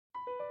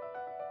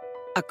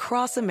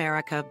Across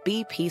America,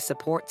 BP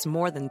supports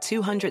more than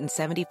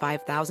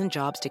 275,000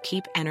 jobs to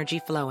keep energy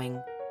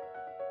flowing.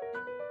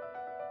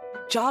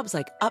 Jobs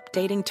like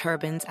updating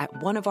turbines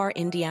at one of our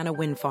Indiana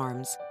wind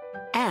farms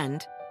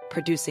and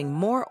producing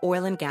more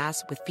oil and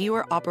gas with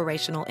fewer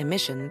operational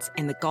emissions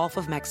in the Gulf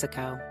of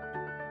Mexico.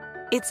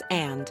 It's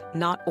and,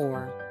 not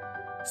or.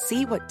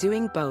 See what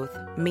doing both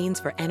means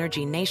for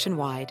energy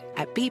nationwide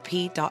at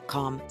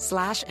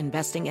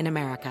bp.com/investing in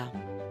America.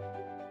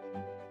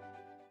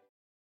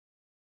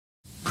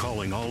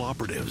 Calling all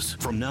operatives.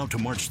 From now to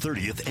March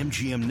 30th,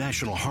 MGM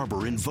National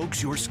Harbor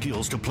invokes your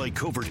skills to play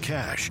Covert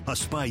Cash, a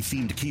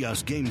spy-themed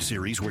kiosk game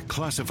series where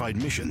classified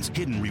missions,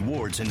 hidden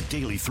rewards, and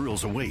daily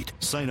thrills await.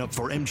 Sign up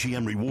for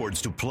MGM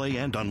Rewards to play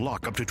and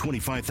unlock up to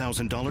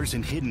 $25,000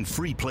 in hidden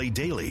free play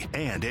daily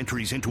and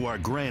entries into our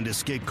Grand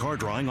Escape car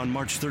drawing on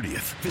March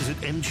 30th. Visit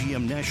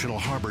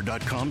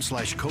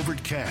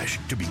mgmnationalharbor.com/Covert Cash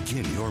to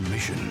begin your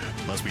mission.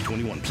 Must be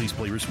 21. Please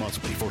play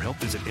responsibly. For help,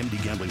 visit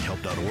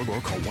mdgamblinghelp.org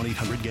or call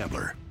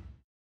 1-800-GAMBLER.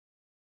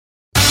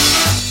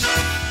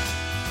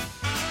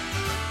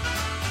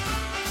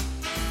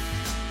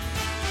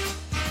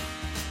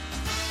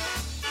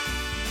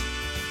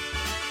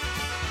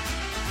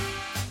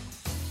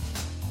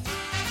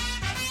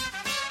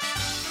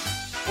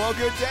 Well,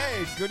 good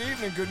day, good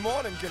evening, good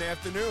morning, good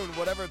afternoon,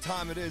 whatever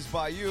time it is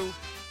by you.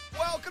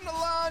 Welcome to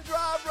Line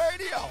Drive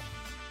Radio.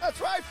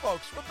 That's right,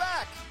 folks. We're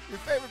back. Your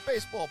favorite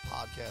baseball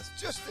podcast.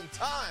 Just in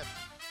time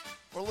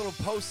for a little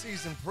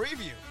postseason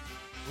preview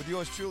with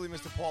yours truly,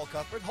 Mr. Paul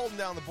Cuthbert, holding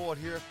down the board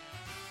here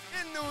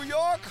in New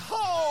York,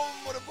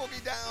 home with a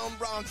boogie down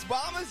Bronx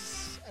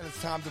Bombers. And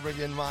it's time to bring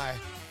in my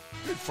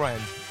good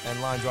friend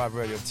and Line Drive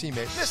Radio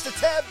teammate, Mr.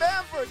 Ted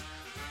Bamford.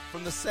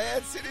 From the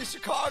sad city of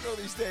Chicago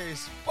these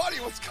days. Buddy,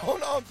 what's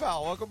going on,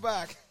 pal? Welcome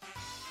back.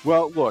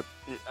 Well, look,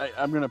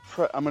 I'm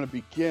gonna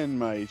begin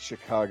my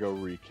Chicago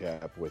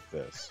recap with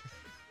this.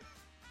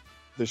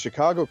 The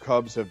Chicago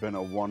Cubs have been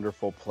a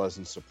wonderful,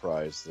 pleasant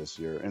surprise this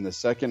year. In the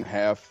second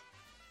half,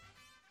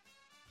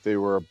 they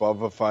were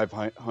above a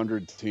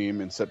 500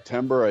 team. In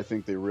September, I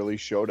think they really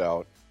showed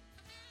out.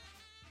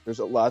 There's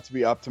a lot to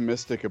be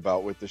optimistic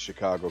about with the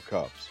Chicago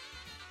Cubs.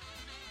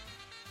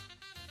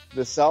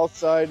 The South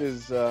Side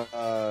is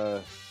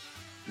another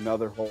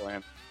whole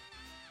animal.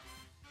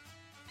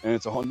 And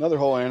it's another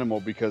whole animal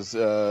because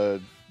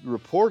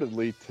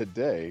reportedly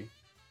today,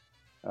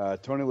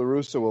 Tony La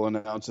Russa will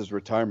announce his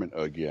retirement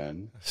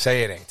again.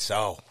 Say it ain't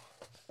so.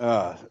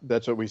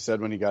 That's what we said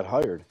when he got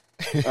hired.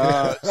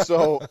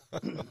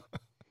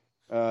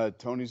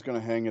 Tony's going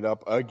to hang it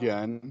up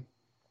again,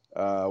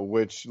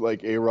 which,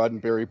 like A-Rod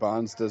and Barry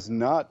Bonds, does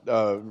not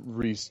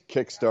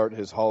kickstart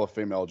his Hall of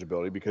Fame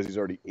eligibility because he's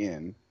already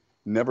in.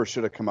 Never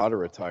should have come out of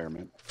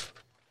retirement.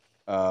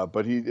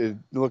 But it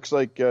looks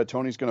like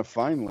Tony's going to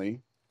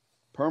finally,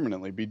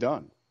 permanently be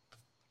done.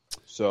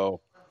 So,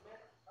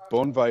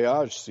 bon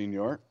voyage,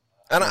 senor.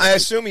 And I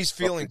assume he's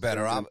feeling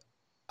better.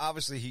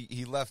 Obviously,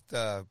 he left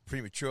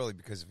prematurely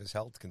because of his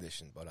health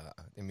condition. But, I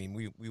mean,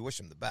 we wish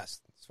him the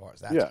best as far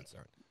as that's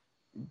concerned.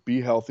 Be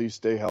healthy,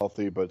 stay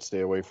healthy, but stay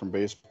away from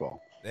baseball.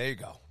 There you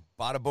go.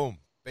 Bada boom.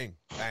 Bing.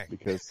 Bang.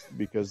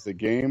 Because the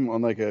game,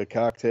 unlike a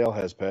cocktail,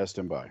 has passed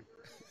him by.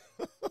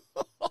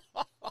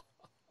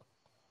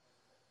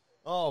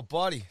 Oh,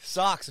 buddy,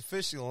 Sox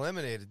officially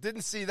eliminated.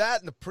 Didn't see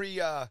that in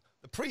the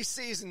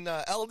preseason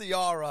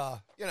LDR,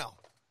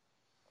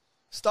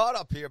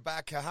 startup here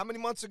back. How many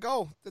months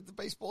ago did the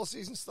baseball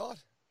season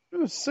start? It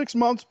was 6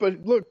 months,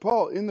 but look,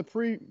 Paul, in the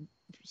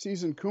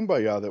preseason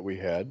kumbaya that we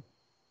had,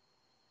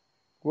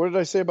 what did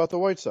I say about the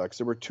White Sox?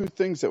 There were two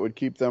things that would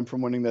keep them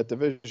from winning that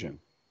division: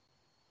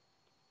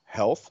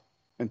 health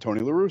and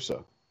Tony La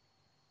Russa.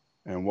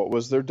 And what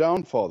was their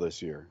downfall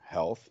this year?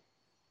 Health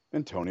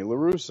and Tony La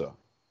Russa.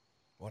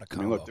 What a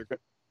combo. I mean, look,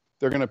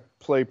 they're going to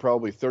play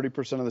probably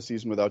 30% of the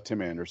season without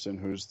Tim Anderson,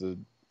 who's the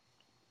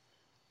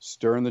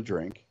stirring the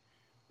drink.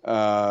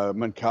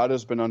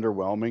 Moncada's been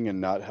underwhelming and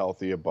not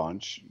healthy a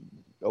bunch.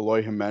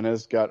 Eloy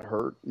Jimenez got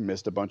hurt,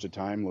 missed a bunch of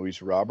time.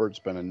 Luis Roberts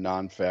been a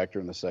non-factor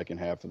in the second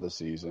half of the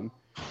season.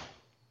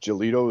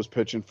 Giolito was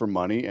pitching for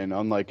money, and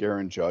unlike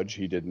Aaron Judge,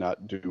 he did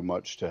not do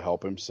much to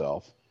help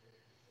himself.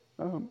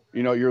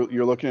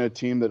 You're looking at a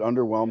team that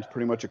underwhelmed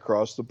pretty much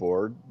across the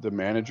board. The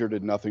manager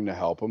did nothing to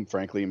help him.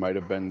 Frankly, he might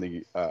have been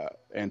the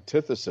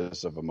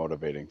antithesis of a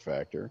motivating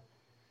factor.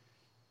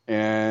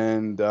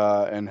 And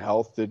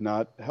health did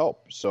not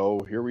help.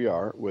 So here we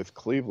are with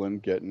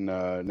Cleveland getting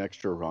an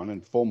extra run,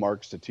 and full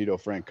marks to Tito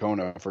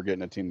Francona for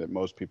getting a team that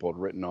most people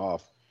had written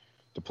off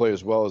to play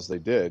as well as they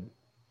did.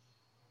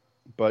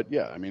 But,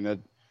 yeah, I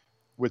mean,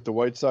 with the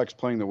White Sox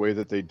playing the way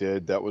that they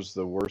did, that was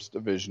the worst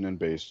division in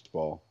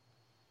baseball.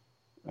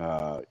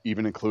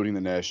 Even including the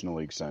National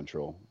League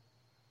Central.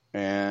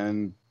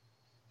 And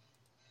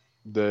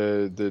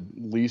the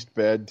least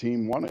bad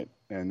team won it,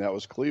 and that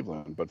was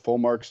Cleveland. But full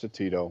marks to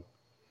Tito.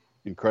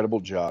 Incredible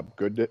job.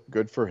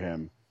 Good for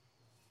him.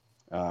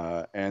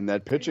 And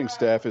that pitching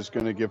staff is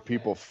going to give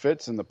people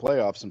fits in the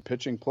playoffs and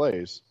pitching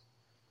plays.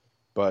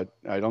 But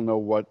I don't know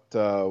what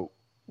the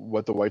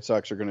White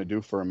Sox are going to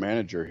do for a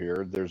manager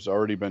here. There's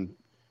already been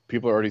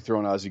people are already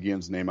throwing Ozzie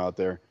Guillen's name out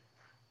there.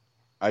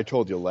 I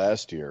told you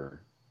last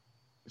year,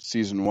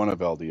 season 1 of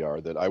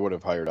LDR, that I would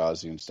have hired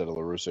Ozzie instead of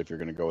La Russa if you're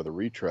going to go with a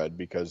retread,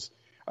 because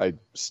I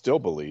still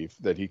believe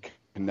that he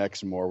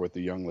connects more with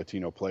the young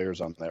Latino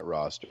players on that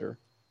roster.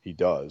 He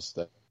does.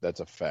 That's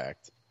a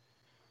fact.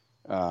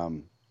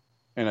 And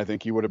I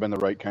think he would have been the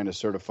right kind of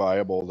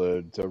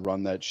certifiable to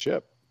run that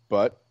ship.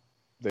 But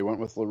they went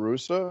with La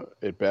Russa.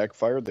 It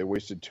backfired. They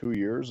wasted 2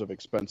 years of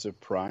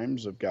expensive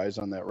primes of guys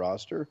on that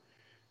roster.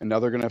 And now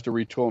they're going to have to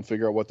retool and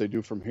figure out what they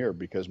do from here,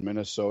 because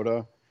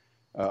Minnesota,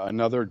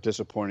 another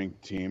disappointing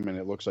team, and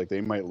it looks like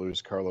they might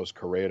lose Carlos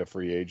Correa to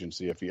free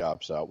agency if he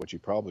opts out, which he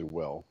probably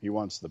will. He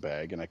wants the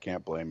bag, and I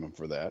can't blame him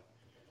for that.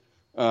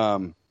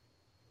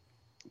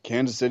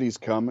 Kansas City's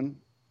coming.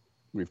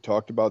 We've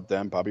talked about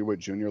them. Bobby Witt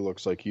Jr.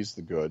 looks like he's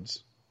the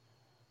goods.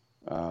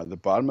 The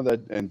bottom of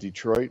that, and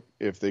Detroit,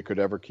 if they could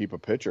ever keep a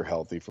pitcher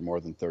healthy for more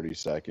than 30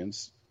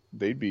 seconds,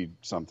 they'd be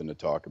something to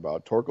talk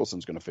about.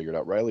 Torkelson's going to figure it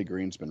out. Riley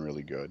Green's been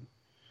really good.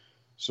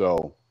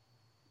 So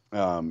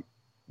the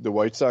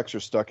White Sox are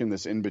stuck in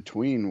this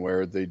in-between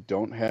where they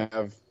don't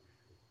have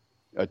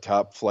a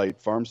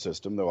top-flight farm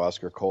system, though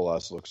Oscar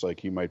Colas looks like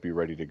he might be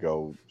ready to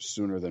go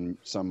sooner than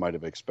some might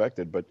have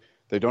expected. But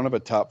they don't have a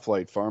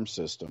top-flight farm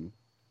system.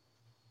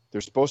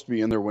 They're supposed to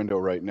be in their window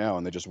right now,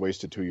 and they just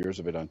wasted 2 years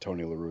of it on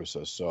Tony La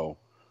Russa. So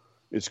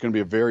it's going to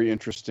be a very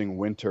interesting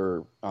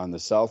winter on the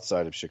south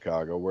side of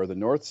Chicago, where the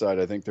north side,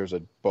 I think there's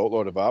a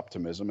boatload of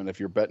optimism. And if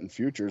you're betting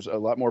futures, a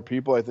lot more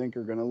people, I think,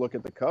 are going to look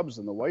at the Cubs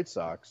than the White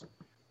Sox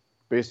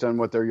based on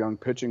what their young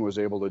pitching was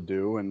able to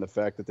do and the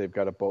fact that they've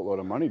got a boatload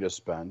of money to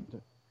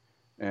spend.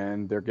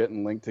 And they're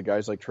getting linked to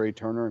guys like Trey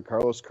Turner and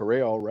Carlos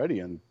Correa already,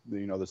 and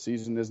the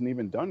season isn't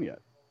even done yet.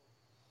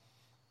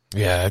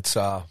 Yeah, it's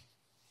kind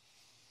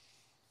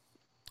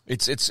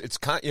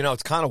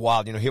it's kind of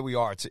wild. Here we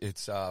are.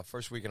 It's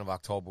first weekend of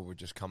October. We're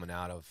just coming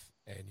out of,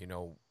 and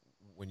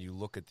when you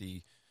look at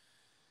the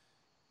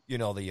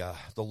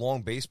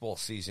long baseball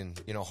season,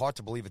 hard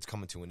to believe it's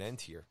coming to an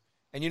end here.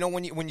 And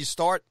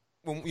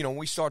when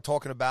we start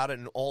talking about it,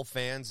 and all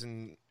fans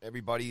and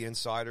everybody,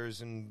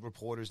 insiders and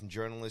reporters and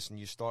journalists, and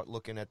you start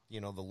looking at the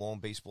long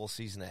baseball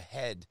season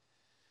ahead,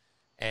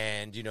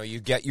 and you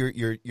get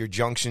your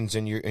junctions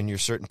and your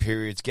certain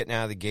periods getting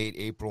out of the gate,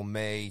 April,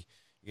 May.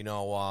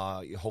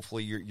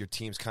 Hopefully your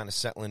team's kind of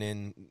settling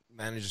in.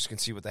 Managers can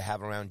see what they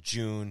have around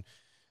June.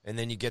 And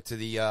then you get to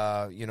the,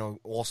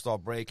 All-Star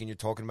break, and you're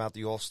talking about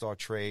the All-Star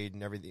trade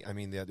and everything. I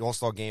mean, the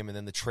All-Star game, and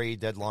then the trade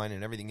deadline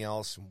and everything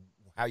else,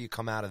 how you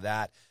come out of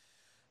that.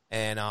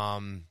 And,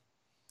 and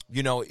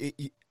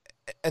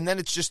then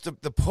it's just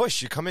the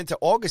push. You come into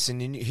August,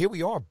 and here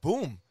we are,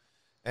 boom.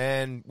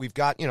 And we've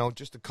got,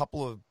 just a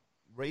couple of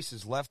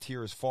races left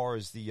here as far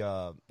as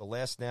the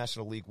last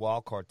National League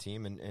wildcard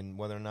team, and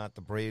whether or not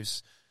the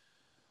Braves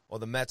or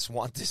the Mets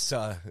want this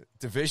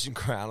division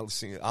crown.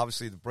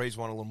 Obviously, the Braves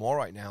want a little more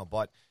right now,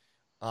 but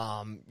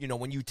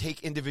when you take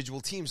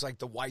individual teams like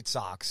the White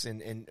Sox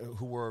and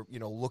who were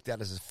looked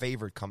at as a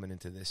favorite coming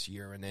into this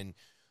year, and then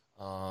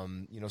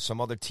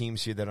some other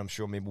teams here that I'm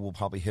sure maybe we'll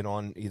probably hit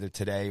on either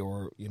today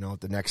or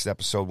the next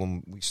episode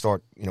when we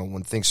start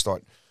when things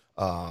start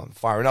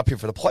firing up here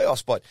for the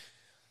playoffs, but.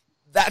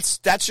 That's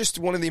just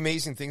one of the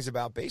amazing things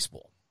about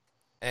baseball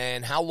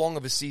and how long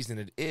of a season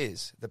it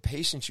is, the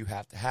patience you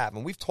have to have.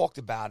 And we've talked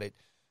about it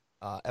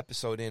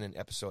episode in and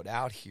episode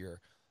out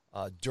here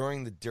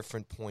during the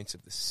different points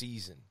of the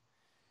season.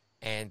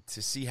 And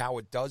to see how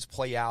it does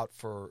play out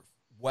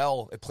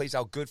it plays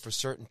out good for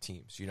certain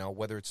teams,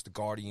 whether it's the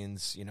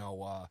Guardians,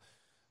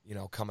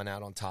 coming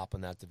out on top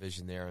in that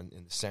division there in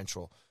the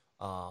Central,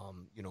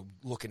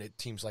 looking at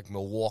teams like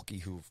Milwaukee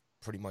who've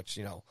pretty much,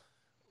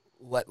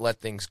 let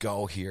things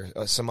go here.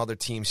 Some other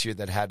teams here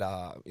that had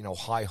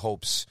high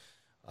hopes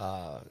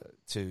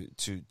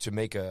to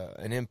make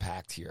an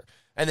impact here.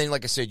 And then,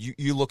 like I said,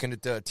 you looking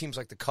at teams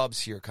like the Cubs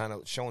here, kind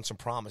of showing some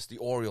promise. The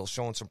Orioles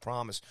showing some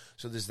promise.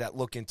 So there's that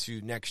look into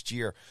next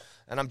year.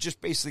 And I'm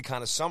just basically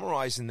kind of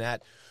summarizing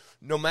that.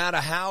 No matter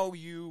how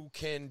you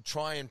can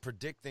try and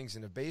predict things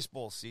in a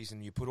baseball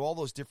season, you put all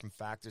those different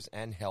factors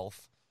and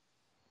health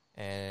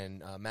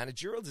and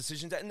managerial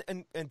decisions.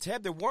 And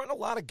Tab, there weren't a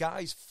lot of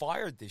guys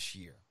fired this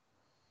year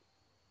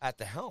at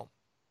the helm.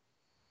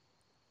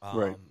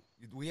 Right.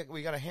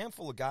 We got a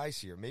handful of guys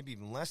here, maybe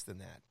even less than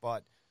that.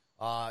 But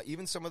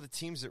even some of the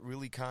teams that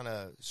really kind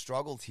of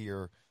struggled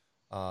here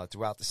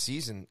throughout the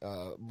season,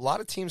 a lot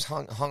of teams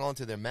hung on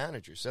to their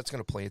managers. That's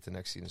going to play into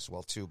next season as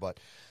well, too. But,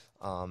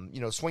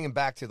 swinging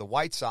back to the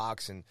White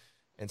Sox and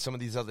some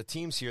of these other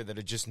teams here that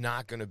are just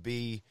not going to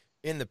be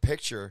in the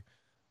picture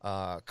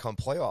come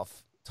playoff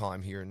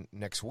time here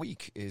next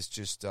week is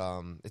just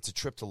it's a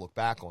trip to look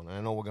back on. And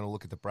I know we're going to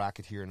look at the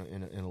bracket here in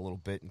a little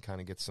bit and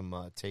kind of get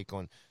some take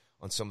on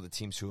some of the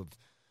teams who've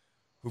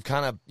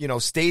kind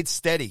of stayed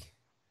steady.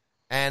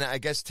 And I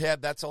guess,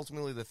 Tab, that's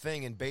ultimately the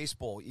thing in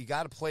baseball. You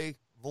got to play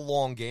the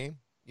long game,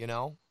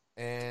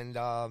 and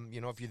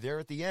if you're there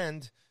at the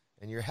end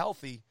and you're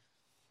healthy,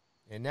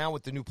 And now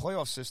with the new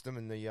playoff system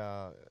and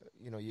the,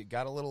 you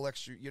got a little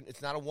extra.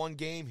 It's not a one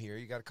game here.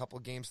 You got a couple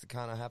of games to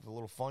kind of have a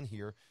little fun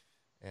here.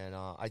 And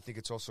I think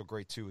it's also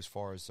great, too, as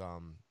far as,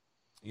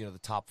 the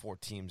top 4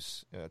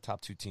 teams,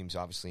 top 2 teams,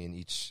 obviously, in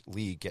each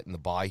league getting the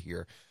bye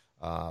here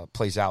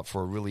plays out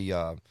for a really,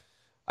 I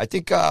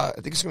think it's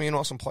going to be an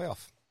awesome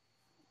playoff.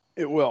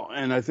 It will.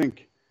 And I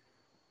think,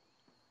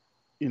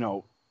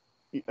 you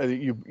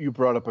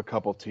brought up a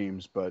couple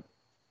teams, but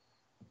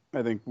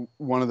I think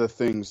one of the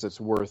things that's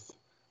worth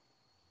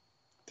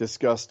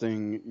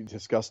disgusting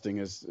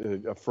is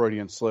a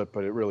Freudian slip,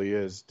 but it really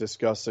is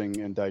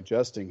discussing and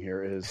digesting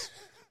here is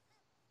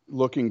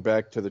looking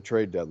back to the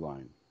trade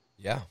deadline.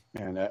 Yeah.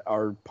 And at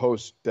our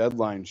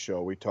post-deadline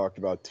show, we talked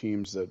about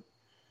teams that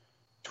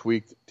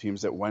tweaked,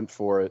 teams that went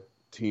for it,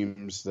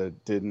 teams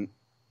that didn't,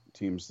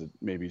 teams that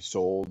maybe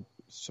sold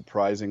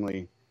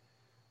surprisingly.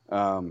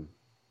 And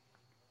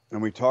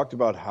we talked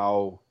about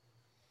how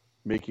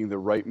making the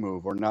right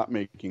move or not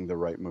making the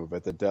right move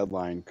at the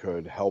deadline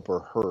could help or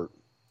hurt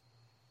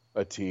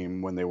a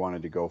team when they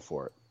wanted to go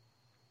for it.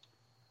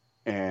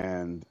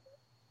 And,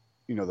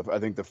 I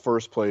think the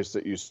first place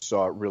that you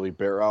saw it really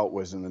bear out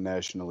was in the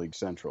National League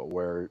Central,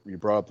 where you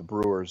brought up the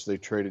Brewers. They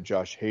traded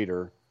Josh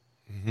Hader.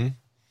 Mm-hmm.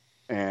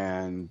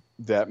 And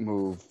that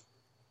move,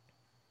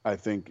 I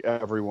think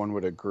everyone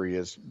would agree,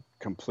 is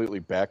completely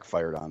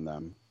backfired on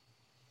them.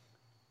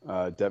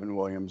 Devin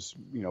Williams,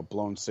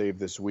 blown save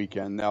this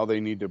weekend. Now they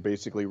need to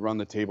basically run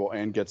the table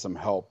and get some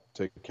help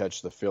to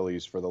catch the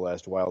Phillies for the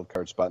last wild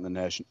card spot in the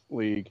National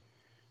League.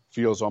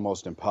 Feels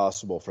almost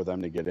impossible for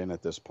them to get in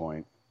at this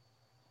point.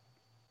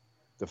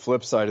 The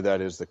flip side of that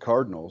is the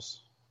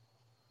Cardinals,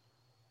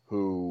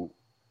 who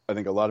I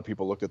think a lot of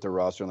people looked at their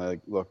roster and they're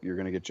like, look, you're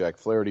going to get Jack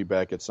Flaherty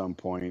back at some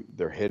point.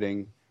 They're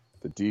hitting.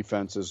 The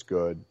defense is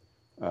good.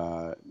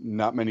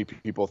 Not many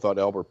people thought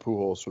Albert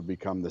Pujols would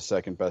become the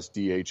second best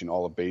DH in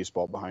all of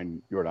baseball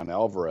behind Yordan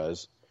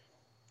Alvarez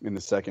in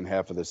the second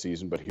half of the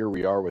season, but here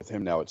we are with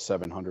him now at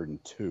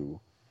 702.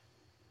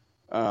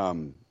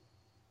 And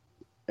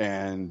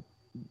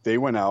they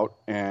went out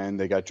and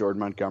they got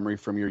Jordan Montgomery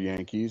from your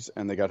Yankees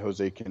and they got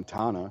Jose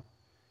Quintana,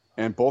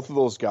 and both of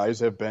those guys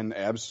have been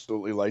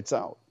absolutely lights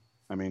out.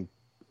 I mean,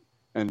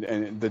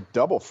 and the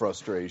double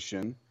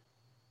frustration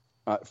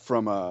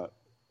from a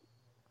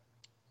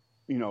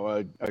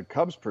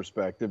Cubs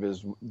perspective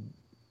is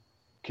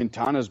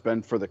Quintana's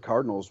been for the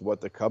Cardinals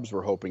what the Cubs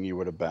were hoping he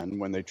would have been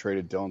when they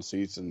traded Dylan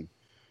Cease and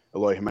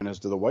Eloy Jimenez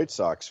to the White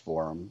Sox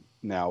for him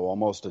now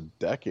almost a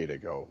decade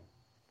ago.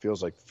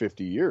 Feels like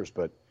 50 years,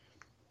 but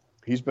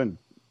he's been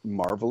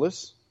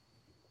marvelous.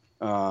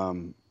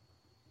 And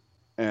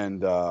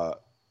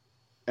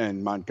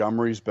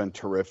Montgomery's been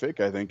terrific.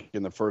 I think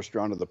in the first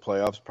round of the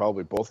playoffs,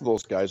 probably both of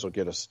those guys will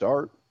get a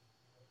start.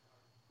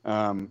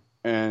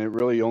 And it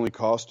really only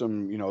cost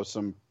them,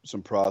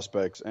 some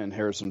prospects and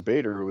Harrison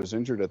Bader, who was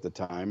injured at the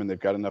time, and they've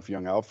got enough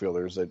young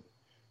outfielders that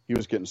he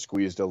was getting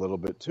squeezed a little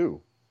bit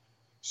too.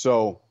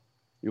 So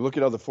you look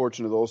at how the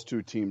fortune of those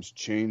two teams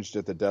changed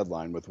at the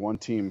deadline, with one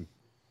team,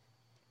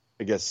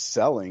 I guess,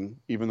 selling,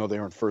 even though they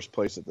were in first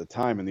place at the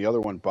time, and the other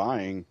one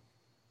buying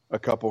a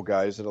couple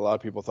guys that a lot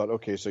of people thought,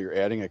 okay, so you're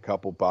adding a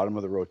couple bottom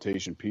of the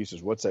rotation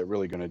pieces. What's that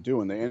really going to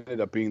do? And they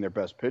ended up being their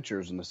best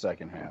pitchers in the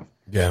second half.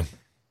 Yeah.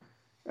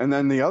 And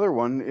then the other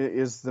one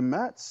is the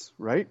Mets,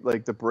 right?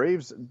 Like the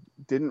Braves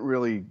didn't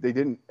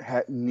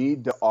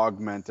need to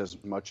augment as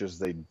much as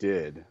they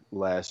did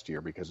last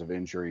year because of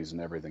injuries and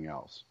everything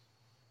else.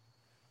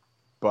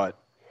 But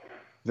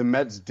the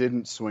Mets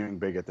didn't swing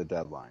big at the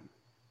deadline.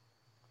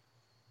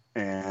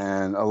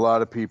 And a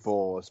lot of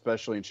people,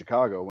 especially in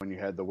Chicago, when you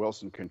had the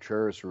Wilson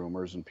Contreras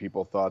rumors and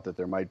people thought that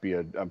there might be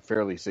a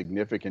fairly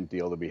significant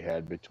deal to be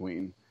had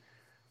between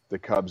the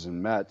Cubs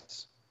and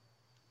Mets,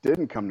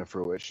 didn't come to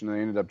fruition.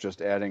 They ended up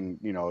just adding,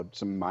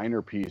 some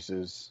minor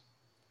pieces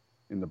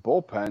in the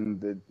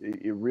bullpen that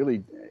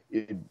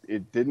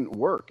it didn't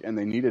work, and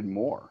they needed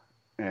more.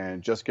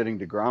 And just getting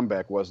DeGrom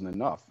back wasn't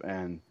enough.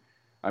 And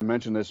I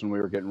mentioned this when we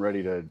were getting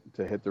ready to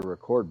hit the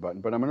record button,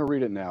 but I'm going to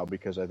read it now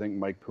because I think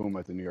Mike Puma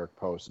at the New York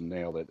Post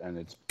nailed it, and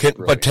it's.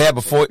 But Tab,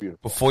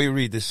 before you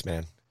read this,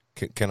 man,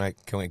 can I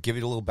give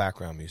you a little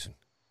background music?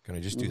 Can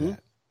I just do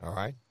that? All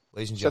right,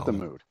 ladies and gentlemen.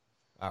 Set the mood.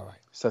 All right,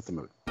 set the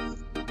mood.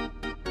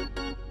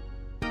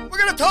 We're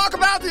going to talk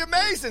about the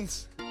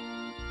Amazins,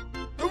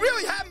 who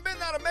really haven't been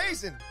that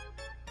amazing.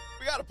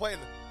 We got to play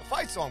the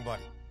fight song,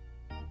 buddy.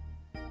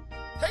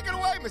 Take it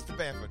away, Mr.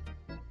 Bamford.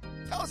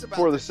 Tell us about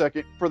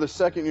for the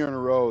second year in a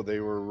row, they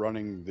were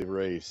running the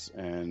race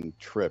and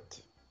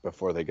tripped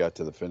before they got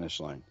to the finish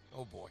line.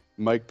 Oh boy!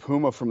 Mike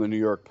Puma from the New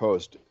York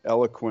Post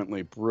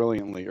eloquently,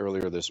 brilliantly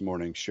earlier this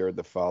morning shared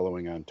the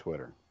following on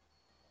Twitter.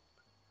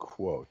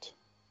 Quote: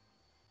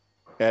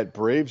 "At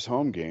Braves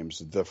home games,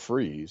 the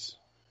Freeze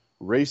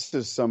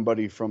races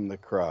somebody from the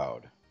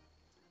crowd.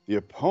 The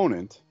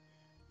opponent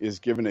is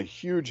given a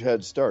huge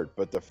head start,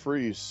 but the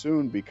Freeze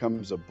soon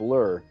becomes a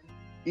blur.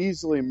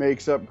 Easily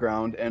makes up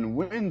ground and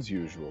wins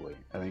usually."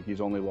 I think he's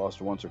only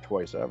lost once or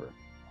twice ever.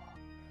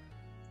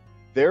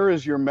 there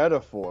is your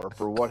metaphor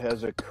for what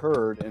has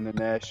occurred in the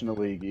National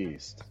League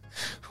East.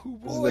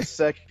 This is the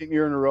second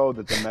year in a row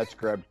that the Mets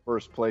grabbed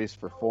first place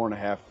for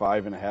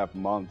 5.5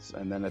 months,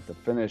 and then at the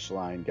finish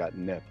line got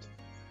nipped.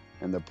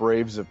 And the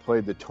Braves have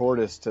played the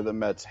tortoise to the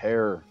Mets'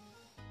 hair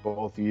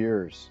both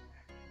years.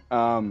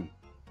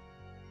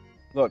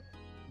 Look.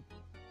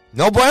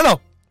 No bueno.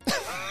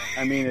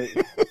 I mean,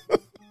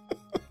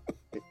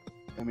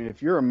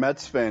 if you're a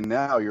Mets fan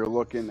now, you're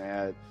looking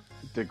at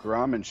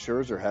DeGrom and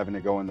Scherzer having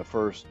to go in the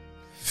first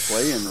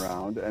play-in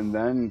round and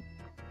then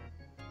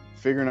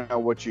figuring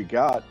out what you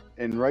got.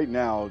 And right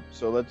now,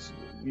 so let's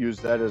use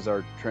that as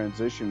our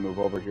transition move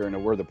over here into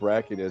where the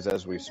bracket is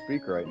as we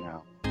speak right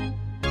now.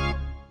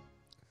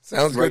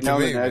 Sounds right good now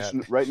to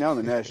me, Right now in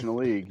the National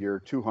League, your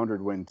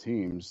 200-win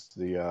teams,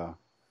 the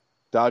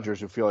Dodgers,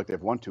 who feel like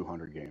they've won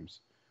 200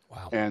 games.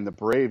 Wow. And the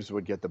Braves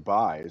would get the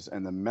buys,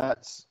 and the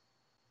Mets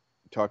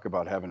talk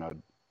about having a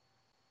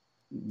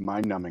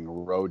mind-numbing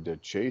road to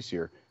chase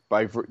here.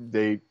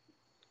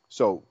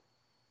 So,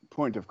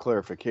 point of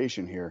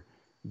clarification here: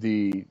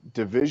 the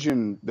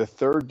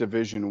third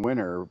division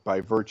winner,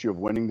 by virtue of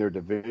winning their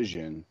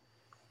division,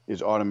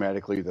 is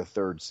automatically the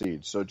third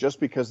seed. So, just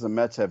because the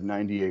Mets have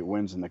 98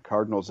 wins and the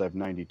Cardinals have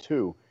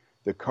 92,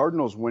 the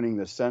Cardinals winning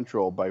the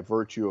Central by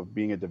virtue of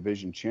being a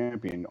division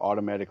champion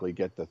automatically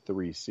get the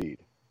 3 seed.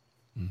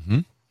 Mm-hmm.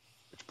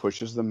 Which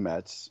pushes the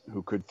Mets,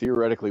 who could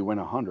theoretically win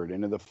 100,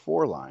 into the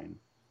 4 line.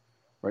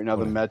 Right now,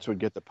 the Mets would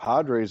get the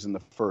Padres in the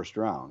first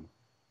round,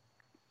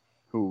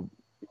 who,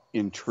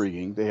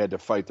 intriguing, they had to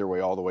fight their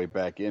way all the way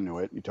back into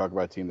it. You talk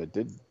about a team that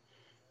did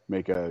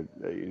make a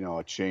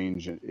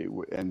change,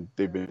 and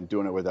they've been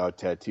doing it without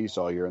Tatis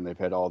all year, and they've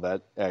had all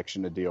that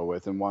action to deal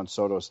with. And Juan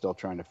Soto's still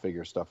trying to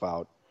figure stuff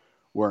out,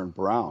 wearing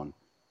brown.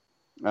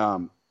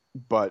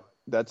 But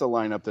that's a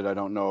lineup that I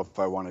don't know if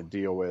I want to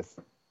deal with,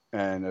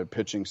 and a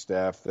pitching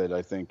staff that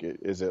I think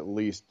is at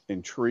least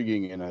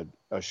intriguing in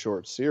a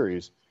short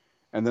series.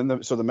 And then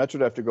the Mets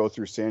would have to go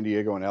through San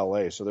Diego and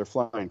L.A., so they're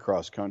flying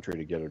cross-country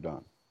to get her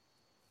done.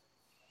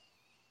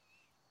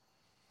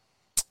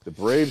 The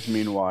Braves,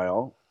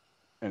 meanwhile,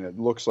 and it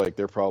looks like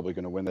they're probably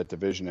going to win that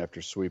division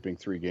after sweeping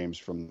 3 games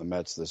from the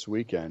Mets this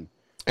weekend.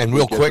 And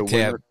real quick,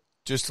 Tab,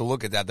 just to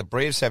look at that, the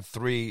Braves have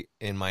 3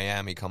 in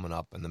Miami coming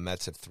up, and the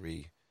Mets have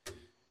 3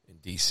 in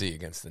D.C.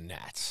 against the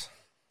Nats.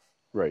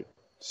 Right.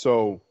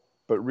 So,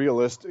 but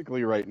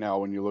realistically right now,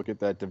 when you look at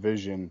that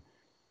division,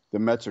 the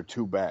Mets are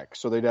 2 back.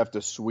 So they'd have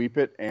to sweep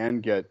it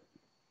and get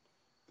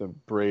the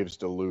Braves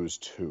to lose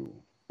 2.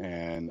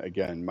 And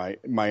again,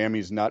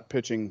 Miami's not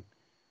pitching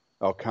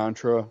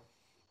Alcantara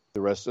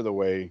the rest of the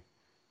way,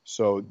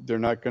 so they're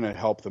not going to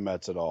help the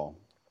Mets at all.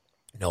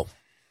 No.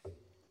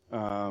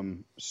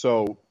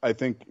 So I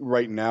think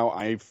right now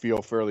I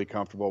feel fairly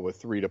comfortable with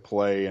 3 to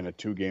play and a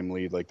 2-game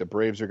lead. Like, the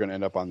Braves are going to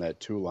end up on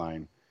that 2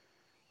 line.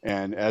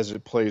 And as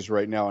it plays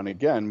right now, and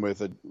again,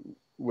 with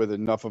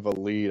enough of a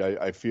lead,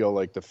 I feel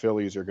like the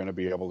Phillies are going to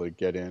be able to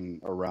get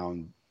in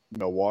around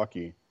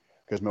Milwaukee,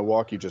 because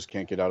Milwaukee just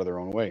can't get out of their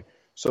own way.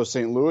 So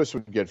St. Louis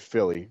would get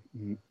Philly,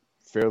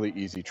 fairly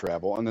easy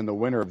travel, and then the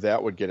winner of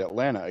that would get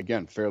Atlanta,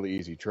 again, fairly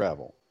easy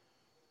travel.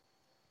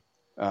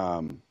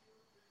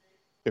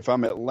 If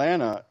I'm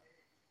Atlanta,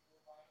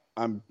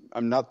 I'm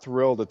not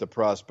thrilled at the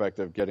prospect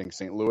of getting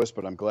St. Louis,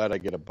 but I'm glad I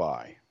get a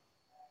bye.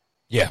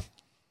 Yeah.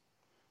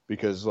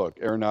 Because, look,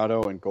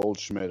 Arenado and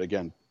Goldschmidt,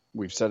 again,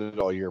 we've said it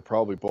all year,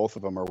 probably both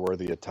of them are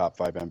worthy of top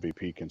 5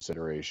 MVP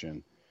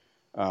consideration.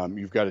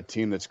 You've got a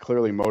team that's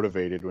clearly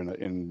motivated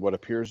in what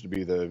appears to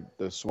be the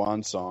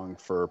swan song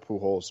for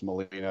Pujols,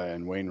 Molina,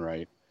 and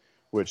Wainwright,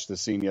 which the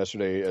scene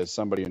yesterday, as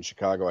somebody in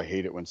Chicago, I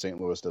hate it when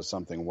St. Louis does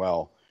something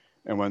well.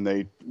 And when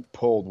they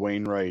pulled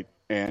Wainwright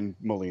and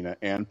Molina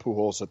and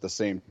Pujols at the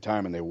same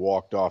time and they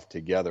walked off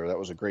together, that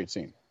was a great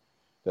scene.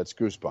 That's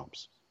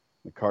goosebumps.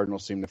 The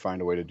Cardinals seem to find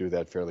a way to do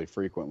that fairly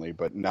frequently,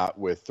 but not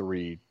with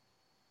 3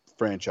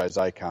 franchise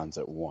icons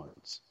at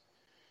once.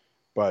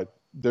 But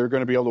they're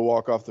going to be able to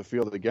walk off the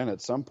field again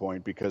at some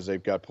point because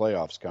they've got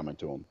playoffs coming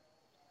to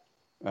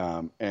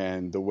them.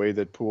 And the way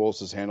that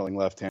Pujols is handling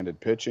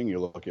left-handed pitching, you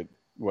look at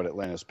what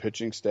Atlanta's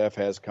pitching staff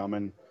has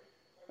coming.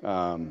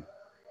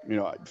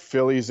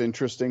 Philly's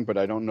interesting, but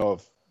I don't know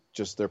if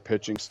just their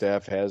pitching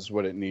staff has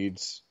what it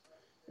needs,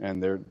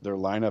 and their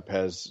lineup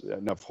has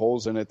enough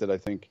holes in it that I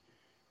think,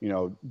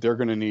 they're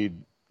going to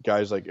need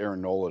guys like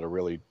Aaron Nola to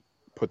really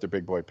put their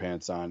big boy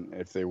pants on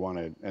if they want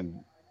to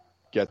and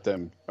get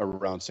them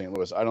around St.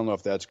 Louis. I don't know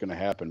if that's going to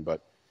happen,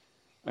 but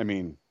I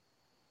mean,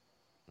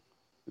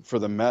 for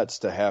the Mets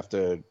to have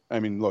to,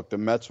 look, the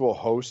Mets will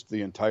host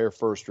the entire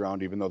first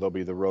round, even though they'll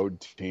be the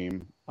road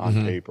team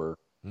on paper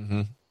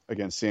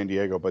against San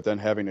Diego, but then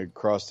having to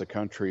cross the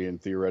country and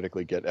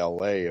theoretically get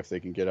LA if they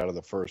can get out of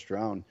the first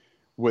round,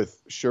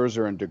 with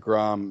Scherzer and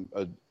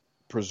DeGrom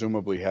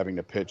presumably having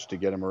to pitch to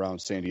get him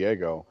around San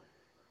Diego.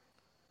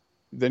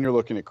 Then you're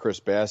looking at Chris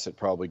Bassett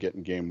probably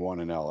getting game 1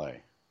 in LA.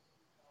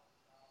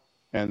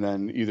 And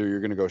then either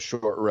you're going to go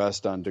short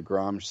rest on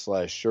DeGrom /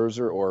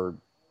 Scherzer or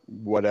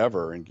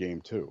whatever in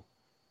game 2.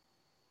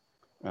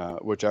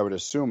 which I would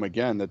assume,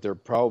 again, that they're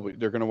going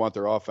to want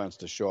their offense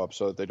to show up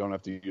so that they don't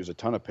have to use a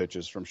ton of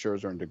pitches from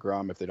Scherzer and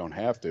DeGrom if they don't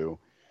have to,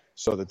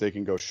 so that they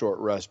can go short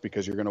rest,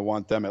 because you're going to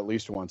want them at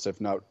least once,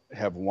 if not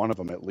have one of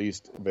them at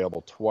least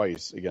available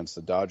twice against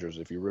the Dodgers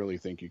if you really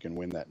think you can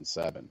win that in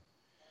 7.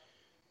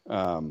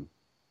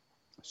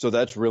 So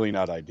that's really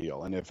not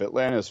ideal. And if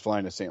Atlanta is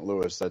flying to St.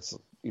 Louis, that's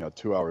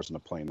 2 hours in a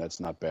plane. That's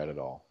not bad at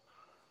all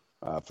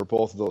for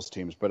both of those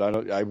teams. But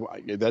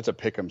that's a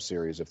pick'em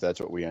series if that's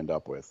what we end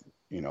up with.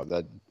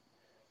 That,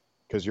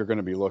 because you're going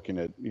to be looking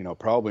at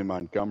probably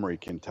Montgomery,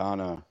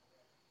 Quintana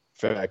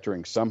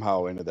factoring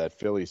somehow into that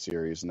Philly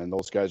series, and then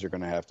those guys are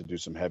going to have to do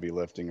some heavy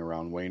lifting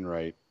around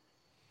Wainwright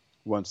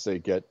once they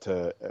get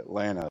to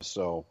Atlanta.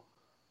 So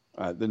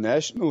the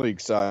National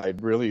League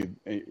side really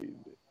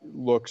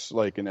looks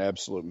like an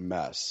absolute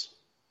mess.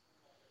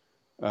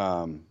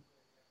 The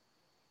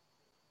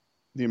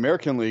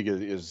American League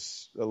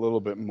is a little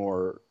bit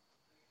more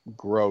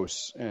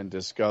gross and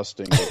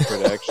disgusting. It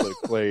could actually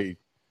play.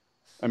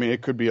 I mean,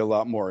 it could be a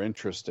lot more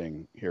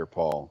interesting here,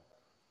 Paul,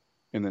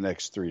 in the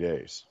next 3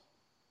 days,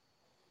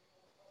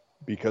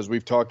 because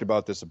we've talked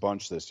about this a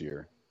bunch this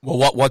year.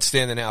 Well, what's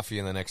standing out for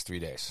you in the next 3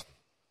 days?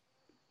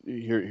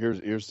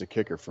 Here's the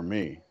kicker for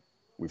me.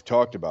 We've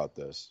talked about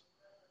this.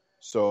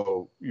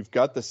 So you've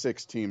got the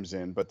 6 teams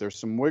in, but there's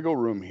some wiggle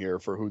room here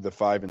for who the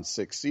 5 and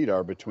 6 seed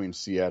are between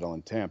Seattle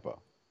and Tampa.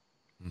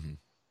 Mm-hmm.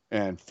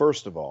 And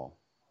first of all,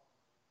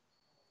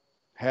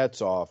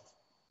 hats off,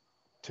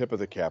 tip of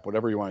the cap,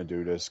 whatever you want to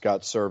do, to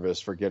Scott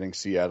Servais for getting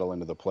Seattle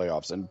into the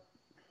playoffs and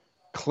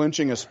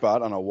clinching a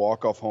spot on a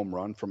walk-off home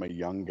run from a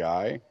young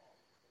guy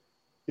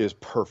is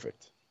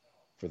perfect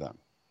for them.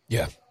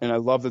 Yeah. And I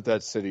love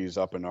that city is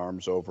up in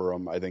arms over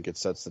them. I think it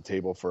sets the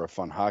table for a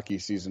fun hockey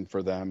season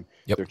for them.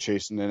 Yep. They're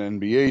chasing an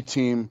NBA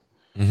team.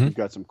 Mm-hmm. We've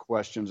got some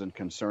questions and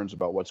concerns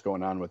about what's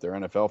going on with their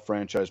NFL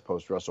franchise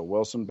post Russell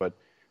Wilson, but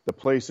the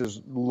place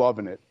is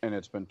loving it, and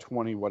it's been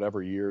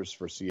 20-whatever years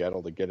for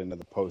Seattle to get into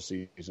the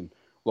postseason.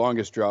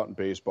 Longest drought in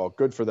baseball.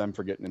 Good for them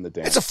for getting in the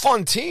dance. It's a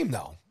fun team,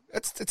 though.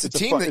 It's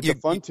a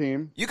fun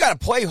team. You got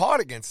to play hard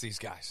against these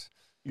guys.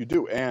 You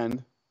do,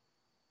 and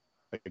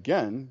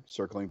again,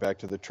 circling back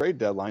to the trade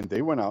deadline,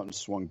 they went out and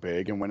swung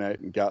big and went out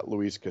and got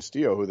Luis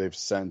Castillo, who they've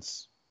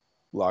since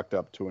locked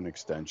up to an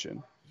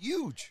extension.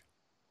 Huge.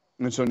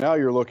 And so now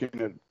you're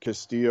looking at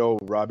Castillo,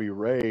 Robbie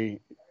Ray,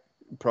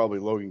 probably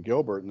Logan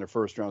Gilbert in their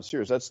first-round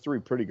series. That's 3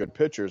 pretty good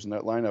pitchers, and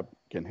that lineup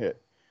can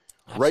hit.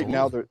 Absolutely.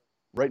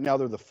 Right now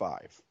they're the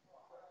 5.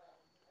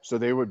 So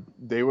they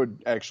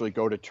would actually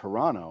go to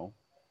Toronto.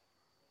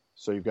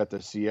 So you've got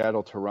the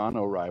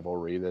Seattle-Toronto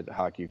rivalry that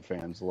hockey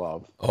fans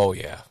love. Oh,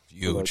 yeah.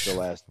 Huge. Like the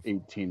last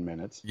 18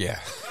 minutes. Yeah.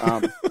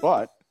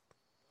 But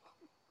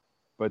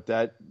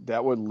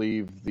that would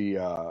leave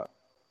the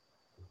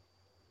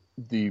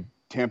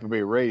Tampa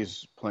Bay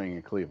Rays playing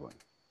in Cleveland.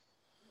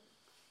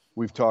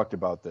 We've talked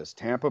about this.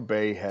 Tampa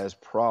Bay has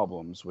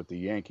problems with the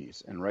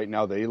Yankees, and right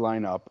now they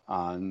line up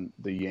on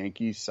the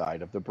Yankees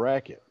side of the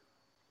bracket.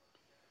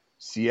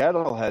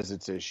 Seattle has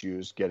its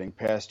issues getting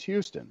past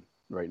Houston.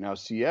 Right now,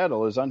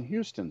 Seattle is on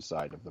Houston's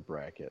side of the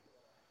bracket.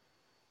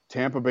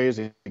 Tampa Bay is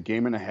a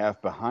game and a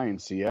half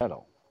behind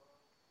Seattle.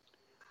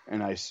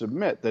 And I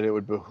submit that it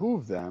would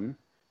behoove them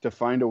to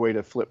find a way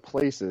to flip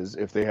places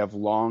if they have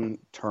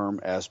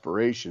long-term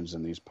aspirations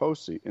in this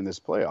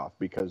playoff,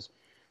 because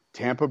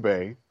Tampa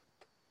Bay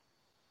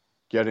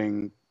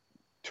getting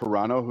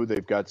Toronto, who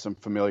they've got some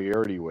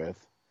familiarity with,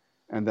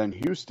 and then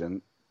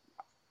Houston,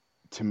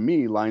 to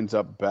me, lines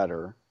up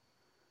better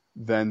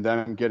than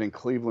them getting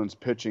Cleveland's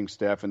pitching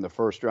staff in the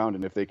first round,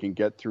 and if they can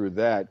get through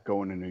that,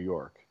 going to New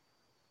York.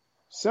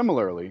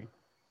 Similarly,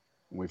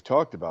 we've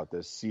talked about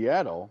this,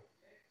 Seattle,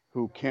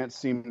 who can't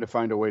seem to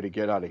find a way to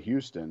get out of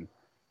Houston,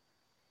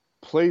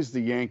 plays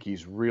the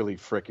Yankees really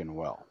frickin'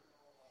 well.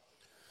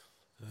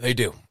 They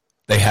do.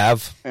 They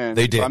have. And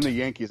they did. If I'm the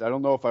Yankees, I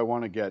don't know if I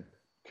want to get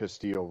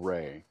Castillo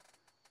Ray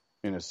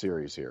in a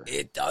series here.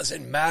 It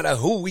doesn't matter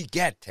who we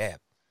get, Tab.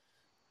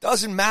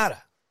 Doesn't matter.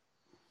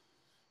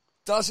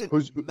 Doesn't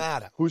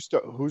matter.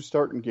 Who's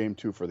starting game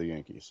 2 for the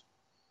Yankees?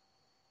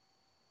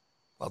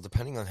 Well,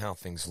 depending on how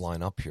things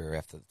line up here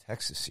after the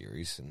Texas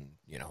series, and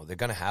they're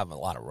going to have a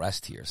lot of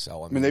rest here.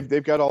 So I mean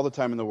they've got all the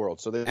time in the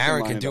world. So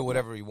Aaron can do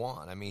whatever he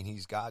wants. I mean,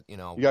 he's got You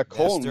got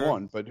Cole in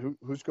 1, but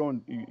who's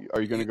going?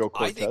 Are you going to go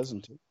Cortez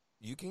in 2?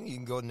 You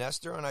can go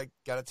Nestor, and I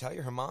got to tell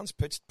you, Herman's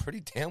pitched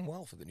pretty damn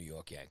well for the New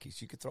York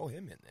Yankees. You could throw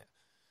him in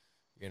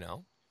there.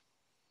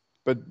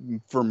 But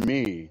for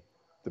me,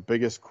 the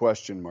biggest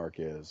question mark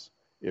is,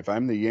 if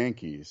I'm the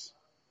Yankees,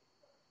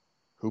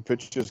 who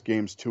pitches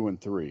games 2 and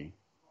 3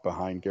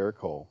 behind Garrett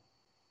Cole,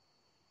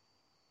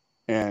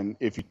 and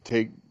if you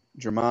take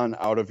Germán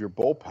out of your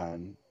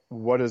bullpen,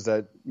 what does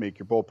that make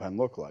your bullpen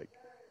look like?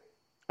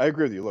 I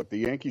agree with you. Look, the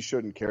Yankees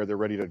shouldn't care. They're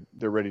ready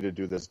to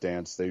do this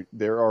dance.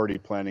 They're already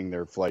planning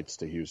their flights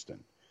to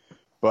Houston,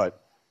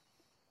 but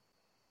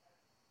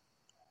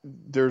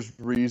there's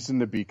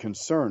reason to be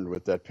concerned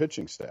with that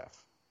pitching staff.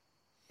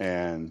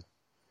 And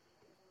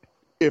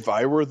if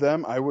I were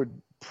them, I would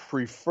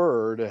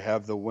prefer to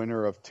have the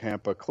winner of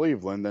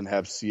Tampa-Cleveland than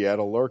have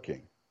Seattle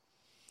lurking.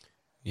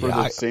 For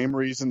Yeah, the same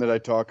reason that I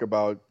talk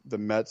about the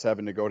Mets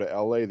having to go to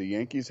L.A., the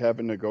Yankees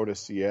having to go to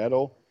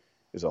Seattle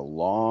is a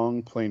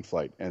long plane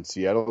flight, and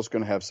Seattle's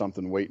going to have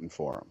something waiting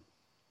for them.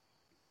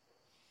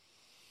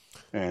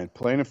 And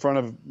playing in front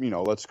of,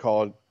 let's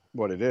call it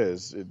what it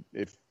is.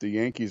 If the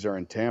Yankees are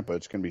in Tampa,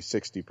 it's going to be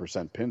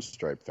 60%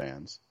 pinstripe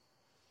fans.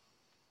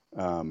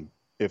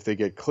 If they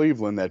get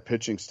Cleveland, that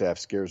pitching staff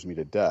scares me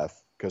to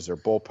death because their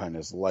bullpen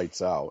is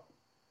lights out.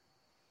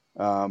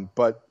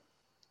 But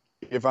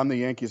if I'm the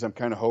Yankees, I'm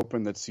kind of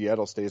hoping that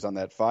Seattle stays on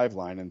that 5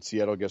 line and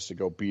Seattle gets to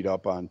go beat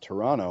up on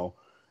Toronto,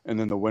 and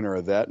then the winner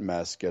of that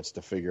mess gets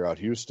to figure out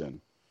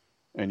Houston,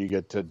 and you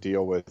get to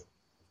deal with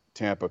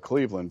Tampa,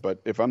 Cleveland.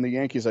 But if I'm the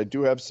Yankees, I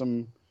do have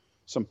some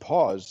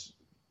pause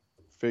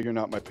figuring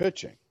out my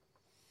pitching.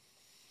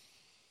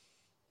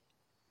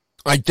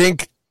 I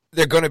think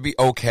they're going to be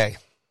okay.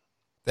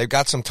 They've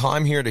got some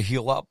time here to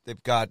heal up.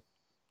 They've got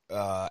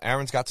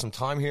Aaron's got some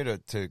time here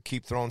to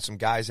keep throwing some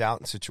guys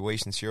out in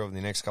situations here over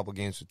the next couple of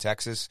games with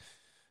Texas.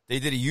 They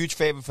did a huge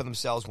favor for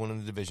themselves winning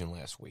the division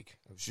last week.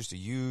 It was just a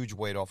huge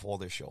weight off all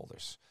their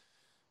shoulders.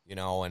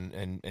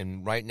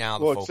 And right now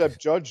the focus,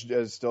 except Judge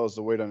still has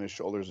the weight on his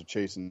shoulders of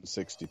chasing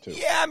 62.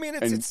 Yeah, I mean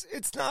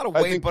it's not a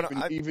weight, but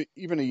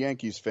even a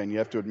Yankees fan, you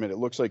have to admit, it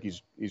looks like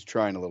he's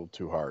trying a little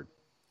too hard.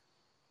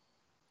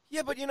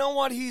 Yeah, but you know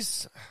what?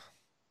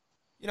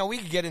 We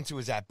could get into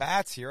his at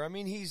bats here. I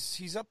mean,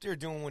 he's up there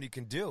doing what he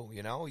can do.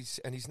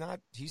 He's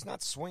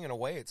not swinging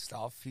away at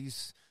stuff.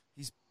 He's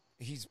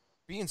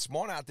being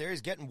smart out there. He's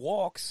getting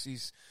walks.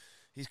 He's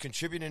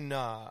contributing.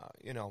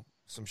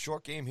 Some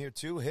short game here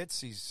too.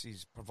 Hits.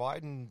 He's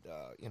providing.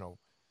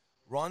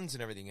 Runs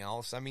and everything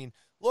else. I mean,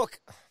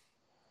 look.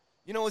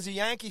 As a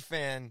Yankee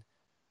fan,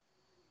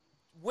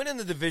 winning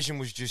the division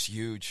was just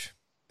huge.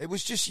 It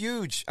was just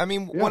huge. I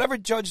mean, whatever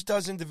Judge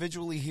does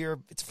individually here,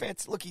 it's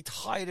fantastic. Look, he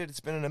tied it.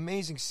 It's been an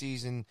amazing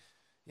season.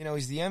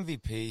 He's the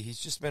MVP. He's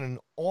just been an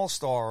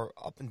all-star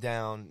up and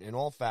down in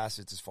all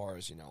facets as far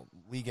as,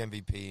 league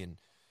MVP and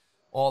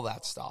all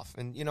that stuff.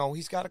 And,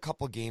 he's got a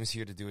couple of games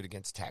here to do it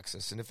against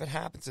Texas. And if it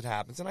happens, it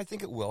happens. And I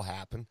think it will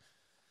happen.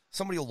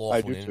 Somebody will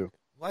loft one in. Too.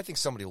 Well, I think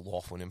somebody will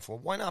loft one in for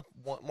him. Why not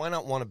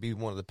want to be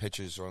one of the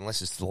pitchers, or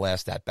unless it's the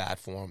last at-bat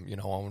for him,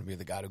 I want to be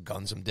the guy who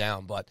guns him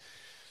down. But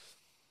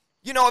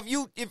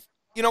if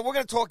we're going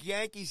to talk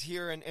Yankees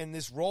here and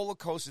this roller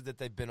coaster that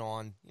they've been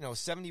on,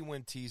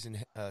 70-win team,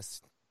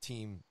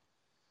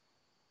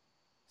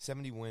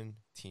 70-win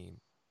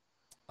team,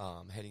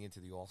 heading into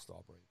the All-Star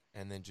break,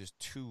 and then just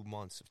 2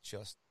 months of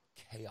just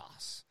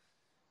chaos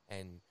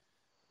and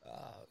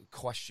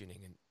questioning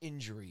and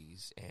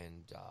injuries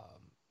and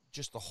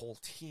just the whole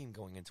team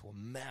going into a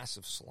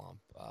massive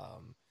slump.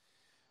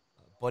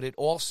 But it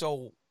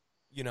also,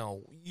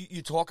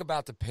 you talk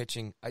about the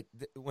pitching.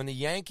 When the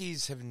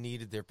Yankees have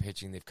needed their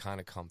pitching, they've kind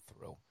of come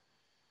through.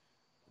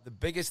 The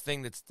biggest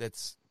thing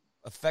that's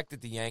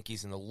affected the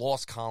Yankees in the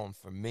loss column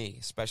for me,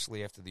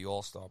 especially after the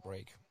All-Star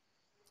break,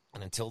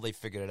 and until they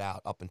figured it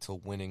out, up until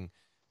winning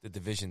the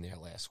division there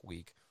last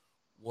week,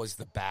 was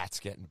the bats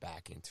getting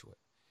back into it.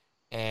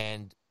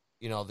 And,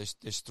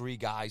 there's 3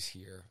 guys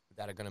here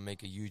that are going to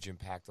make a huge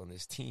impact on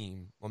this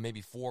team, or maybe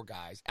 4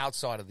 guys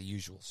outside of the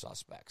usual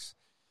suspects.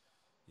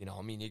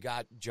 You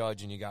got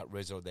Judge and you got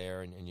Rizzo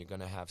there, and you're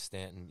going to have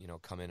Stanton,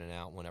 come in and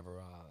out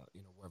whenever,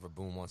 wherever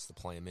Boone wants to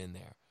play him in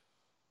there.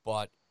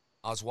 But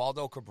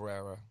Oswaldo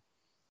Cabrera,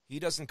 he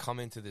doesn't come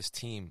into this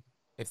team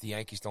if the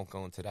Yankees don't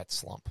go into that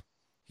slump.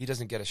 He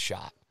doesn't get a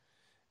shot.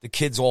 The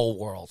kid's all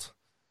world.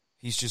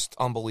 He's just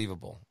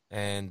unbelievable.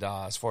 And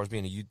as far as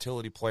being a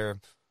utility player,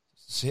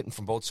 hitting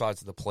from both sides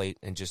of the plate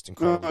and just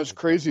incredible. No, it's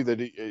crazy that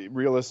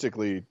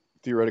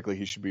theoretically,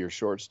 he should be your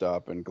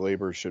shortstop, and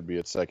Gleyber should be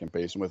at second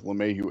base. And with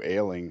LeMahieu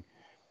ailing,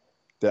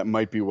 that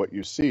might be what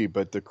you see.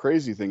 But the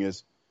crazy thing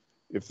is,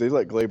 if they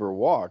let Gleyber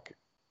walk,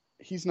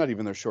 he's not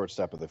even their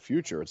shortstop of the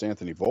future. It's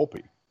Anthony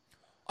Volpe.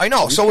 I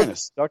know. He's kind of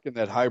stuck in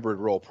that hybrid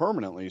role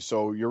permanently.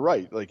 So you're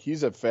right. Like,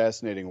 he's a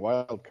fascinating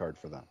wild card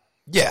for them.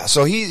 Yeah,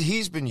 so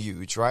he's been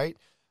huge, right?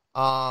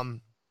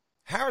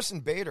 Harrison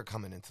Bader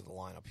coming into the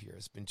lineup here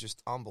has been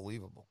just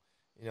unbelievable.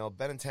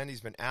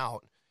 Benintendi's been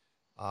out.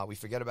 We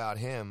forget about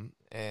him,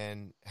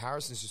 and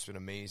Harrison's just been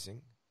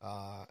amazing.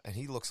 And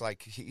he looks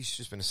like he's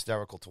just been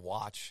hysterical to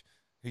watch.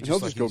 He'll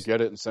just go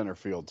get it in center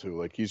field too.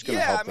 Like, he's going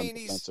to help them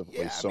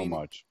defensively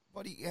much.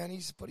 But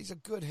he's a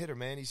good hitter,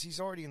 man. He's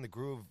already in the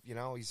groove.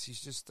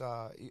 He's just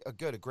a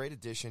great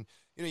addition.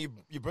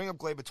 You bring up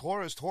Gleyber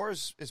Torres.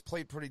 Torres has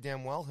played pretty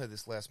damn well here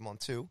this last month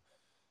too.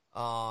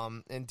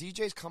 And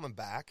DJ's coming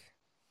back.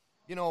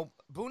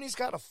 Booney's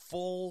got a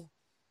full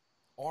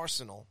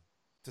arsenal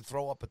to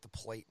throw up at the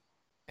plate,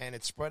 and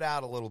it's spread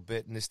out a little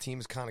bit, and this team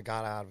has kind of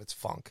got out of its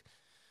funk.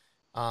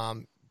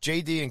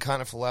 JD and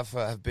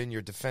Kiner-Falefa have been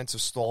your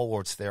defensive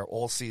stalwarts there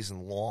all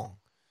season long.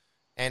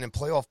 And in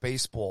playoff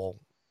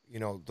baseball,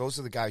 those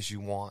are the guys you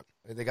want.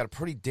 They got a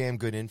pretty damn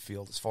good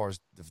infield as far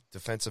as the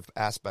defensive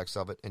aspects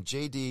of it. And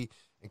JD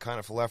and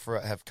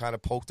Kiner-Falefa have kind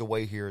of poked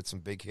away here at some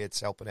big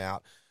hits, helping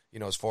out,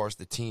 as far as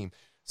the team.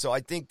 So I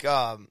think,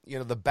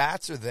 the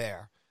bats are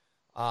there.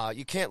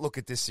 You can't look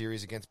at this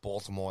series against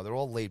Baltimore. They're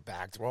all laid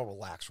back. They're all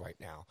relaxed right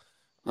now.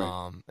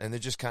 Right. And they're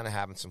just kind of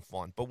having some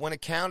fun. But when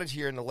it counted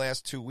here in the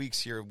last 2 weeks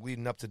here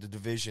leading up to the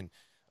division,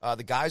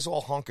 the guys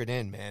all hunkered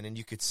in, man, and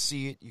you could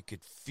see it. You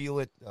could feel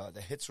it.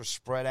 The hits were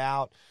spread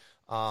out.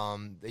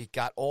 They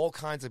got all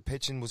kinds of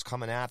pitching was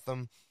coming at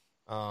them.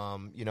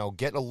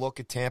 Getting a look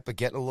at Tampa,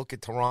 getting a look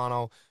at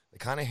Toronto. They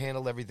kind of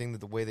handled everything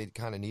the way they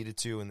kind of needed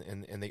to,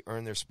 and they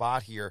earned their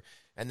spot here.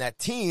 And that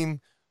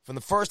team, from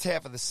the first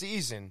half of the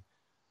season,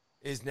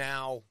 is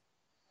now,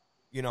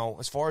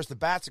 as far as the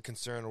bats are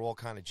concerned, are all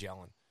kind of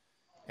gelling.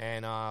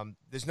 And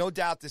there's no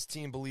doubt this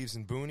team believes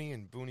in Booney,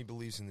 and Booney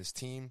believes in this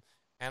team.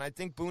 And I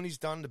think Booney's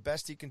done the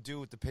best he can do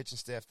with the pitching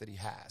staff that he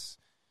has.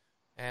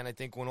 And I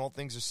think when all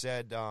things are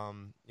said,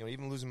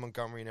 even losing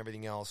Montgomery and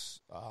everything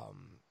else,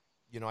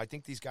 I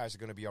think these guys are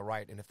going to be all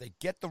right. And if they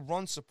get the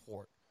run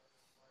support,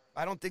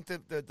 I don't think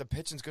that the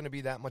pitching's going to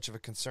be that much of a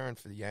concern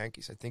for the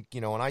Yankees. I think,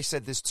 and I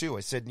said this too.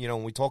 I said,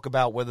 when we talk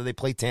about whether they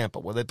play Tampa,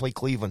 whether they play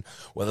Cleveland,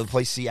 whether they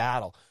play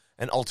Seattle,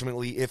 and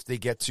ultimately if they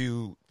get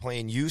to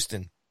playing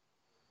Houston,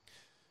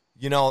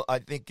 I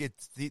think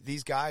it's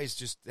these guys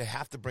just they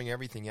have to bring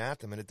everything at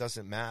them, and it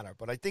doesn't matter.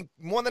 But I think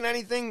more than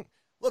anything,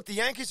 look, the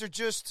Yankees are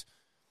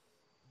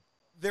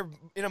they're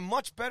in a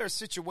much better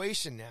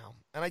situation now.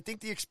 And I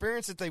think the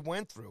experience that they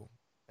went through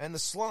and the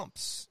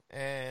slumps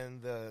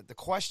and the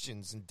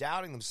questions and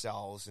doubting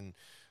themselves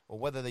or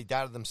whether they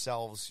doubted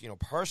themselves,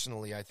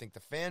 personally, I think the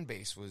fan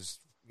base was,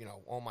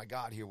 oh, my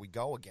God, here we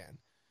go again.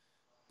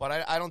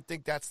 But I don't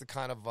think that's the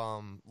kind of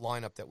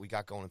lineup that we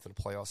got going into the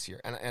playoffs here.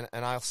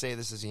 And I'll say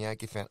this as a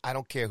Yankee fan. I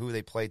don't care who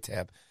they play,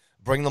 Tab.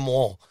 Bring them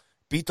all.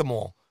 Beat them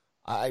all.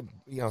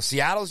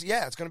 Seattle's,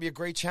 it's going to be a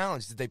great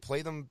challenge. Did they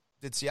play them?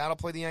 Did Seattle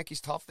play the Yankees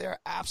tough there?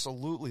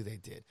 Absolutely they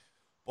did.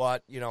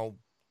 But, the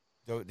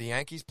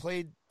Yankees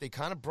they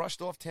kind of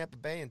brushed off Tampa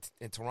Bay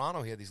and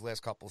Toronto here these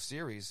last couple of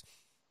series,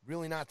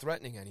 really not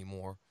threatening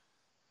anymore.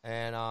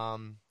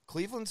 And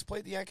Cleveland's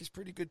played the Yankees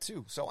pretty good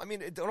too. So, I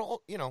mean,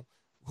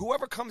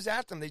 whoever comes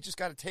at them, they just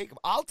got to take them.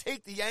 I'll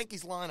take the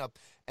Yankees lineup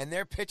and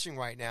their pitching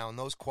right now and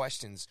those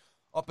questions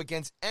up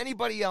against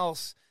anybody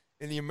else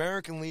in the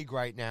American League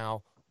right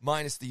now,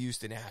 minus the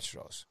Houston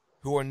Astros,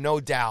 who are no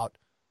doubt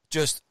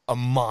just a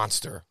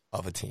monster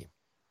of a team.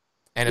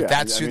 And if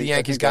that's who the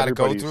Yankees got to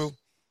go through,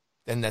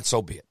 then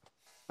so be it.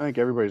 I think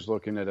everybody's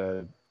looking at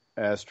a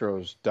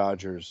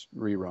Astros-Dodgers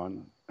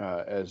rerun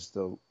as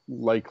the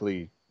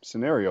likely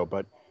scenario,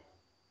 but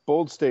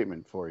bold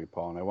statement for you,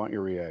 Paul, and I want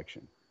your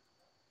reaction.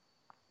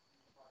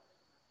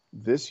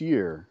 This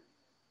year,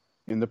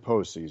 in the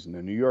postseason,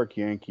 the New York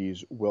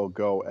Yankees will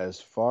go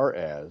as far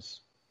as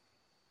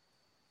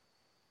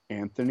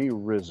Anthony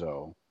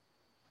Rizzo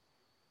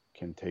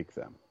can take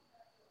them.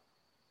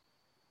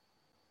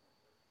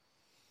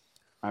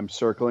 I'm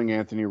circling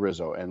Anthony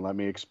Rizzo, and let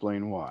me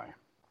explain why.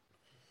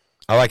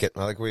 I like it.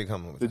 I like where you're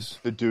coming with this.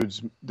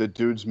 The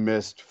dude's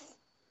missed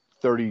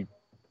 30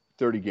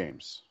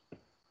 games.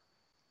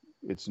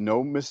 It's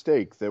no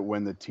mistake that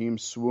when the team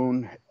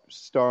swoon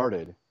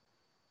started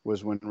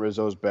was when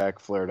Rizzo's back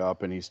flared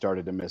up and he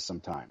started to miss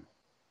some time.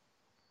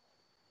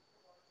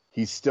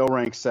 He still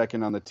ranks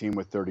second on the team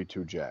with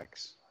 32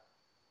 jacks.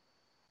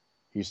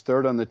 He's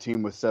third on the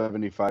team with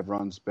 75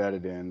 runs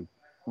batted in.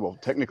 Well,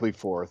 technically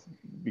fourth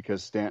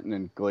because Stanton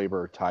and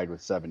Gleyber are tied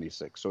with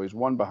 76. So he's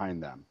one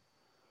behind them.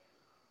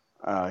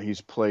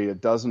 He's played a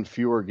dozen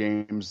fewer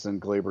games than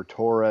Gleyber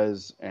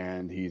Torres,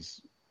 and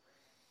he's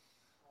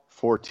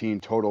 14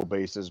 total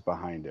bases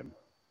behind him.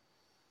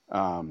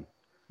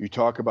 You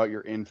talk about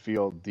your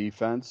infield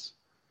defense.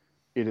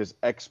 It is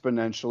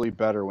exponentially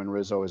better when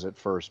Rizzo is at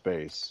first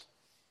base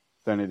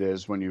than it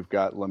is when you've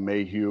got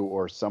LeMahieu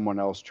or someone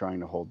else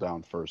trying to hold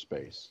down first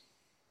base.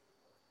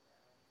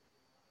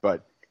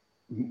 But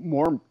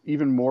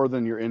even more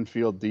than your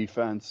infield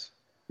defense.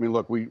 I mean,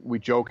 look, we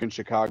joke in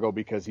Chicago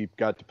because he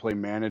got to play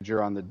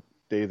manager on the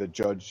day the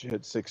Judge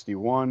hit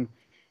 61.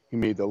 He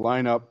made the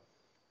lineup.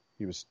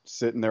 He was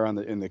sitting there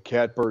in the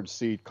catbird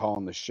seat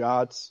calling the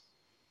shots.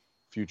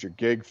 Future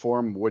gig for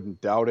him,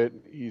 wouldn't doubt it.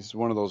 He's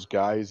one of those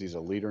guys. He's a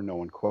leader. No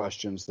one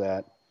questions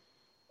that.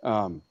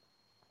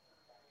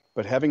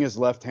 But having his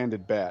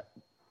left-handed bat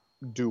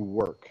do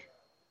work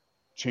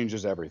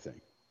changes everything.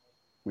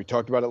 We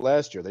talked about it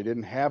last year. They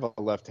didn't have a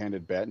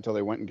left-handed bat until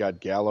they went and got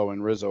Gallo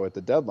and Rizzo at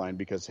the deadline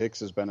because Hicks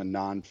has been a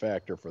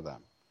non-factor for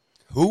them.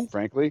 Who?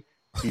 Frankly,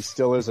 he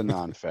still is a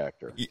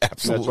non-factor. He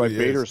absolutely and that's why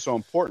is. Bader's so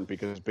important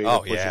because Bader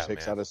pushes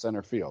Hicks out of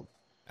center field.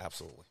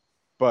 Absolutely.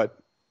 But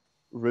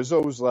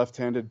Rizzo's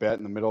left-handed bat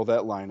in the middle of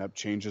that lineup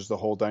changes the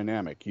whole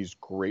dynamic. He's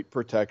great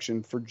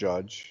protection for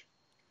Judge.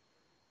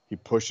 He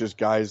pushes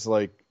guys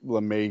like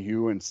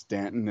LeMahieu and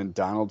Stanton and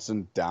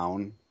Donaldson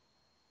down.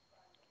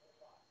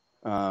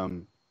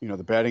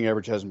 The batting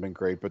average hasn't been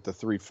great, but the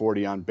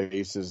 340 on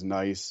base is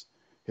nice.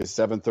 His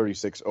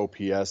 736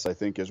 OPS, I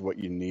think, is what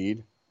you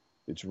need.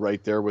 It's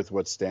right there with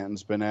what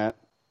Stanton's been at,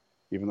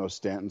 even though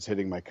Stanton's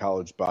hitting my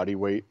college body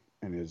weight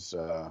and his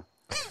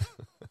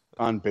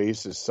on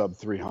base is sub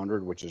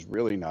 300, which is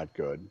really not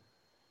good.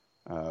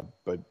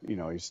 But,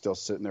 he's still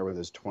sitting there with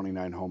his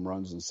 29 home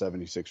runs and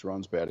 76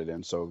 runs batted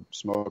in. So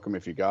smoke him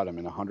if you got him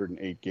in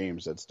 108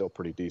 games. That's still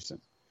pretty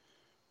decent.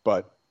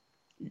 But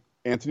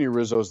Anthony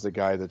Rizzo's the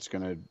guy that's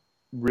going to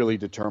really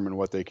determine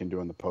what they can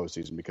do in the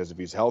postseason, because if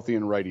he's healthy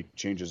and right, he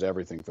changes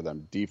everything for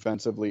them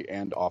defensively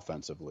and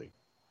offensively.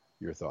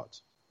 Your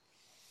thoughts?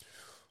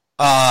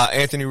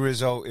 Anthony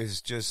Rizzo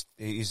is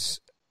he's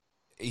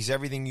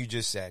everything you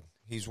just said.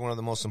 He's one of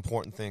the most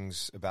important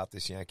things about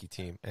this Yankee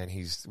team, and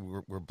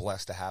we're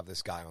blessed to have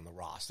this guy on the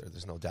roster.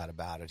 There's no doubt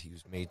about it. He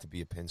was made to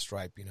be a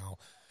pinstripe,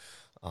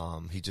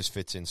 He just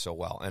fits in so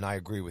well, and I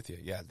agree with you.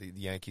 Yeah, the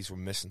Yankees were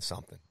missing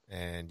something,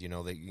 and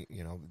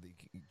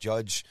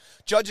Judge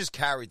has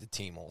carried the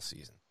team all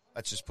season.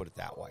 Let's just put it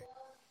that way.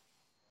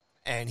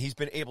 And he's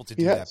been able to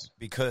do that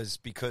because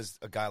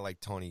a guy like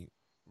Tony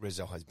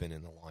Rizzo has been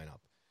in the lineup,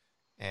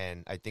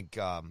 and I think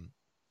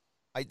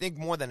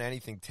more than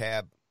anything,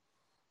 Tab.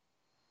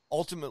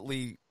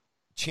 Ultimately,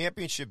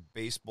 championship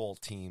baseball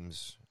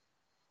teams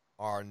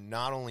are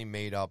not only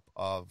made up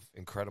of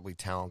incredibly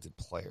talented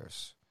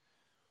players,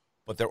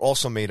 but they're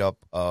also made up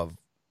of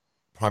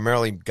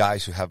primarily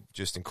guys who have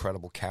just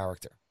incredible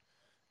character,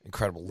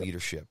 incredible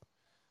leadership,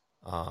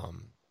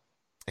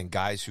 and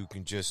guys who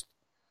can just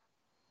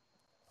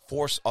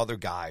force other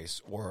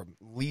guys or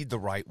lead the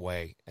right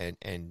way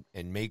and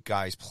make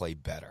guys play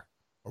better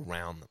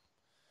around them.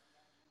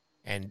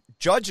 And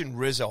Judge and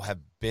Rizzo have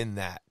been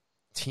that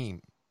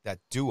team, that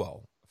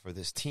duo for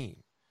this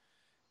team.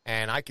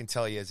 And I can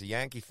tell you as a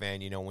Yankee fan,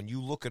 when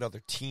you look at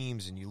other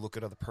teams and you look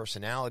at other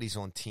personalities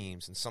on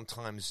teams, and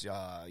sometimes,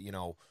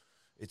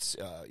 it's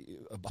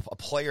a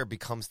player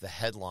becomes the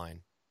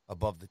headline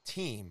above the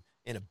team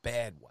in a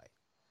bad way.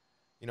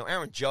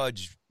 Aaron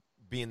Judge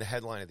being the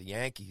headline of the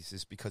Yankees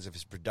is because of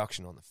his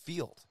production on the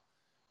field,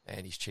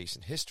 and he's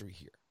chasing history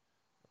here.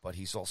 But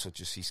he's also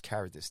he's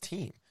carried this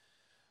team.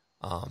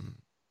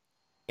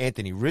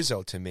 Anthony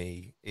Rizzo, to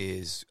me,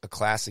 is a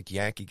classic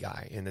Yankee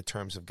guy in the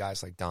terms of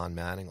guys like Don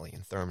Mattingly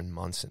and Thurman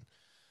Munson,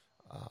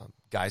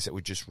 guys that were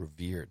just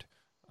revered,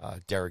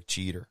 Derek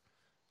Jeter,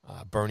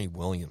 Bernie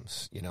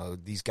Williams.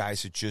 These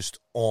guys are just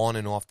on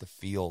and off the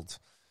field,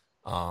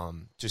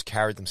 just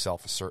carried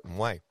themselves a certain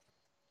way.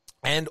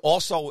 And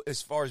also,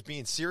 as far as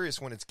being serious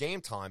when it's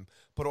game time,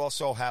 but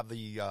also have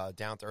the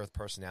down-to-earth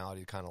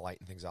personality to kind of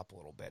lighten things up a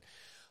little bit.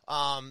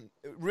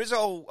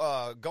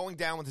 Rizzo going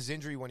down with his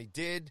injury when he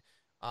did,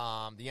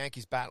 the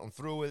Yankees battling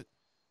through it,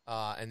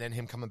 and then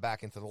him coming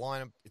back into the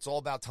lineup. It's all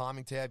about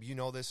timing, Tab. You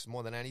know this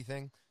more than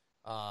anything.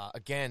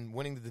 Again,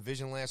 winning the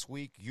division last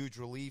week, huge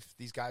relief.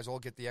 These guys all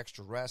get the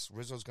extra rest.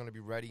 Rizzo's going to be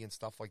ready and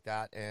stuff like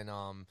that, and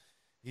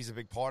he's a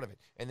big part of it.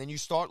 And then you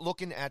start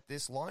looking at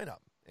this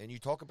lineup, and you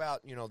talk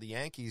about, the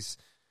Yankees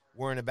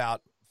worrying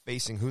about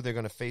facing who they're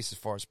going to face as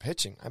far as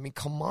pitching. I mean,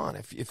 come on.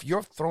 If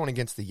you're throwing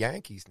against the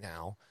Yankees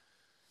now,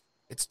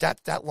 it's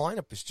that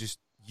lineup is just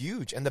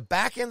huge. And the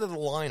back end of the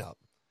lineup,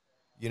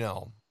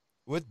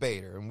 with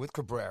Bader and with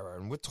Cabrera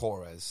and with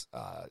Torres,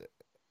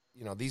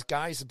 these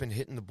guys have been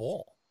hitting the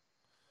ball,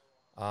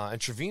 and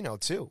Trevino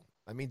too.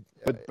 I mean,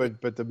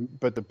 but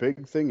the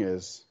big thing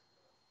is,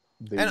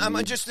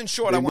 I'm just in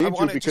short. I want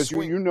to because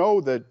you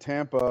know that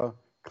Tampa,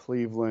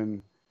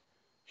 Cleveland,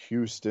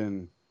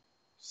 Houston,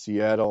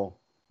 Seattle,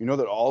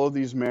 that all of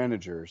these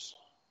managers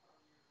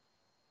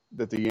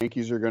that the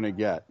Yankees are going to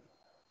get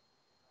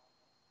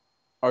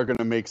are going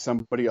to make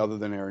somebody other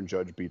than Aaron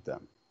Judge beat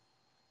them.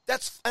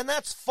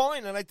 That's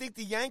fine, and I think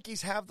the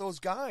Yankees have those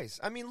guys.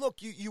 I mean, look,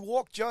 you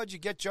walk Judge, you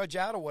get Judge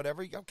out or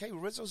whatever. Okay,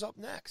 Rizzo's up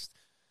next.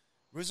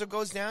 Rizzo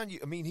goes down. He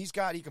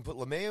can put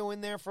LeMahieu in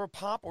there for a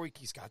pop, or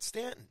he's got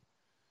Stanton.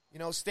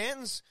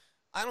 Stanton's,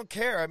 I don't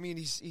care. I mean,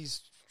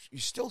 he's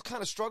still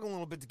kind of struggling a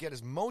little bit to get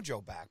his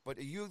mojo back. But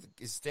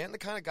is Stanton the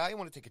kind of guy you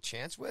want to take a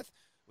chance with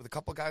a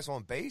couple of guys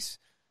on base?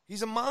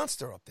 He's a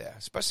monster up there,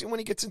 especially when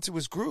he gets into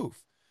his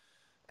groove.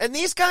 And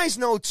these guys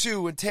know,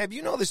 too, and Tab,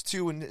 you know this,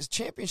 too, and his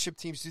championship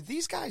teams, too.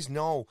 These guys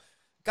know,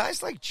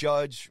 guys like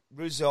Judge,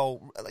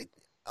 Rizzo,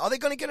 are they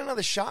going to get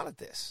another shot at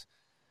this?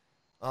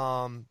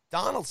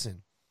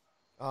 Donaldson.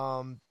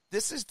 I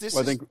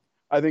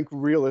think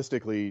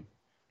realistically,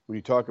 when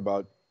you talk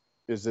about,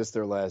 is this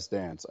their last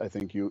dance, I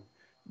think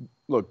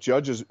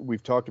Judge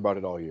we've talked about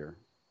it all year.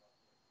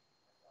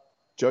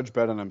 Judge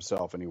bet on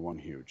himself, and he won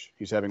huge.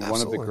 He's having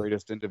Absolutely. One of the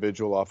greatest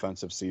individual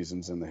offensive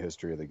seasons in the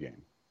history of the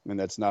game. And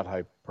that's not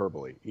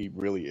hyperbole. He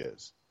really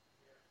is.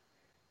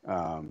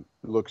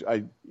 Looks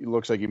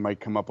like he might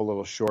come up a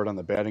little short on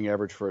the batting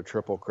average for a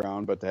triple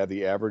crown, but to have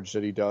the average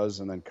that he does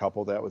and then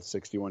couple that with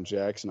 61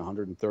 jacks and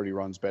 130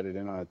 runs batted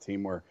in on a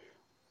team where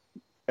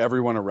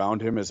everyone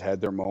around him has had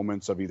their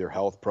moments of either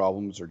health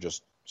problems or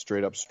just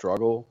straight up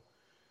struggle,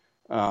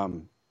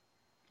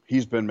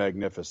 he's been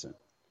magnificent.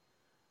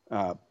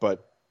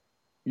 But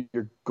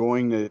you're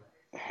going to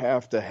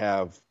have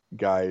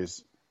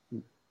guys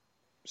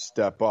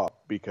step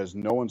up because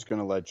no one's going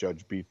to let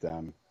Judge beat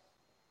them.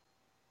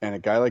 And a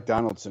guy like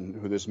Donaldson,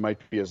 who this might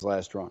be his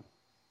last run.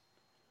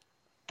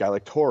 Guy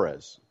like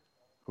Torres,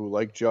 who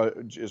like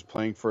Judge is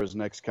playing for his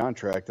next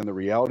contract, and the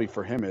reality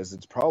for him is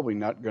it's probably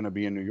not going to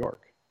be in New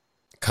York.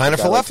 Kind of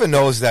Falefa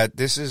knows that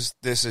this is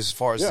as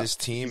far as this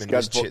team and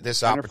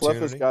this opportunity.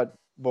 Falefa's got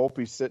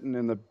Volpe sitting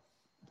in the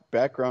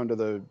background of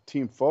the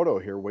team photo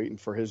here waiting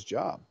for his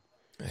job.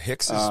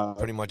 Hicks is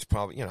pretty much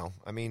probably,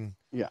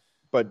 Yeah,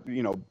 but,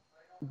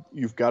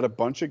 you've got a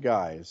bunch of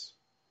guys,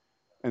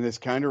 and this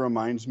kind of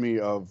reminds me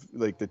of,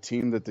 like, the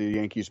team that the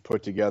Yankees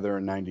put together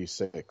in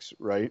 '96,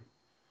 right?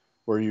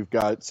 Where you've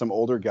got some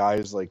older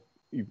guys, like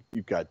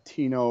you've got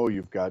Tino,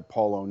 you've got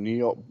Paul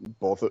O'Neill.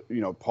 Both,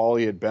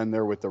 Paulie had been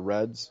there with the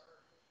Reds,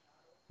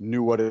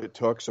 knew what it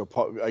took. So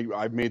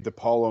I made the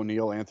Paul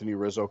O'Neill, Anthony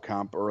Rizzo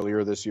comp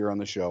earlier this year on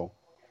the show,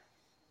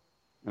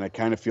 and I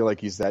kind of feel like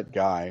he's that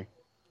guy.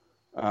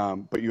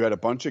 But you had a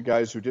bunch of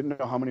guys who didn't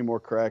know how many more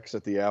cracks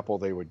at the apple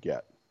they would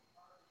get.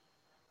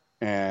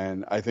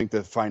 And I think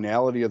the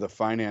finality of the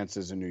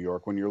finances in New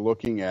York, when you're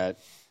looking at,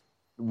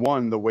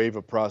 one, the wave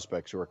of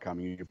prospects who are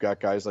coming, you've got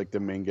guys like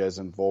Dominguez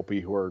and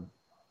Volpe who are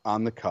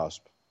on the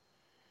cusp,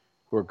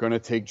 who are going to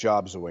take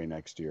jobs away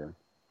next year.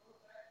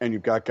 And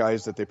you've got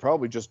guys that they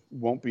probably just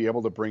won't be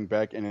able to bring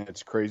back. And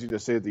it's crazy to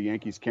say that the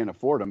Yankees can't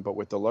afford them, but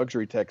with the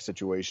luxury tax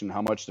situation,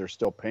 how much they're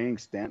still paying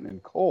Stanton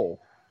and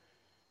Cole.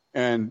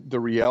 And the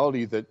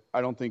reality that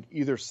I don't think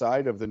either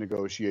side of the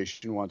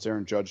negotiation wants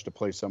Aaron Judge to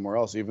play somewhere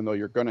else, even though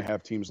you're going to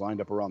have teams lined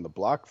up around the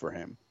block for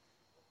him.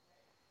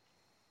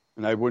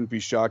 And I wouldn't be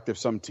shocked if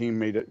some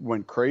team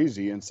went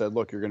crazy and said,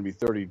 look, you're going to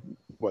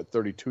be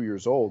 32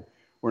 years old.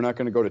 We're not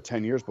going to go to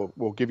 10 years, but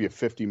we'll give you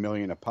 $50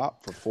 million a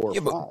pop for 4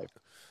 or 5.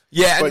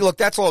 Yeah, and look,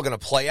 that's all going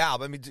to play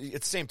out. I mean,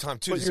 at the same time,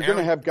 too, you're going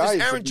to have guys.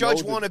 Does Aaron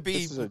Judge want to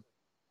be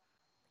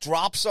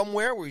drop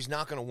somewhere where he's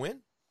not going to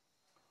win?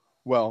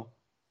 Well,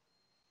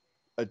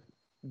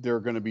 there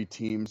are going to be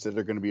teams that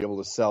are going to be able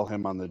to sell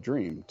him on the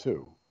dream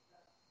too.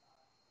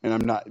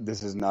 And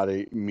this is not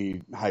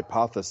me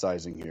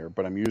hypothesizing here,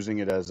 but I'm using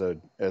it as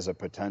a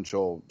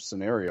potential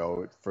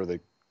scenario for the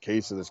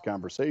case of this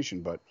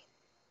conversation. But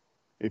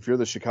if you're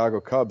the Chicago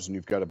Cubs and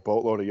you've got a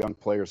boatload of young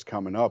players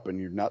coming up and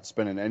you're not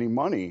spending any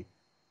money,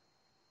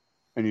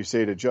 and you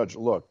say to Judge,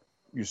 look,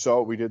 you saw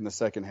what we did in the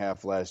second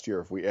half last year.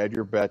 If we add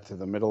your bet to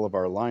the middle of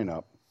our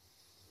lineup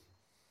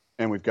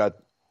and we've got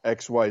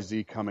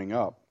XYZ coming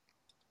up,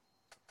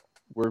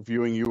 we're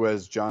viewing you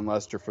as John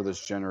Lester for this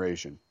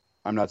generation.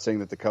 I'm not saying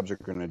that the Cubs are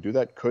going to do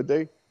that. Could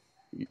they?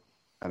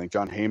 I think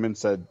John Heyman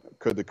said,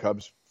 could the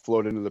Cubs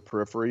float into the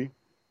periphery?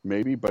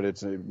 Maybe, but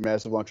it's a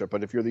massive long shot.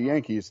 But if you're the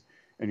Yankees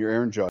and you're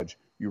Aaron Judge,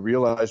 you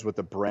realize what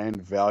the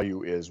brand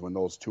value is when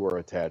those two are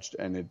attached.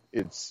 And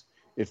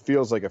it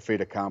feels like a fait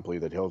accompli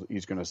that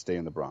he's going to stay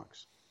in the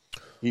Bronx.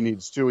 He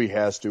needs to, he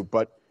has to.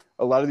 But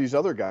a lot of these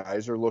other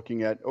guys are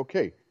looking at,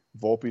 okay,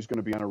 Volpe's going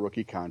to be on a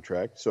rookie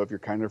contract. So if you're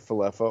kind of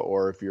Falefa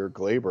or if you're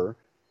Glaber,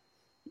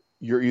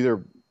 you're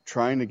either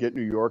trying to get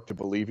New York to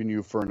believe in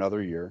you for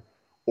another year,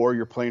 or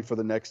you're playing for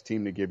the next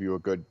team to give you a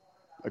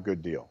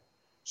good deal.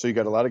 So you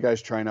got a lot of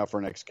guys trying out for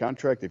a next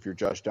contract. If you're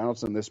Josh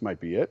Donaldson, this might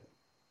be it.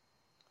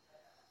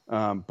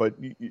 But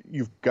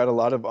you've got a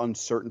lot of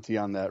uncertainty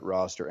on that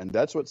roster, and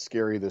that's what's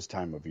scary this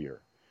time of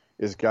year,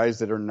 is guys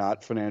that are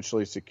not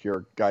financially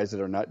secure, guys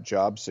that are not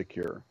job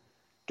secure,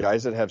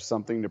 guys that have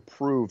something to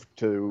prove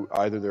to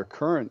either their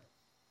current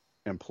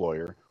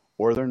employer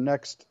or their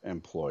next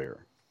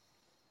employer.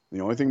 The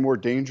only thing more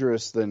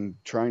dangerous than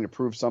trying to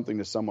prove something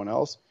to someone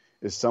else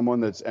is someone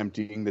that's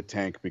emptying the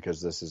tank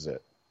because this is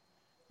it.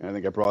 And I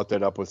think I brought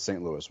that up with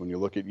St. Louis. When you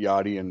look at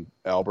Yachty and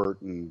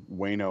Albert and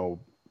Waino,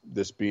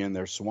 this being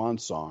their swan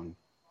song,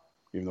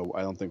 even though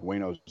I don't think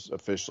Waino's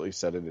officially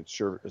said it, it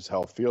sure as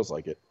hell feels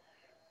like it.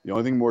 The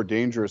only thing more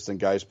dangerous than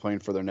guys playing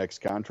for their next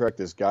contract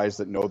is guys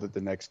that know that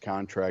the next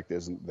contract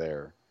isn't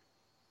there.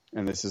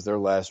 And this is their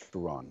last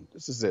run.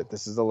 This is it.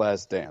 This is the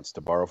last dance,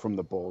 to borrow from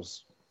the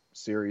Bulls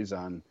series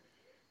on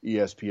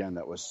ESPN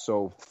that was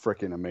so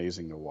freaking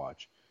amazing to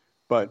watch.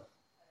 But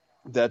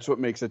that's what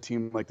makes a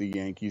team like the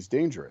Yankees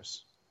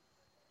dangerous,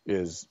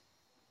 is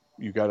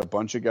you got a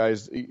bunch of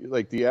guys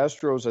like the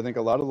Astros. I think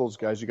a lot of those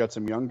guys, you got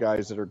some young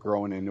guys that are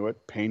growing into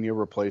it. Pena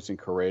replacing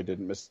Correa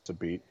didn't miss a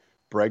beat.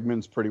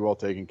 Bregman's pretty well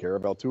taken care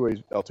of.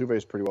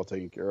 Altuve's pretty well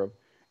taken care of.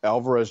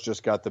 Alvarez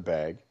just got the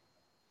bag.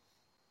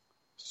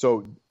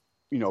 So,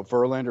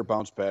 Verlander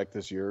bounced back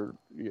this year.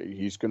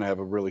 He's going to have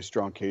a really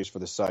strong case for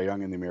the Cy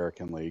Young in the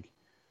American League.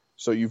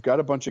 So you've got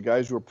a bunch of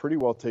guys who are pretty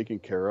well taken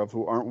care of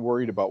who aren't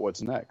worried about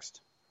what's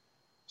next.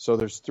 So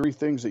there's three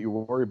things that you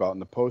worry about in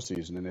the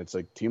postseason, and it's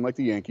a team like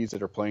the Yankees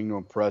that are playing to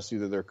impress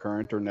either their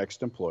current or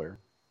next employer,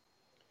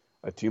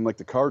 a team like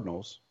the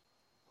Cardinals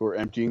who are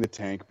emptying the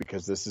tank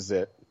because this is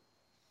it,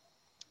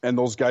 and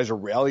those guys are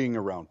rallying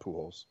around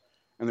Pujols,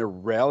 and they're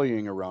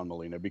rallying around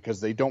Molina because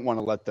they don't want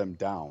to let them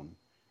down.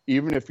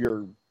 Even if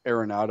you're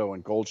Arenado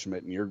and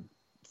Goldschmidt and you're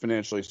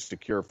financially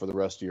secure for the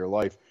rest of your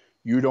life,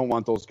 you don't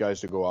want those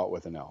guys to go out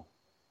with an L.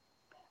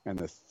 And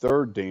the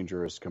third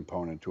dangerous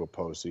component to a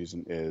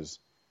postseason is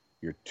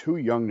you're too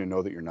young to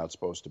know that you're not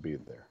supposed to be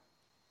there.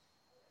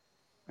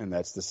 And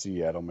that's the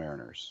Seattle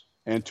Mariners.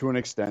 And to an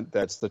extent,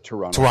 that's the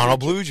Toronto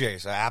Blue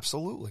Jays.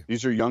 Absolutely.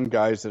 These are young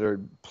guys that are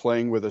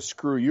playing with a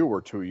screw you,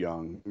 we're too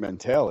young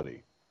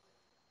mentality.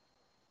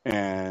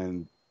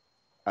 And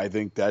I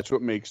think that's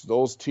what makes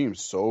those teams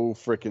so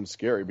freaking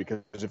scary,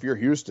 because if you're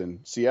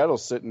Houston,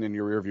 Seattle's sitting in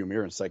your rearview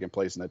mirror in second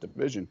place in that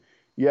division.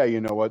 Yeah,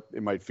 you know what?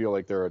 It might feel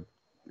like they're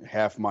a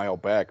half mile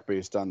back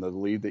based on the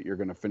lead that you're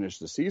going to finish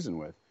the season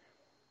with.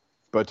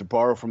 But to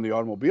borrow from the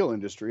automobile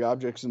industry,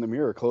 objects in the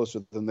mirror are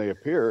closer than they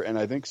appear. And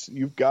I think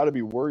you've got to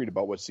be worried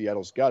about what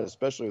Seattle's got,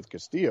 especially with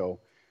Castillo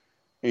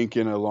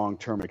inking a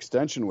long-term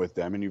extension with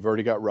them. And you've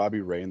already got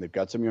Robbie Ray, and they've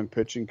got some young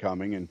pitching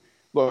coming. And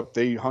look,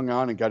 they hung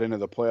on and got into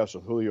the playoffs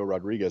with Julio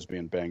Rodriguez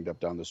being banged up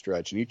down the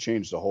stretch, and he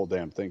changed the whole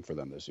damn thing for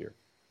them this year.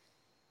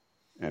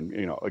 And,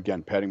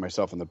 again, patting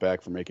myself on the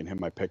back for making him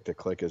my pick to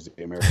click as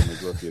the American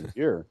League Rookie of the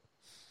Year.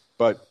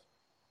 But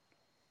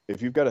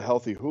if you've got a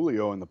healthy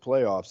Julio in the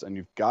playoffs and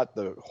you've got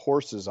the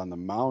horses on the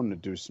mound to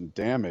do some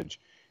damage,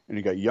 and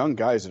you've got young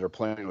guys that are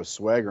playing with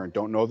swagger and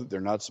don't know that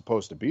they're not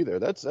supposed to be there,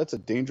 that's a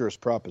dangerous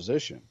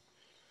proposition.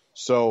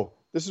 So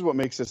this is what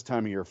makes this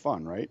time of year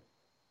fun, right?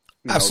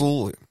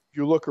 Absolutely.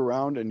 You look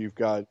around and you've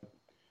got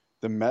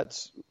the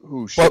Mets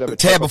who should have a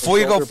Ted, before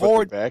you go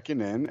forward,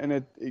 backing in,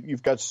 and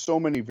you've got so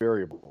many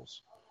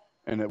variables.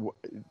 And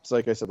it's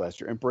like I said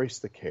last year, embrace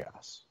the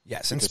chaos.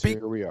 Yes, and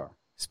here we are.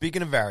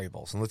 Speaking of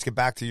variables, and let's get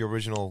back to your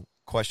original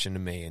question to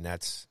me, and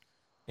that's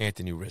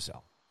Anthony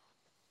Rizzo.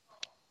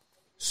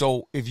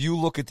 So if you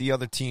look at the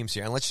other teams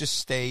here, and let's just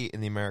stay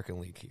in the American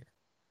League here,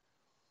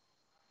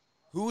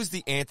 who is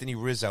the Anthony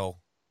Rizzo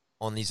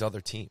on these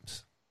other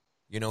teams?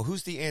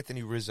 Who's the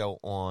Anthony Rizzo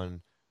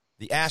on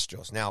the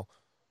Astros? Now,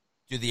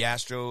 do the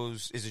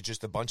Astros, is it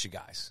just a bunch of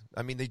guys?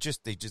 I mean,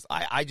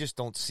 I just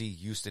don't see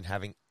Houston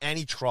having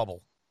any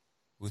trouble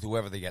with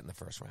whoever they get in the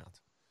first round.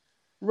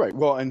 Right.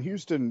 Well, and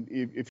Houston,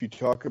 if you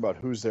talk about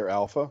who's their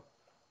alpha,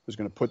 who's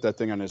going to put that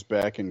thing on his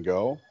back and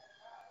go,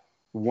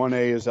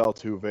 1A is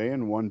Altuve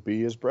and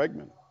 1B is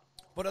Bregman.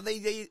 But are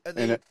they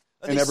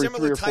every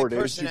 3 or 4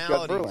 days you've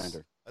got personalities?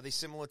 Verlander. Are they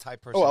similar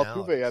type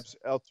personalities?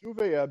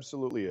 Altuve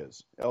absolutely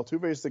is.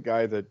 Altuve is the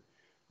guy that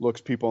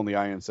looks people in the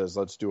eye and says,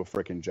 let's do a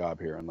freaking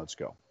job here and let's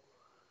go.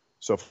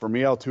 So for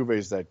me, Altuve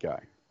is that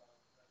guy.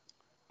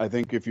 I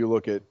think if you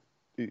look at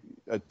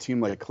a team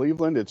like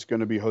Cleveland, it's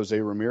going to be Jose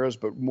Ramirez,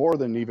 but more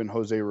than even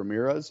Jose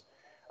Ramirez,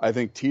 I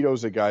think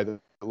Tito's a guy that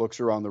looks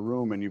around the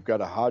room and you've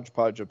got a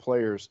hodgepodge of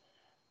players.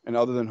 And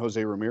other than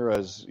Jose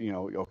Ramirez,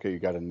 okay, you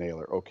got a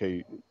nailer.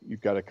 Okay,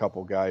 you've got a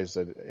couple guys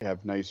that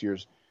have nice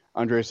years.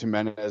 Andres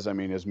Jimenez,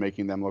 is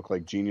making them look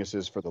like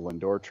geniuses for the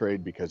Lindor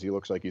trade because he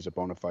looks like he's a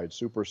bona fide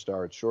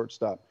superstar at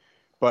shortstop.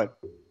 But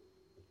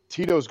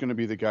Tito's going to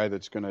be the guy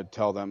that's going to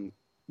tell them,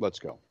 let's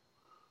go.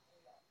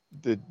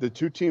 The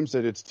two teams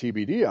that it's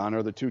TBD on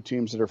are the two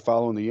teams that are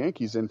following the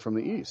Yankees in from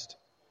the East.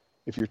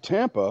 If you're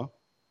Tampa,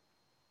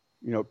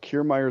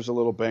 Kiermaier's a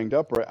little banged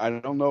up. Right? I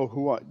don't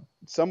know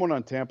someone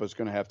on Tampa is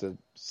going to have to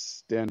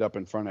stand up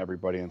in front of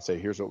everybody and say,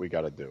 here's what we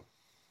got to do.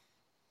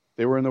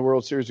 They were in the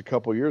World Series a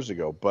couple years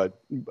ago,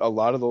 but a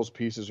lot of those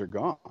pieces are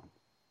gone.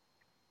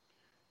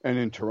 And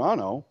in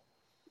Toronto,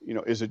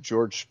 is it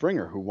George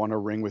Springer who won a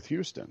ring with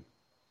Houston?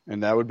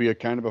 And that would be a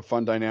kind of a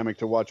fun dynamic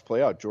to watch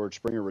play out. George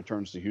Springer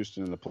returns to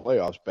Houston in the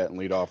playoffs, batting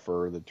leadoff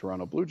for the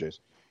Toronto Blue Jays.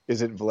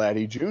 Is it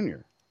Vladdy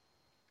Jr.?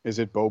 Is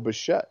it Bo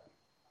Bichette?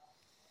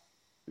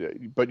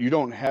 But you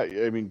don't have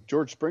 –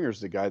 George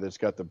Springer's the guy that's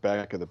got the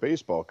back of the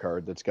baseball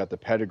card, that's got the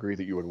pedigree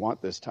that you would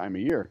want this time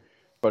of year.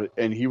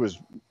 And he was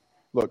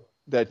 – look,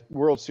 that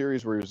World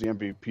Series where he was the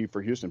MVP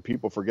for Houston,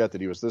 people forget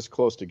that he was this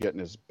close to getting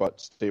his butt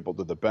stapled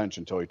to the bench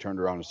until he turned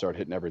around and started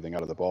hitting everything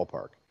out of the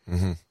ballpark.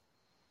 Mm-hmm.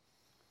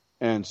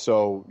 And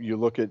so you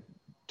look at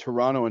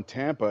Toronto and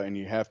Tampa, and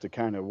you have to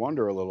kind of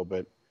wonder a little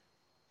bit,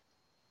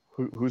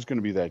 who's going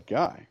to be that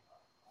guy?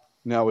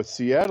 Now, with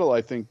Seattle,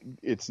 I think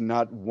it's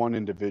not one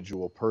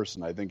individual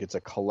person. I think it's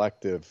a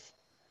collective.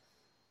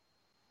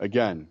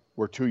 Again,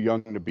 we're too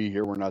young to be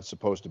here. We're not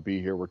supposed to be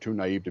here. We're too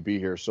naive to be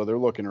here. So they're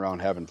looking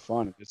around having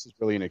fun. This is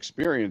really an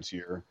experience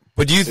year.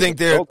 But do you think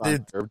they're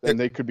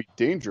they could be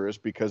dangerous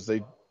because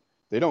they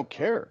don't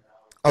care.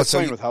 They're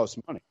playing with house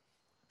money.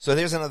 So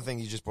there's another thing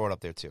you just brought up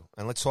there, too.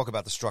 And let's talk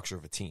about the structure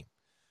of a team.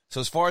 So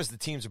as far as the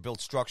teams are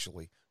built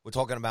structurally, we're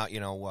talking about,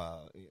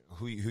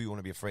 who you want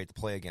to be afraid to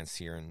play against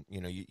here. And,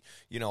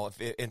 if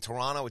in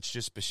Toronto it's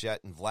just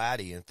Bichette and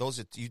Vladdy, and if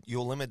those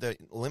you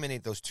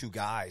eliminate those two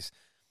guys,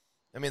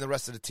 the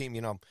rest of the team,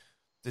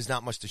 there's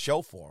not much to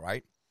show for,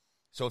 right?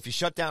 So if you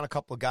shut down a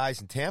couple of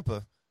guys in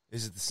Tampa,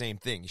 is it the same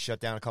thing? You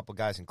shut down a couple of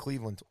guys in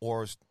Cleveland,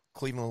 or is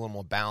Cleveland a little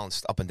more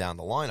balanced up and down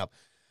the lineup?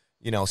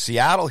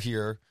 Seattle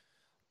here,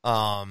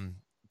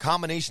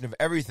 combination of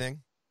everything,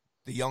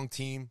 the young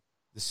team,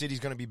 the city's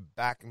going to be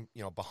back,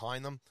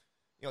 behind them.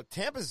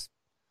 Tampa's,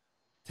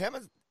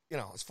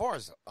 as far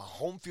as a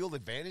home field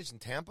advantage in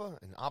Tampa,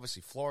 and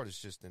obviously Florida's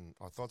just in,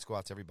 our thoughts go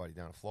out to everybody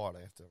down in Florida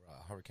after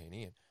Hurricane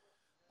Ian.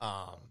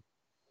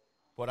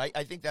 But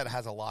I think that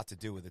has a lot to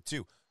do with it,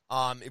 too.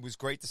 It was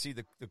great to see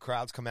the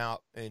crowds come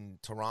out in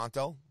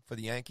Toronto for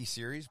the Yankee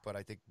series, but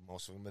I think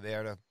most of them are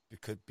there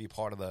could be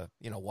part of the,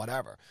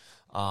 whatever,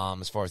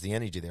 as far as the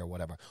energy there,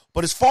 whatever.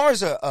 But as far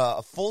as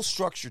a full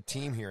structured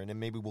team here, and then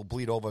maybe we'll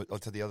bleed over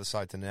to the other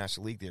side to the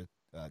National League there,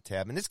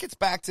 Tab. And this gets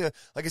back to,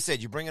 like I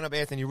said, you're bringing up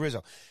Anthony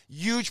Rizzo.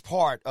 Huge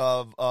part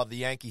of the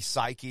Yankee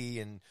psyche,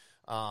 and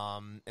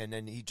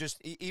then he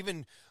just,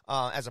 even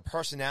as a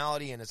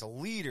personality and as a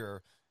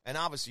leader, and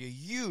obviously a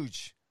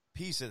huge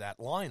piece of that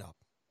lineup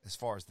as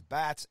far as the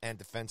bats and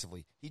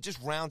defensively. He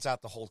just rounds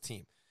out the whole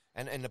team.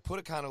 And to put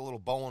a kind of little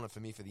bow on it for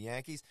me for the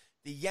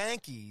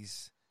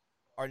Yankees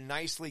are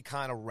nicely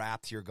kind of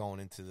wrapped here going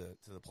into the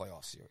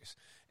playoff series.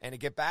 And to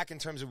get back in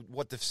terms of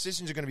what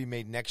decisions are going to be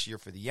made next year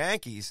for the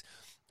Yankees,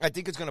 I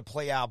think it's going to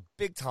play out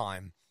big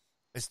time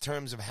in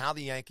terms of how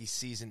the Yankees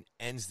season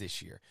ends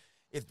this year.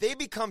 If they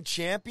become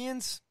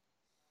champions,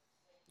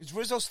 does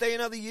Rizzo stay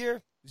another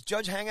year? Does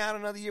Judge hang out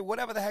another year?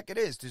 Whatever the heck it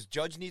is. Does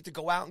Judge need to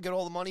go out and get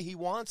all the money he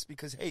wants?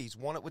 Because, hey, he's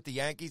won it with the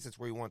Yankees. That's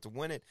where he wanted to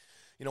win it.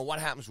 You know, what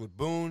happens with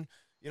Boone?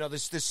 You know,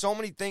 there's so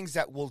many things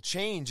that will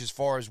change as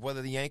far as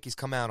whether the Yankees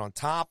come out on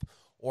top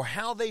or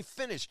how they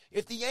finish.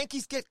 If the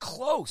Yankees get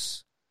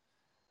close,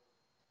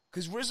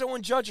 because Rizzo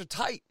and Judge are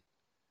tight,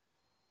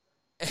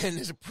 and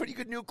there's a pretty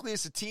good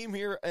nucleus of team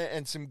here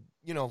and some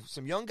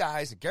young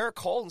guys, and Garrett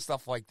Cole and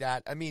stuff like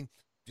that. I mean,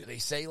 do they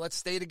say, let's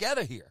stay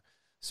together here?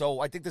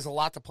 So I think there's a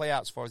lot to play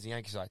out as far as the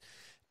Yankee side.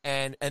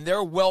 And they're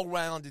a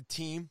well-rounded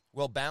team,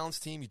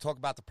 well-balanced team. You talk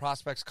about the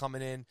prospects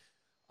coming in.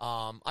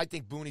 I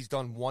think Booney's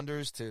done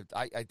wonders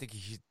I think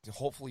he should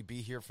hopefully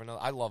be here for another.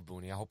 I love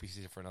Booney. I hope he's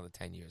here for another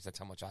 10 years. That's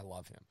how much I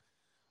love him.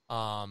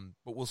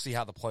 But we'll see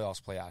how the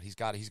playoffs play out. He's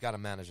got to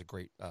manage a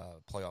great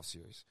playoff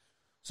series.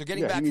 So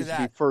getting back to that,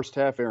 to be first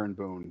half Aaron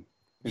Boone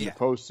in the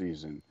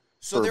postseason.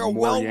 So they're a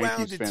well-rounded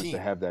Yankees fans team to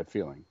have that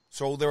feeling.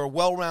 So they're a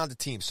well-rounded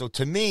team. So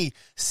to me,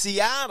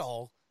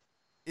 Seattle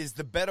is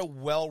the better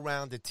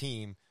well-rounded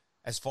team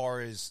as far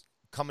as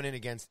coming in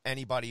against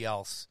anybody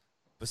else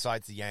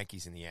besides the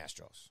Yankees and the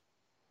Astros.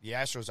 The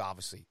Astros,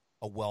 obviously,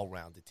 a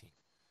well-rounded team.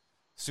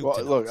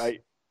 Look,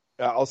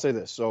 I'll say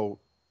this. So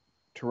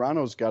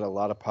Toronto's got a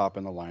lot of pop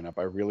in the lineup.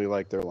 I really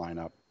like their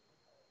lineup.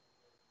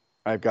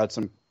 I've got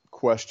some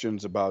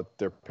questions about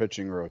their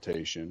pitching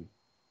rotation,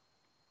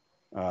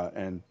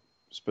 and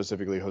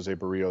specifically Jose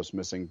Barrios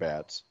missing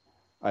bats.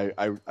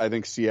 I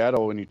think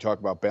Seattle, when you talk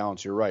about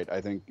balance, you're right.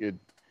 I think if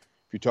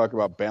you talk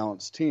about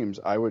balanced teams,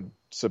 I would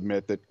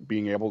submit that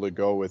being able to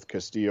go with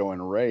Castillo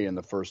and Ray in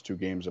the first two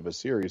games of a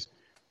series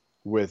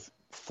with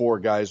four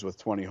guys with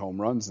 20 home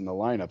runs in the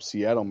lineup,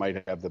 Seattle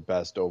might have the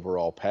best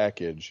overall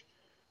package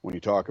when you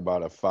talk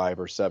about a 5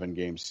 or 7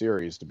 game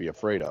series to be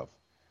afraid of.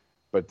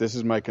 But this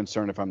is my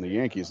concern if I'm the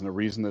Yankees, and the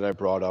reason that I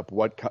brought up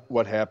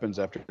what happens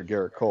after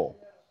Garrett Cole.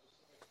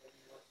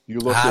 You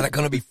look they're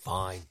going to be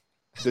fine.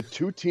 The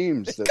two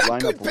teams that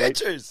line up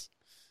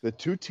the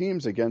two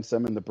teams against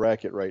them in the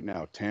bracket right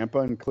now, Tampa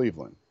and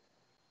Cleveland.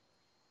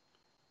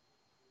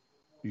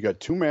 You got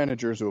two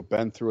managers who have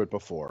been through it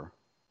before.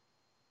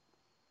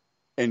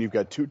 And you've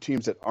got two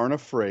teams that aren't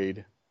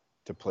afraid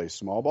to play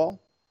small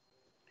ball.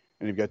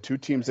 And you've got two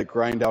teams that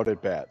grind out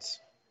at bats.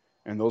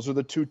 And those are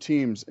the two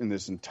teams in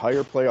this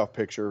entire playoff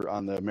picture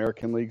on the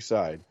American League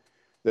side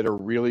that are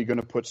really going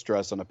to put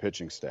stress on a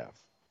pitching staff.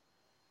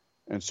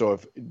 And so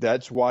if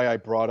that's why I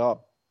brought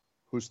up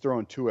who's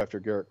throwing two after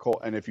Garrett Cole.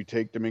 And if you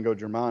take Domingo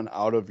Germán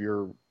out of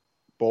your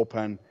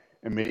bullpen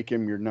and make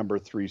him your number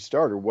 3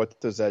 starter, what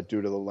does that do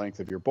to the length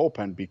of your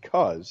bullpen?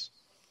 Because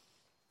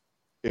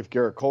if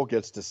Garrett Cole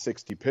gets to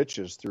 60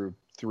 pitches through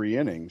 3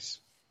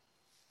 innings,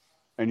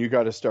 and you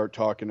got to start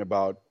talking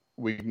about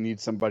we need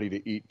somebody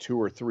to eat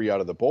 2 or 3 out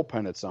of the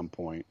bullpen at some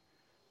point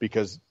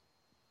because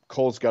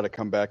Cole's got to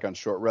come back on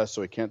short rest,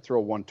 so he can't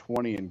throw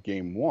 120 in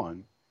game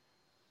 1.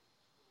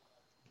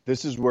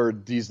 This is where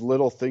these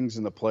little things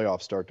in the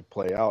playoffs start to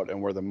play out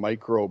and where the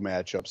micro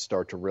matchups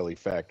start to really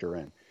factor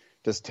in.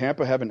 Does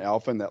Tampa have an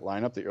alpha in that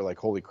lineup that you're like,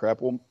 holy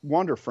crap? Well,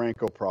 Wander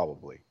Franco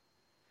probably.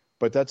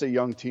 But that's a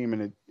young team,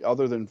 and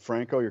other than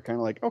Franco, you're kind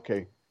of like,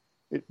 okay,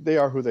 they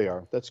are who they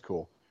are. That's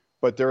cool.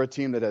 But they're a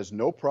team that has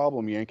no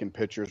problem yanking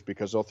pitchers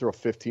because they'll throw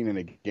 15 in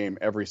a game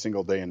every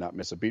single day and not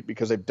miss a beat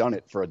because they've done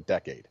it for a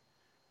decade.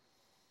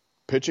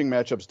 Pitching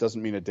matchups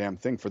doesn't mean a damn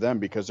thing for them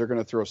because they're going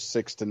to throw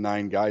 6 to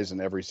 9 guys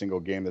in every single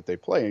game that they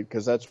play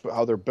because that's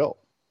how they're built.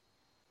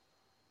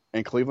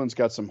 And Cleveland's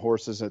got some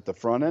horses at the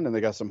front end and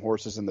they got some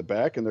horses in the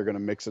back, and they're going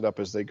to mix it up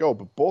as they go.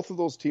 But both of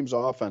those teams'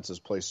 offenses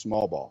play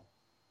small ball.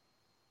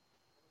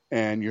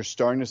 And you're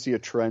starting to see a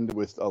trend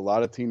with a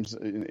lot of teams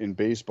in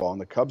baseball,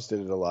 and the Cubs did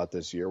it a lot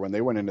this year when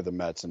they went into the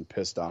Mets and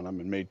pissed on them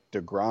and made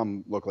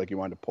DeGrom look like he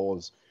wanted to pull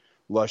his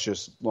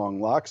luscious long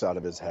locks out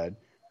of his head,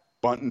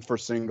 bunting for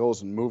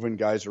singles and moving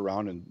guys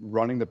around and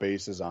running the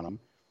bases on them.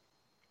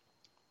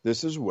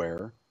 This is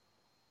where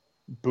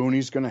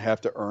Booney's going to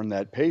have to earn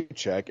that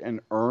paycheck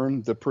and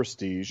earn the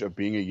prestige of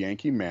being a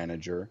Yankee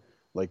manager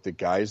like the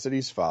guys that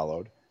he's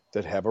followed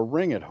that have a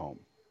ring at home.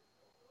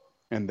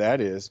 And that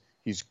is,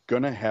 he's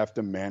going to have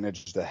to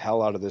manage the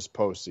hell out of this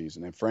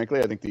postseason. And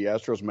frankly, I think the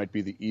Astros might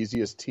be the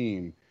easiest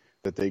team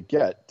that they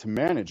get to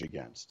manage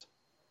against.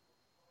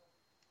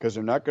 Because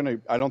they're not going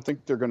to – I don't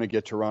think they're going to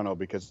get Toronto,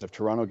 because if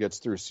Toronto gets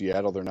through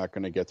Seattle, they're not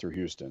going to get through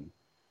Houston.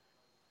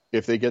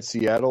 If they get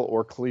Seattle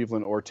or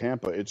Cleveland or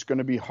Tampa, it's going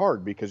to be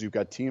hard because you've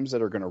got teams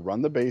that are going to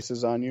run the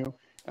bases on you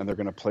and they're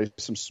going to play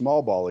some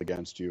small ball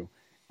against you,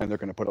 and they're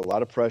going to put a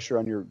lot of pressure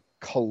on your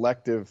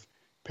collective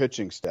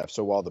pitching staff.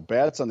 So while the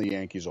bats on the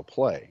Yankees will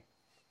play,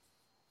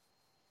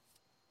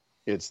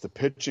 it's the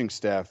pitching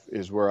staff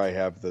is where I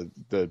have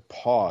the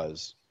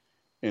pause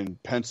in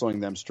penciling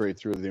them straight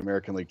through the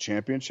American League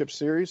Championship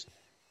Series.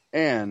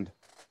 And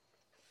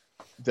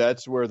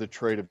that's where the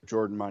trade of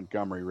Jordan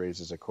Montgomery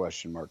raises a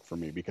question mark for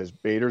me, because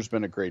Bader's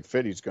been a great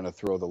fit. He's going to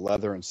throw the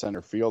leather in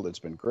center field. It's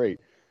been great.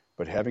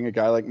 But having a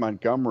guy like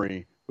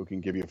Montgomery who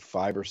can give you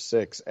 5 or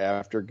 6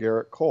 after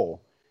Garrett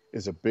Cole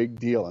is a big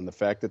deal. And the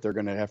fact that they're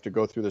going to have to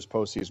go through this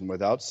postseason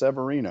without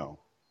Severino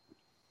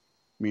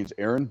means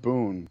Aaron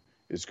Boone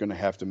is going to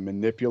have to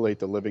manipulate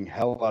the living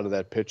hell out of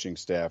that pitching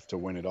staff to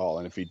win it all.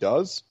 And if he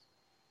does,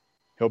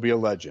 he'll be a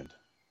legend.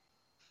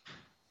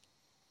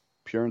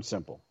 Pure and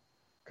simple.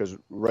 Because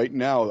right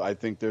now, I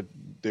think that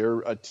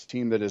they're a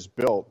team that is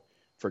built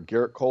for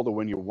Garrett Cole to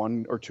win you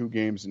 1 or 2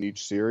 games in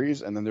each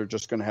series, and then they're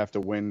just going to have to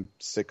win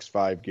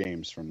 6-5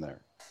 games from there.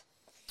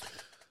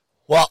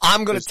 Well,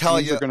 I'm going to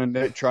tell you. They're going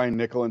to try and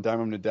nickel and dime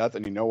them to death,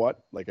 and you know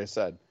what? Like I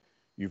said,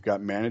 you've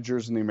got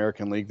managers in the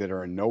American League that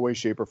are in no way,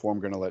 shape, or form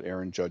going to let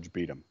Aaron Judge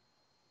beat them.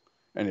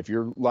 And if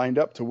you're lined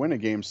up to win a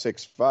game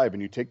 6-5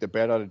 and you take the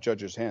bat out of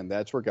Judge's hand,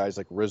 that's where guys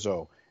like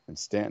Rizzo and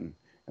Stanton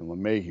and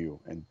LeMahieu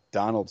and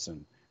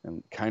Donaldson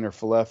and Kiner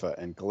Falefa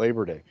and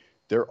Gleyber,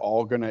 they're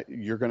all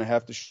you're going to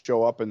have to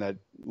show up, in that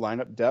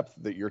lineup depth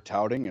that you're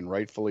touting, and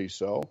rightfully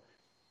so,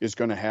 is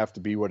going to have to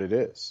be what it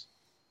is.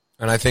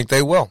 And I think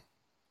they will.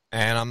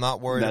 And I'm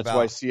not worried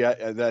about.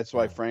 That's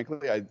why,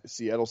 frankly,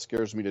 Seattle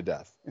scares me to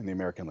death in the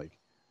American League.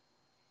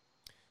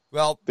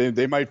 Well,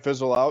 they might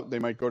fizzle out. They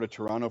might go to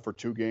Toronto for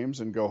 2 games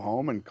and go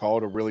home and call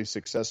it a really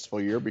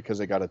successful year because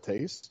they got a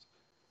taste.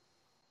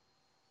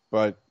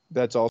 But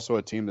that's also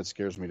a team that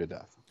scares me to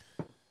death.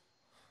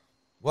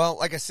 Well,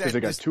 like I said, because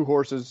they got 2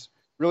 horses,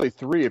 really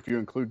 3 if you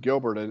include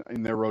Gilbert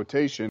in their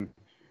rotation,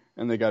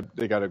 and they got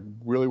a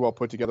really well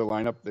put together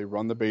lineup. They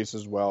run the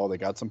bases well. They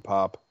got some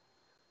pop.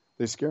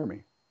 They scare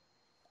me.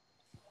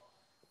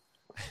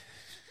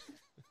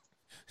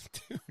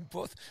 Dude,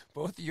 both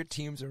of your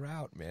teams are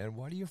out, man.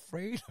 What are you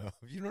afraid of?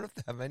 You don't have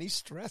to have any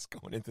stress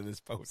going into this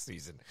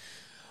postseason.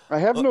 I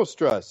have no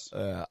stress.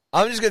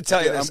 I'm just going to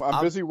tell you this.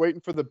 I'm busy waiting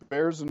for the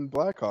Bears and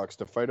Blackhawks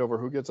to fight over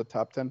who gets a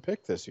top 10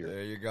 pick this year.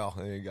 There you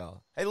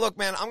go. Hey, look,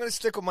 man, I'm going to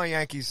stick with my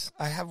Yankees.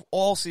 I have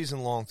all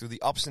season long through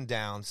the ups and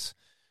downs.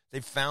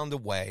 They've found a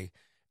way,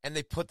 and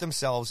they put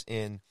themselves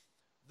in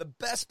the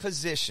best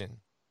position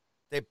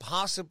they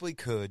possibly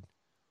could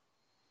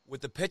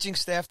with the pitching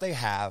staff they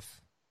have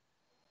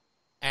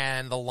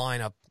and the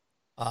lineup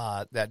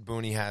that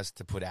Booney has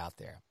to put out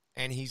there.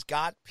 And he's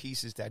got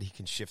pieces that he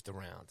can shift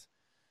around.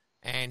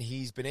 And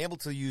he's been able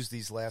to use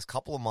these last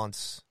couple of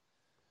months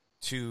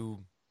to,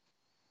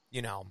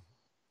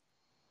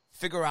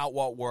 figure out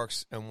what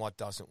works and what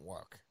doesn't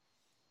work.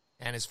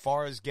 And as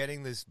far as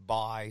getting this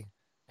by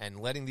and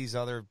letting these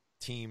other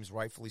teams,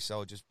 rightfully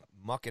so, just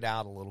muck it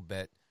out a little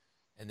bit.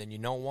 And then you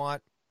know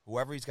what?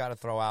 Whoever he's got to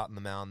throw out in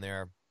the mound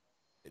there,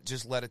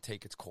 just let it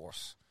take its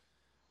course.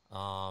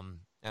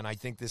 And I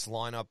think this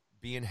lineup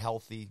being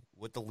healthy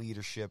with the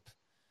leadership,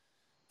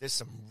 there's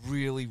some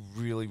really,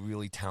 really,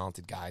 really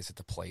talented guys at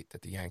the plate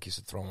that the Yankees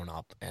are throwing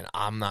up. And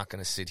I'm not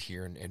going to sit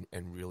here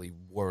and really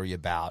worry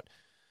about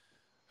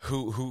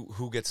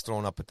who gets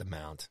thrown up at the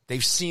mound.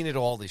 They've seen it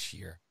all this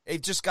year.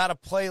 They've just got to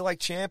play like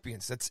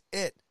champions. That's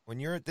it.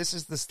 This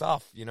is the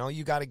stuff,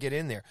 you got to get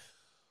in there.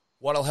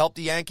 What'll help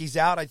the Yankees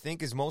out, I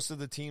think, is most of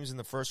the teams in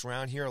the first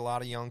round here, a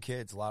lot of young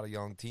kids, a lot of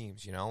young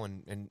teams,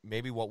 and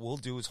maybe what we'll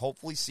do is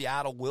hopefully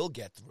Seattle will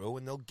get through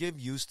and they'll give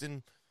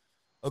Houston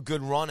a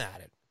good run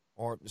at it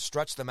or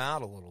stretch them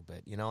out a little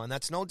bit, and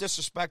that's no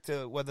disrespect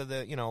to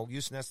whether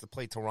Houston has to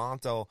play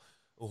Toronto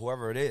or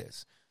whoever it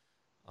is.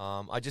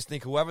 I just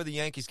think whoever the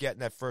Yankees get in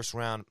that first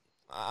round,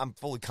 I'm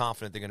fully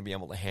confident they're going to be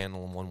able to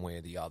handle them one way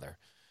or the other.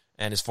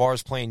 And as far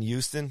as playing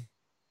Houston,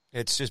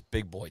 it's just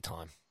big boy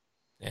time.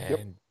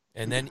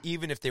 And then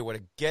even if they were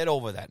to get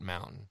over that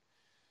mountain,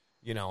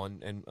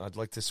 and I'd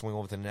like to swing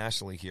over to the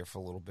National League here for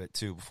a little bit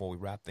too before we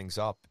wrap things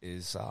up,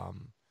 is,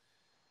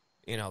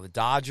 the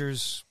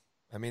Dodgers,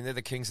 they're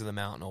the kings of the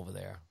mountain over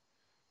there.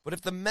 But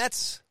if the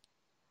Mets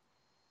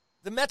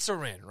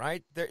are in,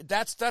 right?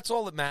 That's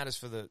all that matters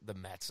for the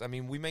Mets.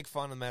 We make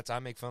fun of the Mets. I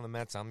make fun of the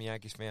Mets. I'm a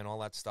Yankees fan, all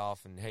that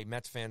stuff. And, hey,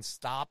 Mets fans,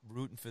 stop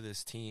rooting for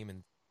this team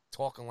and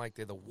talking like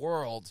they're the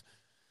world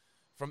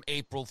from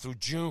April through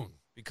June.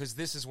 Because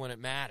this is when it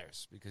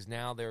matters. Because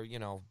now they're,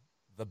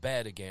 the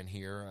bed again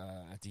here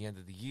at the end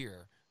of the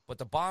year. But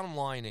the bottom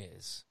line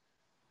is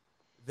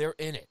they're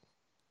in it.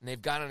 And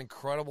they've got an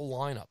incredible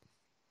lineup.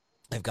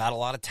 They've got a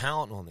lot of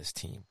talent on this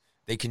team.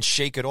 They can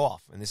shake it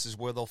off. And this is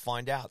where they'll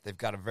find out. They've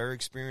got a very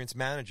experienced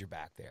manager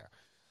back there.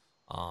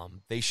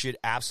 They should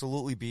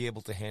absolutely be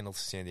able to handle the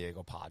San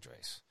Diego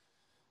Padres.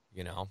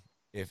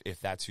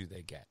 If that's who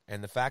they get.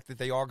 And the fact that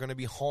they are going to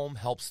be home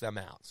helps them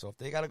out. So if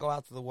they got to go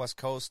out to the West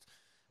Coast.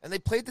 And they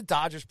played the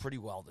Dodgers pretty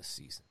well this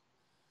season.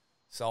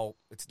 So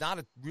it's not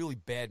a really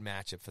bad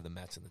matchup for the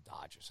Mets and the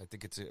Dodgers. I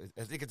think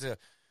it's a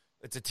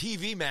It's a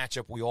TV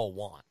matchup we all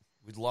want.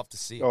 We'd love to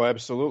see it. Oh,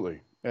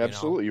 absolutely.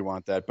 Absolutely, you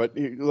want that. But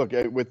look,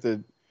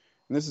 and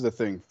this is the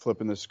thing,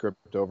 flipping the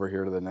script over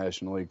here to the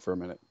National League for a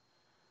minute.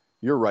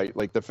 You're right.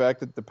 Like, the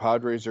fact that the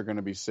Padres are going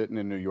to be sitting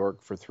in New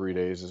York for 3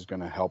 days is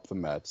going to help the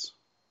Mets.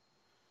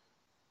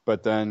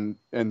 But then,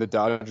 and the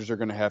Dodgers are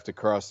going to have to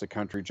cross the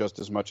country just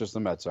as much as the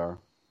Mets are,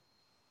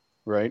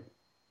 right?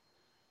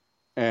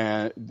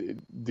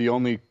 And the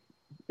only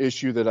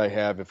issue that I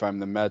have if I'm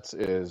the Mets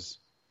is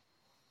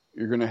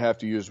you're going to have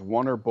to use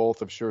one or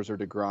both of Scherzer,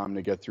 DeGrom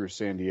to get through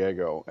San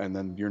Diego, and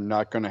then you're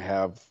not going to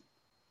have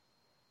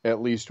at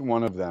least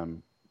one of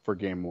them for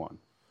Game 1.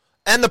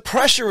 And the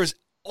pressure is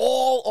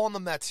all on the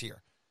Mets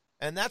here,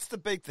 and that's the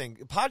big thing.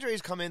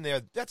 Padres come in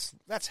there,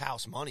 that's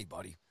house money,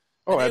 buddy.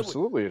 Oh,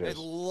 absolutely it They'd is.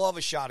 love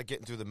a shot at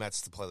getting through the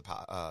Mets to play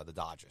the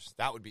Dodgers.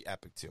 That would be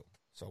epic, too.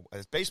 So,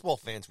 as baseball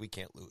fans, we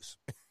can't lose.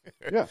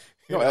 Yeah,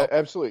 no,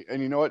 absolutely.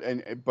 And you know what?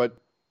 But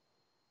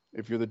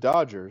if you're the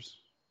Dodgers,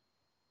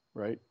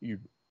 right, you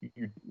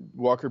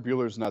Walker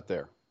Buehler's not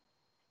there.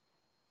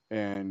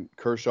 And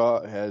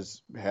Kershaw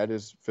has had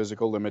his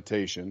physical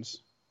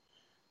limitations.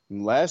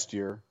 And last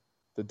year,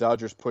 the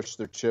Dodgers pushed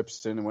their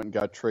chips in and went and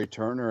got Trey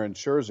Turner and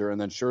Scherzer, and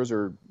then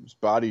Scherzer's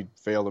body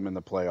failed him in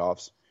the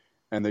playoffs,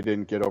 and they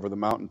didn't get over the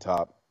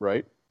mountaintop,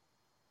 right?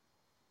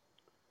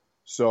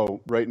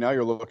 So right now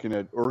you're looking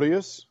at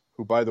Urias,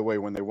 who, by the way,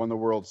 when they won the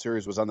World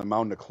Series, was on the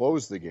mound to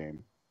close the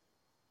game,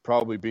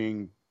 probably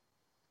being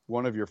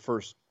one of your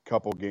first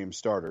couple game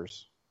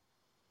starters.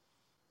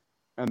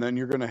 And then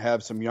you're going to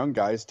have some young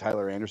guys,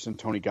 Tyler Anderson,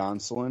 Tony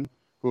Gonsolin,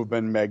 who have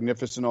been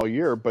magnificent all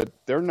year, but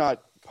they're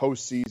not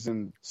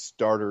postseason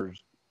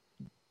starters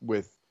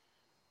with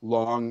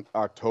long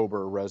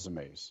October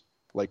resumes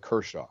like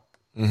Kershaw.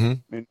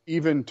 Mm-hmm. And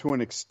even to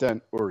an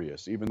extent,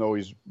 Urias, even though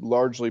he's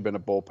largely been a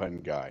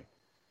bullpen guy.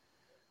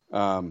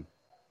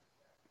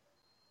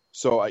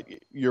 So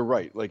you're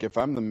right. Like, if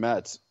I'm the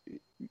Mets,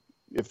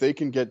 if they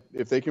can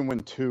win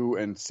 2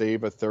 and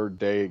save a third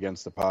day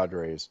against the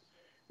Padres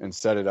and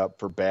set it up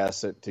for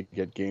Bassett to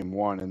get Game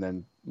 1, and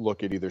then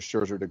look at either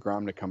Scherzer or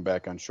DeGrom to come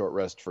back on short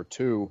rest for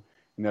 2,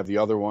 and have the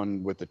other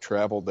one with the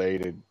travel day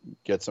to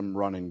get some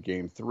run in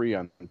Game 3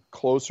 on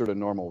closer to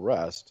normal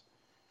rest,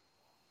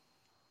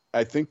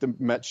 I think the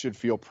Mets should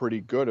feel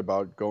pretty good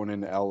about going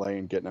into L.A.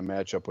 and getting a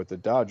matchup with the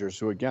Dodgers,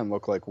 who, again,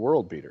 look like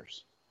world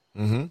beaters.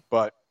 Mm-hmm.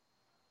 But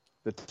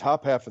the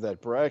top half of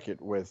that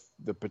bracket with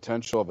the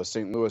potential of a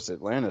St.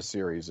 Louis-Atlanta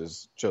series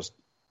is just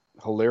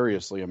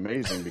hilariously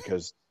amazing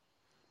because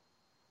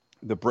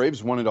the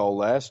Braves won it all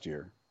last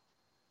year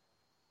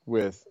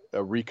with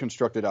a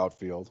reconstructed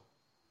outfield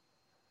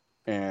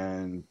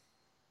and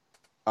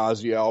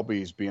Ozzie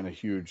Albies being a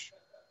huge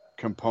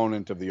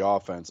component of the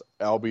offense.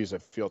 Albies, I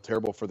feel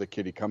terrible for the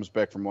kid. He comes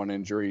back from one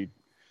injury,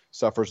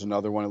 suffers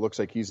another one. It looks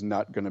like he's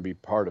not going to be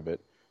part of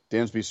it.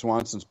 Dansby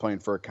Swanson's playing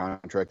for a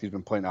contract. He's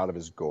been playing out of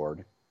his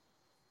gourd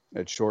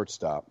at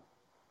shortstop.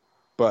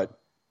 But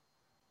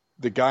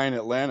the guy in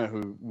Atlanta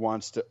who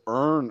wants to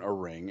earn a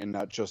ring and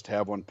not just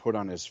have one put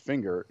on his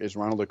finger is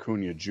Ronald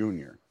Acuna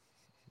Jr.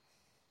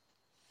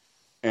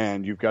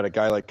 And you've got a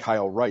guy like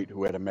Kyle Wright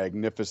who had a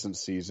magnificent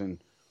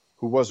season,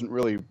 who wasn't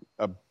really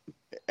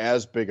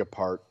as big a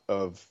part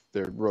of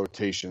their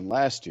rotation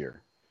last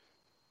year.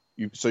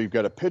 So you've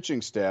got a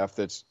pitching staff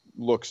that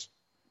looks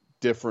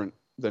different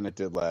than it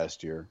did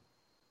last year.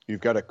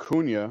 You've got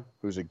Acuna,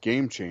 who's a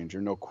game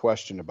changer, no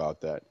question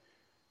about that.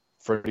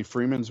 Freddie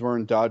Freeman's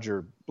wearing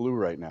Dodger blue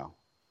right now.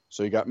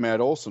 So you got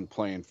Matt Olson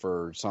playing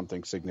for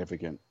something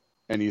significant.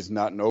 And he's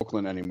not in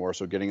Oakland anymore,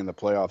 so getting in the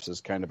playoffs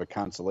is kind of a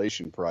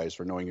consolation prize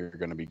for knowing you're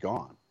going to be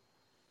gone.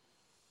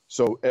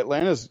 So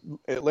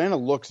Atlanta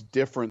looks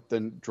different,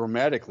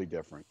 dramatically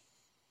different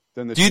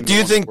than the team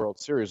that won the World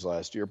Series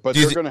last year. But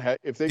they're going to have,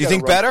 if they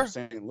got better,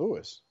 St.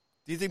 Louis.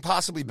 Do you think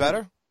possibly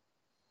better?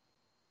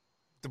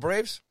 The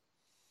Braves?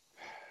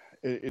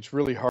 It's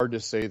really hard to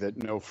say that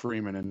no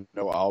Freeman and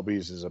no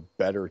Albies is a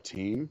better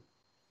team.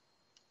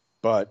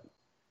 But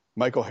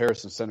Michael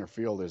Harris in center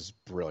field is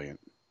brilliant.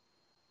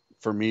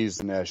 For me, he's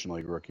the National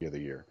League Rookie of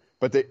the Year.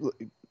 But they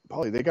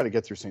got to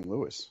get through St.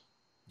 Louis.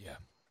 Yeah.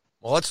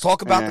 Well, let's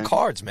talk about the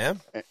Cards, man.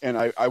 And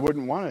I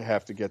wouldn't want to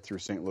have to get through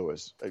St.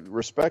 Louis,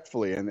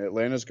 respectfully. And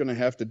Atlanta's going to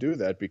have to do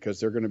that because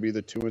they're going to be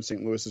the 2 and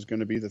St. Louis is going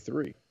to be the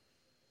 3.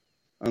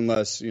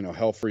 Unless,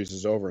 hell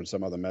freezes over and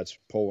some other Mets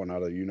pull one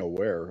out of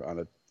you-know-where on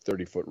a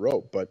 30-foot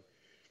rope. But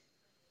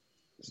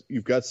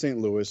you've got St.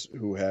 Louis,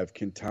 who have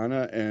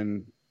Quintana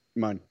and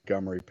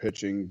Montgomery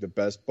pitching the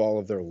best ball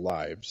of their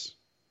lives.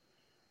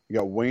 You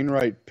got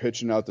Wainwright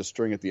pitching out the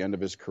string at the end of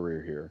his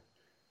career here.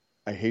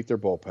 I hate their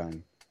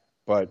bullpen.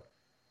 But,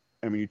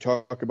 I mean, you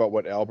talk about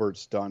what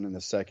Albert's done in the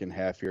second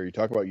half here. You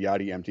talk about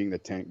Yachty emptying the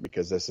tank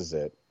because this is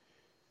it.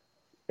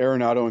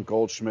 Arenado and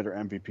Goldschmidt are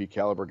MVP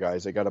caliber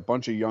guys. They got a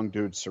bunch of young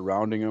dudes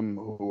surrounding them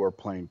who are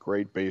playing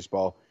great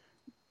baseball.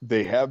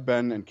 They have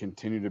been and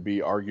continue to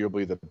be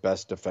arguably the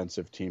best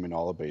defensive team in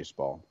all of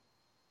baseball.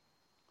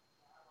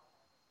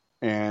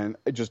 And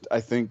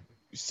I think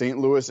St.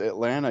 Louis,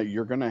 Atlanta,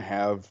 you're going to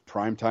have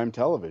primetime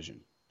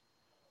television.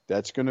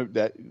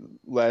 That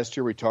last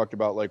year we talked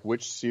about like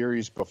which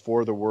series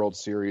before the World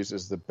Series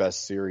is the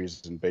best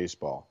series in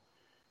baseball.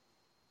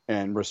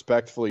 And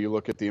respectfully, you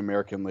look at the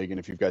American League, and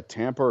if you've got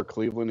Tampa or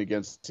Cleveland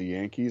against the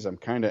Yankees, I'm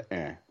kind of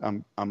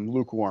I'm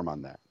lukewarm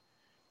on that.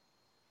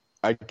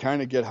 I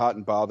kind of get hot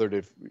and bothered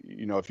if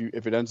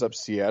it ends up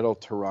Seattle,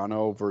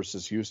 Toronto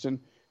versus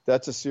Houston.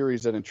 That's a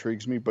series that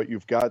intrigues me, but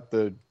you've got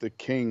the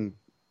king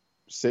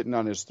sitting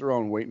on his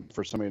throne waiting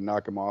for somebody to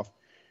knock him off.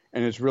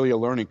 And it's really a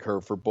learning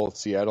curve for both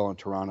Seattle and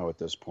Toronto at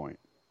this point.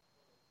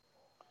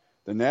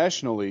 The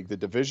National League, the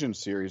division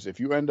series, if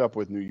you end up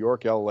with New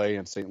York, LA,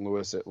 and St.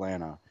 Louis,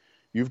 Atlanta,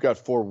 you've got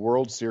 4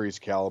 World Series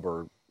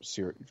caliber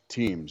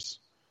teams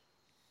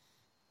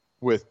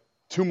with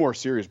 2 more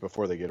series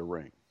before they get a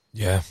ring.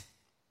 Yeah.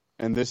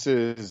 And this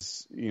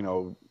is,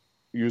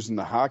 using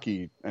the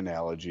hockey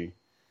analogy,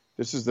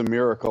 this is the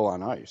miracle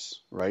on ice,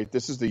 right?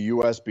 This is the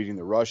U.S. beating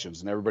the Russians,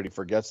 and everybody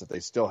forgets that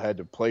they still had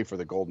to play for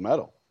the gold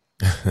medal.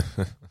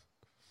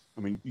 I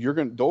mean,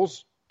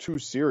 those 2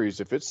 series,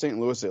 if it's St.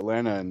 Louis,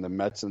 Atlanta, and the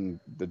Mets and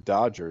the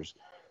Dodgers,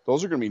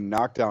 those are going to be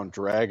knockdown,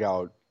 drag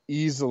out,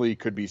 easily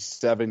could be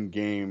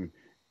 7-game,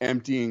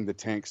 emptying the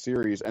tank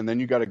series, and then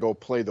you got to go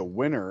play the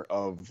winner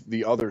of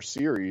the other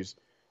series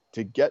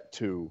to get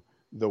to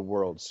the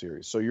World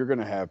Series. So you're going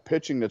to have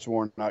pitching that's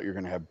worn out, you're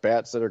going to have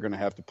bats that are going to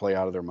have to play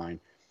out of their mind,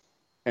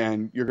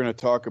 and you're going to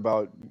talk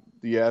about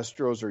the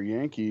Astros or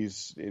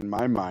Yankees, in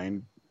my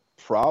mind,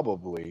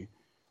 probably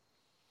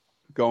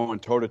going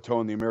toe-to-toe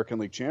in the American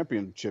League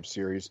Championship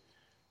Series,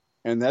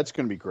 and that's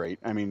going to be great.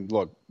 I mean,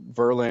 look,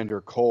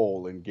 Verlander,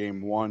 Cole in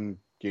Game 1,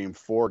 Game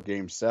 4,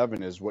 Game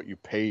 7 is what you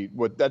pay.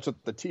 That's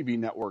what the TV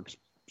networks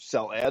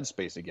sell ad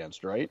space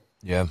against, right?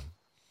 Yeah.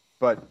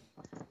 But,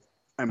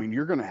 I mean,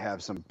 you're going to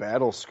have some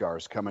battle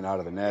scars coming out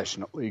of the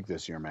National League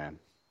this year, man.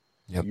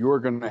 Yep. You're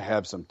going to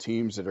have some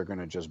teams that are going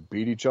to just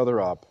beat each other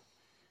up,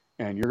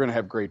 and you're going to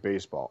have great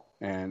baseball.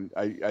 And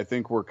I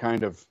think we're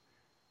kind of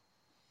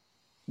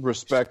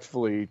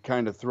respectfully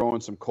kind of throwing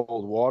some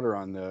cold water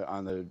on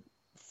the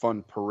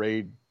fun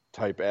parade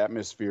type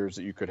atmospheres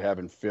that you could have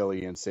in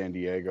Philly and San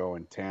Diego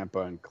and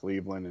Tampa and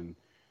Cleveland and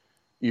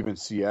even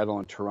Seattle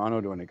and Toronto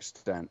to an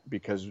extent,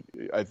 because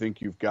I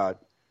think you've got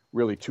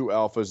really 2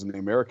 alphas in the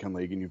American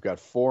League and you've got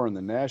 4 in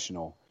the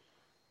National.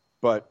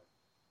 But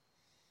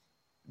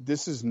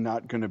this is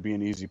not going to be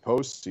an easy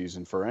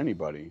postseason for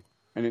anybody,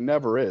 and it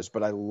never is.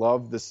 But I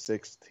love the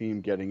 6th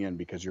team getting in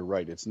because you're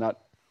right. It's not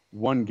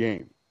one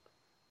game.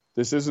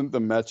 This isn't the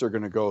Mets are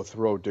going to go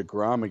throw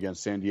DeGrom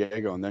against San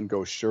Diego and then go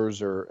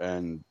Scherzer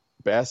and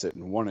Bassett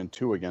in 1 and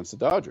 2 against the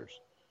Dodgers.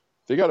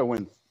 They got to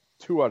win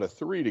 2 out of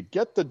 3 to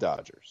get the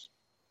Dodgers.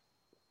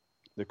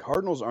 The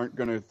Cardinals aren't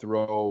going to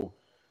throw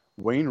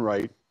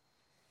Wainwright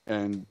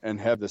and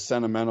have the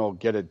sentimental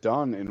get it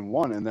done in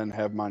 1 and then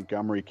have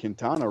Montgomery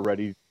Quintana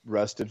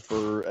rested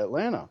for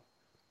Atlanta.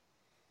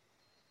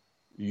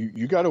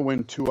 You got to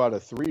win 2 out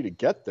of 3 to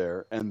get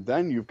there, and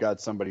then you've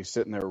got somebody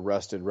sitting there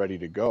rested, ready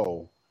to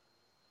go.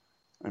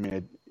 I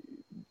mean,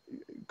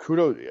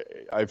 kudos.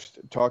 I've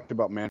talked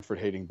about Manfred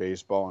hating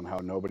baseball and how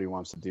nobody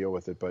wants to deal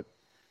with it, but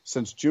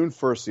since June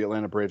 1st, the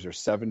Atlanta Braves are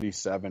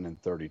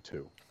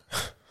 77-32.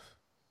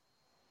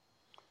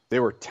 They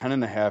were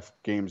 10.5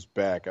 games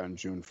back on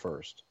June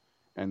 1st,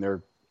 and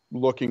they're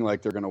looking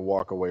like they're going to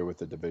walk away with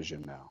the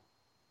division now.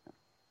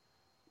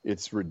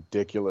 It's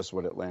ridiculous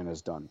what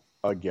Atlanta's done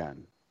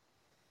again.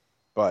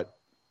 But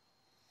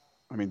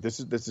I mean, this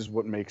is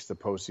what makes the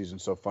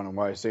postseason so fun and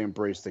why I say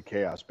embrace the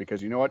chaos,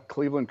 because you know what?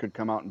 Cleveland could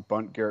come out and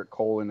bunt Garrett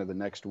Cole into the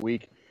next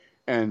week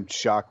and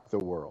shock the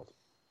world.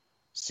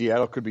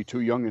 Seattle could be too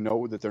young to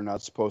know that they're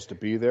not supposed to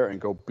be there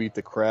and go beat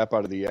the crap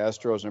out of the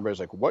Astros, and everybody's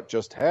like, what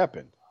just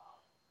happened?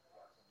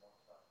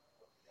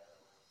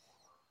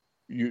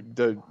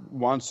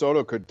 Juan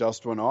Soto could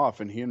dust one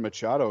off, and he and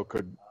Machado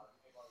could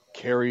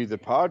carry the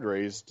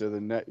Padres to the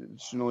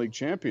National League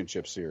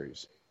Championship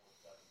Series.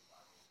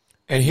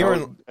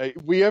 And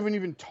we haven't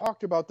even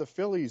talked about the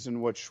Phillies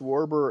and what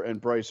Schwarber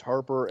and Bryce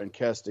Harper and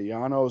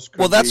Castellanos could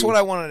Well, that's what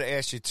I wanted to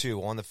ask you,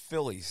 too, on the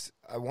Phillies.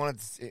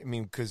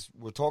 Because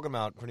we're talking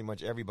about pretty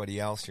much everybody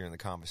else here in the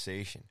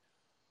conversation.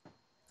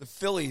 The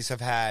Phillies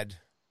have had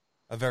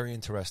a very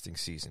interesting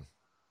season,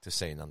 to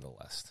say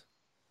nonetheless.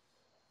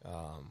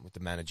 With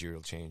the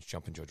managerial change,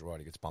 Jumping Joe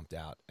Girardi gets bumped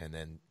out, and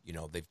then,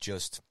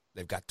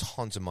 they've got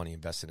tons of money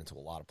invested into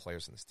a lot of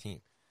players in this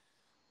team.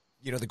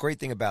 The great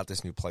thing about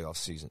this new playoff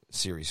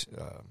series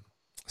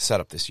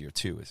setup this year,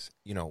 too, is,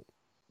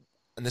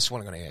 and this is what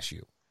I'm going to ask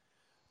you.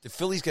 The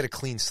Phillies get a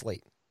clean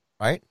slate,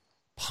 right?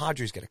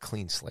 Padres get a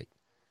clean slate.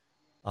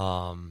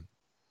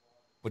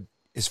 But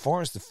as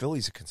far as the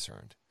Phillies are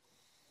concerned,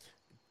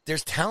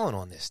 there's talent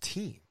on this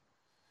team.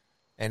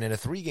 And in a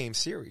 3-game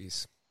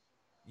series,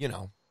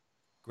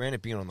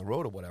 granted being on the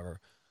road or whatever,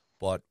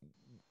 but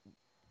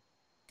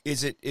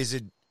is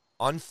it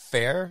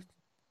unfair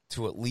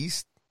to at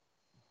least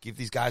give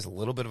these guys a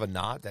little bit of a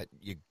nod that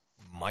you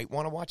might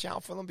want to watch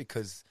out for them,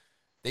 because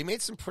they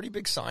made some pretty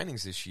big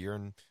signings this year,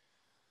 and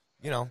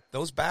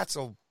those bats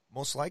will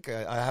Most likely,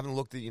 I haven't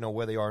looked at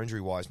where they are injury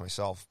wise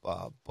myself,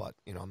 but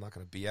I'm not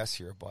going to BS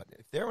here. But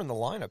if they're in the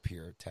lineup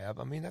here, Tab,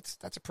 I mean that's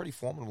a pretty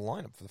formidable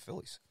lineup for the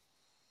Phillies.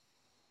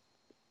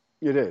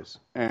 It is,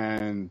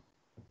 and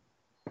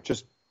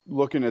just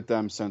looking at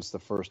them since the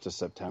 1st of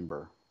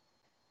September,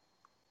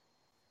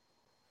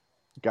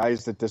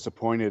 guys that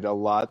disappointed a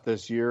lot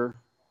this year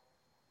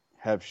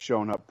have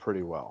shown up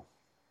pretty well.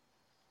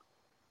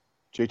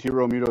 JT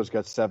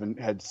Realmuto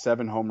had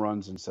 7 home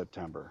runs in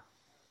September.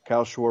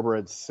 Kyle Schwarber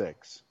had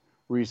 6.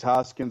 Rhys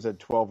Hoskins had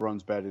 12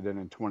 runs batted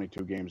in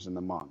 22 games in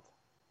the month.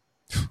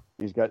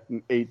 He's got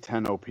an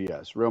 810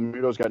 OPS.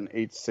 Realmuto's got an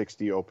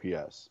 860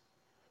 OPS.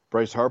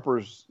 Bryce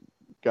Harper's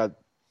got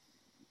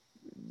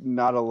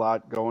not a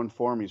lot going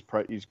for him. He's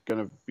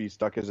going to be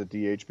stuck as a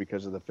DH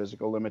because of the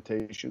physical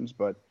limitations,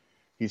 but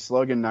he's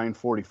slugging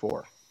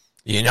 944.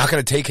 You're not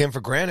going to take him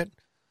for granted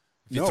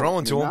if you're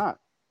throwing to him.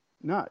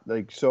 Not.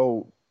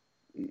 So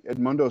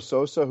Edmundo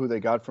Sosa, who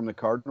they got from the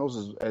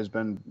Cardinals, has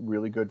been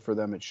really good for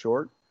them at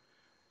short.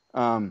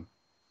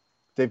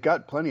 They've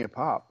got plenty of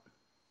pop.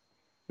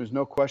 There's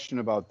no question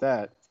about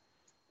that.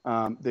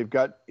 They've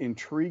got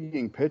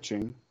intriguing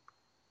pitching,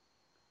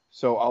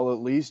 so I'll at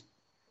least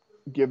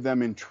give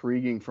them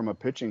intriguing from a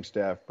pitching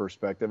staff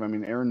perspective. I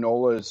mean, Aaron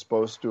Nola is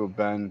supposed to have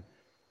been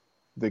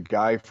the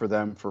guy for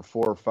them for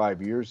 4 or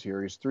 5 years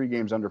here. He's 3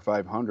 games under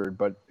 500,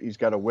 but he's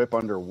got a whip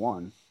under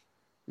 1.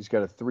 He's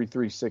got a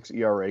 3.36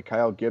 ERA.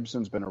 Kyle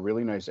Gibson's been a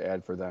really nice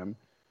add for them.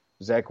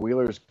 Zach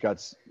Wheeler's got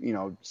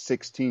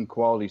 16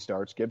 quality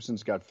starts.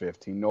 Gibson's got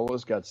 15.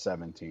 Nola's got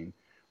 17.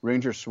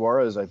 Ranger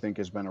Suarez, I think,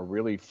 has been a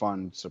really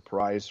fun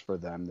surprise for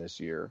them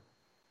this year.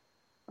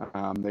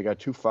 They got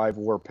 2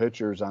 5-WAR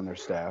pitchers on their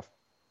staff.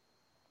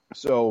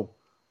 So,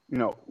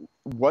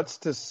 what's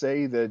to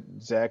say that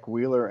Zach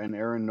Wheeler and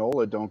Aaron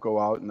Nola don't go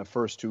out in the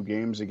first 2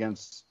 games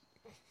against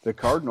the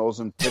Cardinals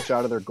and pitch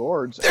out of their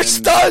gourds? They're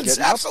studs,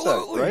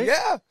 absolutely, upset, right?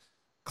 Yeah.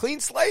 Clean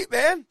slate,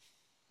 man.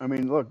 I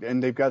mean, look,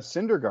 and they've got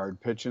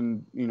Syndergaard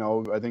pitching,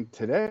 I think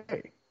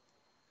today.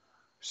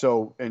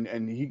 So,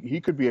 and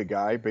he could be a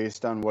guy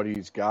based on what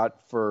he's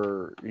got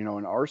for,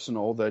 an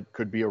arsenal that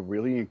could be a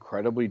really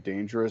incredibly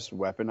dangerous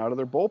weapon out of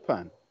their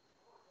bullpen.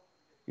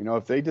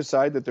 If they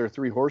decide that their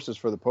 3 horses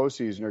for the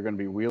postseason are going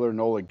to be Wheeler,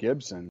 Nola,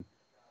 Gibson,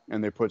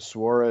 and they put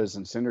Suarez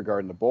and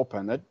Syndergaard in the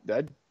bullpen,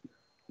 that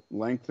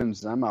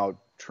lengthens them out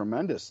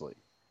tremendously.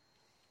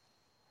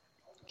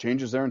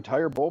 Changes their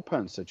entire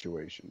bullpen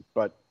situation.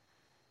 But,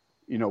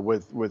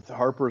 with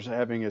Harper's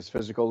having his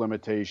physical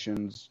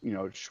limitations,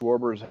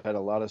 Schwarber's had a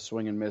lot of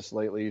swing and miss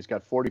lately. He's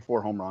got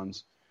 44 home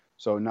runs,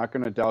 so not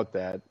going to doubt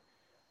that.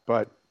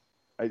 But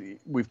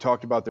we've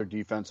talked about their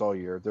defense all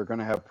year. They're going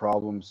to have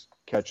problems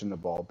catching the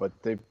ball,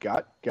 but they've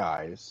got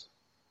guys.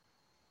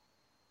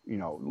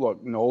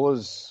 Look,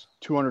 Nola's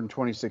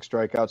 226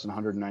 strikeouts in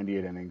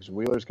 198 innings.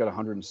 Wheeler's got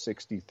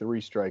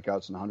 163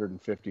 strikeouts in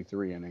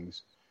 153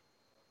 innings.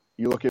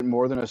 You look at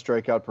more than a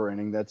strikeout per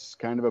inning, that's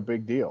kind of a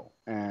big deal.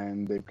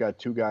 And they've got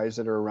 2 guys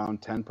that are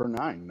around 10 per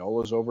 9.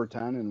 Nola's over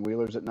 10 and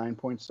Wheeler's at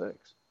 9.6.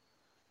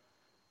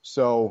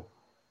 So,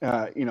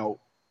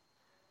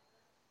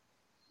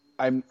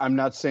 I'm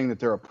not saying that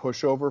they're a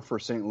pushover for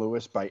St.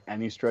 Louis by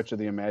any stretch of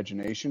the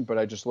imagination, but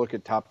I just look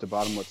at top to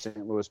bottom what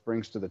St. Louis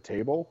brings to the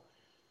table.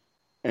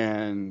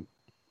 And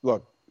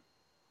look,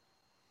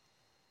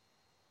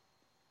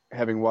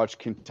 having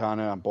watched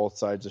Quintana on both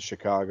sides of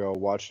Chicago,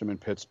 watched him in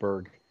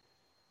Pittsburgh,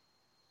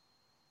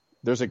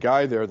 there's a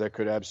guy there that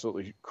could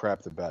absolutely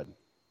crap the bed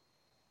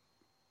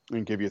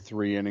and give you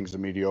 3 innings of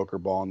mediocre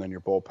ball, and then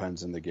your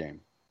bullpen's in the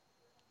game.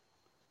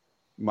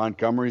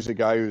 Montgomery's a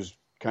guy who's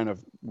kind of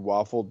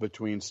waffled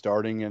between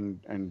starting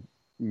and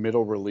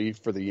middle relief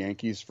for the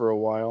Yankees for a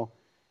while.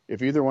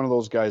 If either one of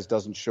those guys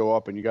doesn't show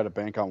up and you got to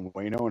bank on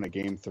Waino in a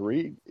game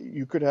 3,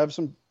 you could have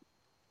some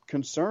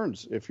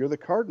concerns. If you're the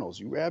Cardinals,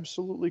 you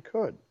absolutely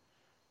could.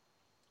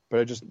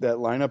 But that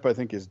lineup, I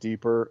think, is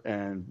deeper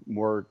and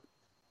more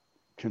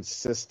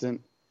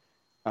consistent,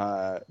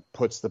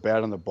 puts the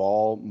bat on the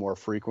ball more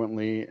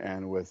frequently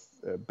and with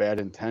bad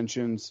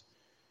intentions.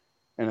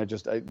 And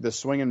the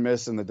swing and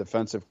miss and the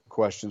defensive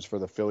questions for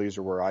the Phillies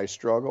are where I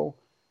struggle.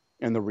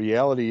 And the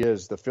reality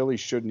is the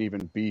Phillies shouldn't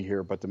even be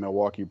here, but the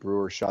Milwaukee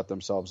Brewers shot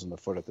themselves in the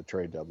foot at the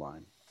trade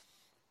deadline.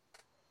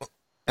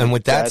 And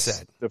with that That's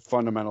said, the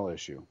fundamental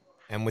issue.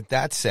 And with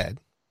that said,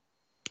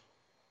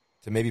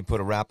 to maybe put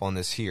a wrap on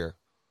this here,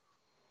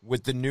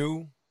 with the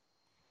new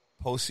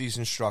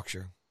postseason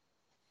structure,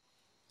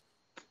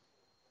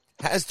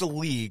 has the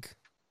league,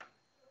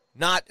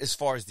 not as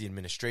far as the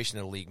administration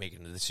of the league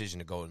making the decision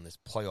to go in this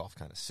playoff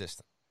kind of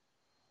system,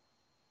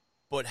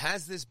 but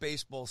has this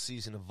baseball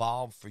season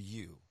evolved for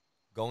you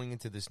going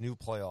into this new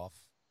playoff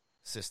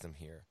system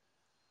here?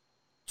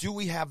 Do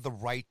we have the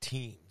right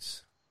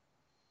teams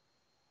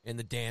in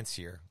the dance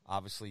here?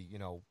 Obviously,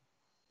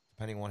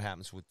 depending on what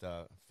happens with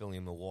Philly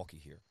and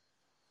Milwaukee here.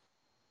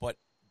 But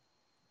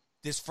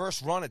this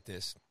first run at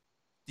this,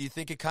 do you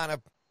think it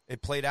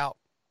played out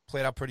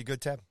pretty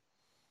good, Ted?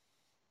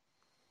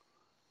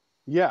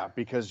 Yeah,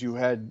 because you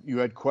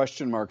had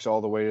question marks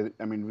all the way.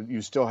 I mean,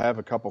 you still have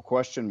a couple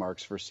question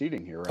marks for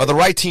seeding here, right? Are the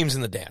right teams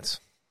in the dance?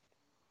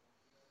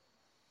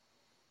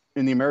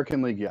 In the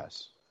American League,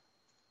 yes.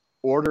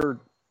 You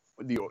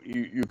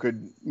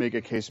could make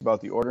a case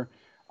about the order.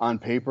 On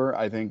paper,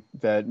 I think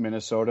that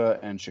Minnesota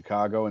and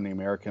Chicago in the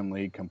American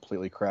League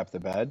completely crapped the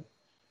bed.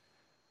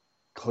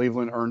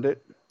 Cleveland earned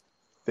it.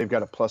 They've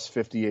got a plus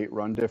 58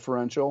 run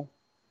differential.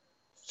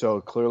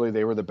 So clearly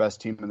they were the best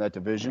team in that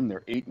division.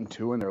 They're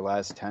 8-2 in their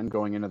last 10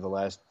 going into the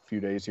last few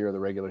days here of the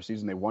regular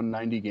season. They won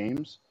 90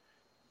 games,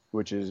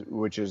 which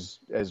is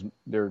as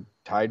they're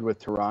tied with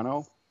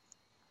Toronto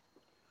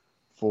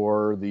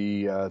for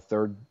the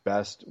third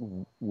best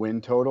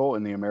win total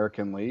in the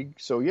American League.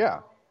 So yeah,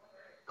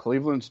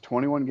 Cleveland's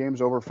 21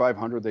 games over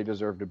 500. They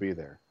deserve to be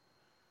there.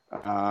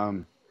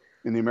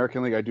 In the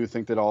American League, I do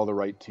think that all the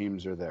right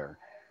teams are there.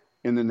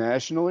 In the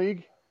National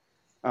League,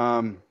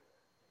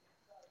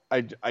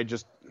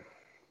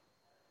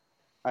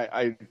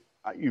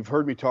 you've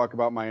heard me talk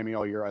about Miami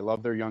all year. I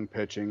love their young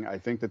pitching. I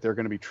think that they're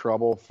going to be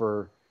trouble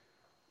for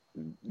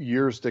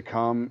years to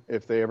come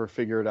if they ever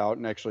figure it out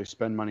and actually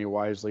spend money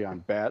wisely on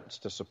bats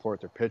to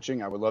support their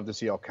pitching. I would love to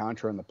see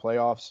Alcantara in the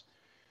playoffs,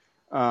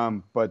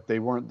 but they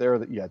weren't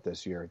there yet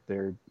this year.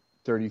 They're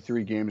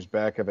 33 games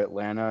back of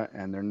Atlanta,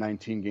 and they're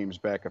 19 games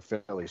back of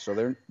Philly,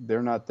 so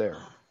they're not there.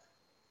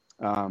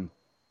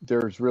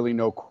 There's really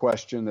no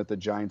question that the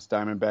Giants,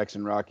 Diamondbacks,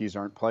 and Rockies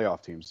aren't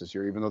playoff teams this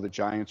year, even though the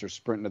Giants are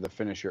sprinting to the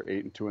finish here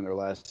 8-2 in their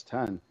last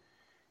 10.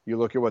 You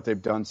look at what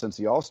they've done since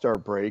the All-Star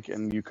break,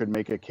 and you could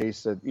make a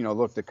case that,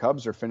 look, the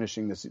Cubs are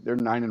finishing this. They're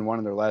 9-1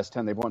 in their last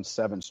 10. They've won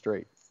 7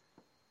 straight.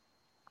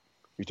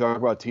 You talk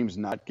about teams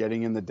not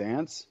getting in the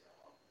dance.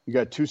 You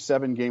got 2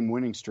 7-game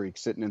winning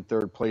streaks sitting in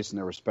third place in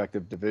their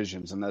respective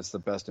divisions, and that's the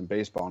best in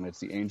baseball, and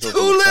it's the Angels. Too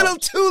little,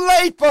 too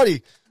late,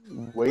 buddy.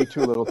 Way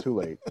too little, too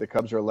late. The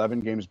Cubs are 11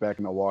 games back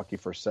in Milwaukee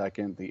for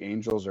second. The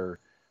Angels are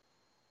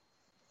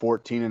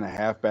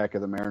 14.5 back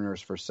of the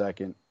Mariners for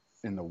second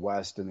in the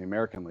West in the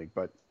American League.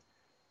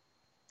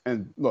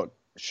 And look,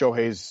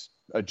 Shohei's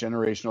a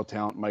generational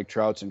talent. Mike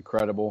Trout's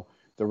incredible.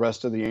 The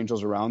rest of the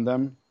Angels around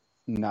them,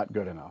 not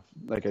good enough.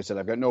 Like I said,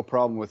 I've got no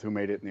problem with who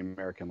made it in the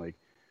American League.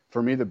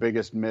 For me, the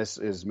biggest miss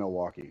is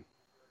Milwaukee.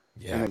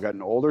 Yeah. And they've got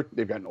an older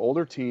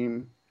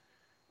team.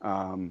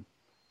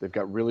 They've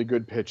got really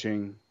good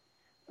pitching.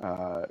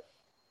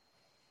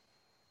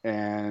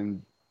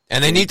 And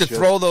they need to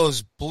throw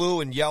those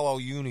blue and yellow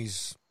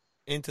unis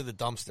into the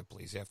dumpster,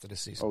 please, after the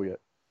season. Oh, yeah.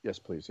 Yes,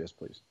 please. Yes,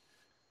 please.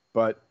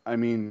 But, I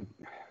mean,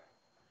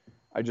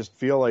 I just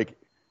feel like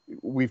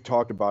we've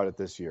talked about it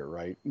this year,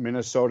 right?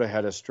 Minnesota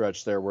had a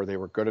stretch there where they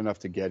were good enough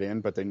to get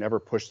in, but they never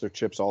pushed their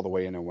chips all the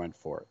way in and went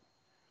for it.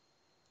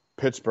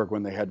 Pittsburgh,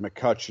 when they had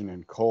McCutchen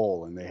and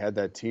Cole, and they had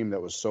that team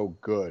that was so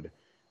good,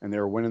 and they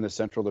were winning the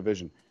Central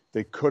Division,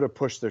 they could have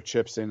pushed their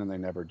chips in, and they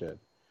never did.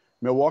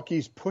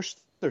 Milwaukee's pushed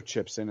their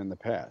chips in the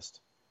past.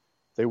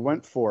 They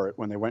went for it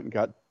when they went and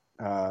got,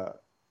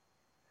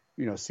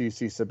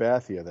 CC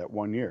Sabathia that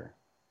one year.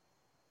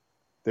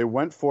 They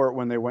went for it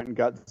when they went and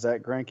got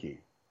Zach Greinke.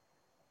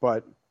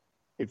 But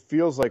it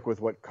feels like with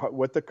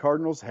what the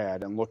Cardinals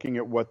had, and looking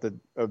at what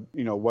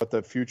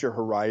the future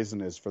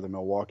horizon is for the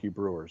Milwaukee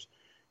Brewers,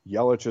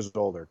 Yelich is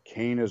older,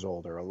 Kane is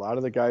older, a lot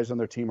of the guys on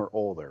their team are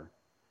older,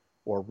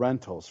 or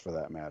rentals for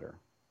that matter.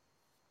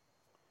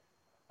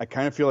 I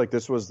kind of feel like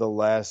this was the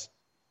last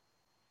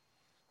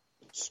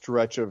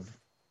stretch of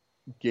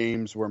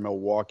games where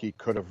Milwaukee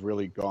could have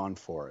really gone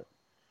for it.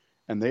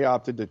 And they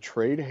opted to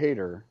trade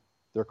Hader,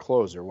 their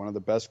closer, one of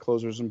the best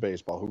closers in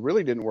baseball, who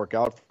really didn't work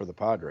out for the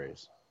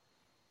Padres.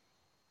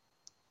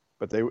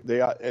 But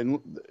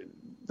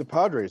the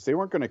Padres, they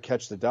weren't going to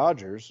catch the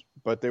Dodgers,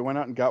 but they went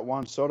out and got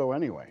Juan Soto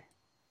anyway.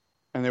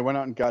 And they went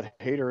out and got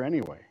Hader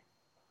anyway.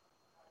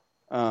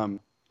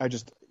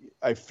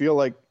 I feel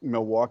like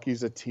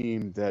Milwaukee's a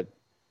team that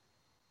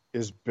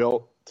is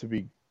built to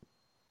be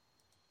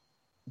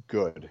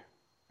good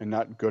and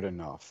not good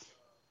enough.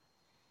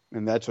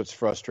 And that's what's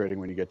frustrating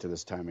when you get to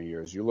this time of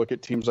year. Is you look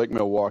at teams like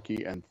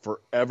Milwaukee, and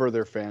forever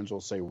their fans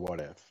will say, what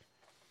if?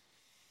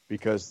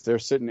 Because they're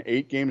sitting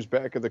 8 games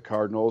back of the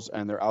Cardinals,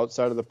 and they're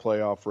outside of the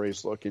playoff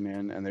race looking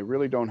in, and they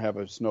really don't have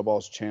a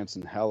snowball's chance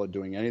in hell of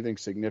doing anything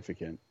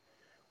significant.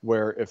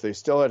 Where if they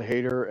still had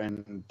Hader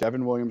and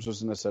Devin Williams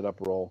was in the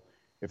setup role,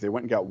 if they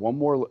went and got one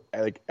more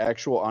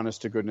actual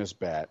honest-to-goodness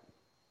bat,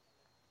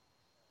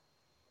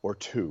 or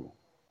 2,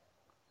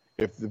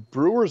 if the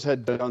Brewers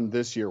had done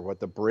this year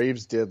what the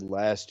Braves did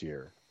last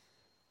year,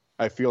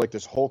 I feel like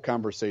this whole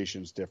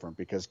conversation is different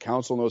because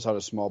Counsell knows how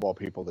to small ball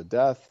people to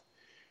death.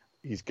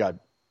 He's got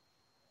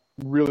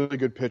really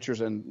good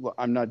pitchers, and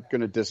I'm not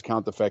going to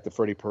discount the fact that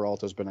Freddie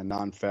Peralta has been a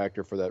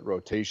non-factor for that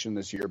rotation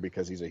this year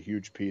because he's a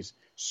huge piece.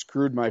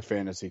 Screwed my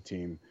fantasy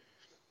team.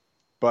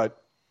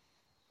 But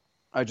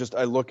I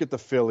look at the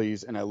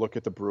Phillies and I look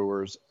at the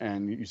Brewers,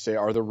 and you say,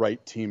 are the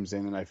right teams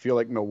in? And I feel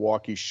like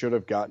Milwaukee should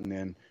have gotten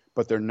in,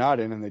 but they're not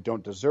in, and they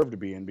don't deserve to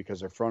be in because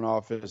their front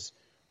office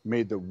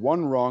made the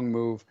one wrong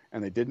move,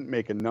 and they didn't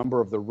make a number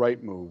of the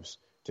right moves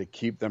to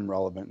keep them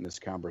relevant in this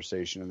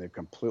conversation, and they've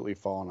completely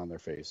fallen on their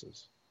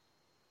faces.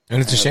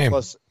 And it's a shame.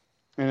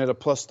 And at a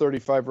plus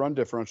 35 run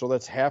differential,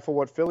 that's half of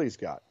what Philly's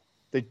got.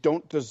 They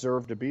don't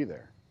deserve to be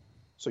there.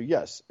 So,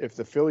 yes, if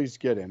the Phillies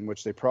get in,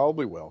 which they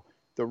probably will,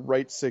 the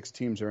right 6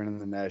 teams are in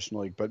the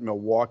National League, but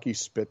Milwaukee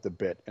spit the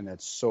bit, and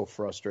that's so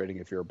frustrating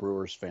if you're a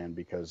Brewers fan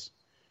because...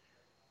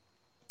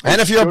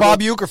 And if you're a Bob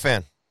Uecker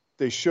fan.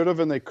 They should have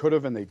and they could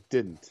have and they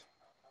didn't.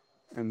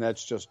 And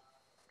that's just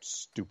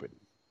stupid.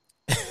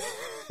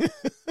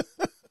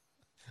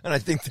 And I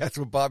think that's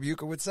what Bob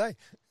Uecker would say.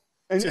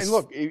 And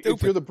look,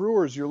 if you're the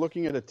Brewers, you're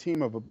looking at a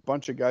team of a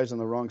bunch of guys on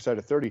the wrong side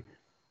of 30.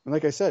 And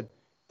like I said,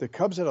 the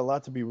Cubs had a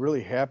lot to be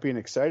really happy and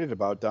excited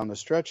about down the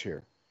stretch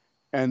here.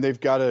 And they've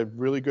got a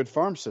really good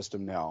farm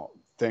system now,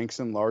 thanks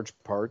in large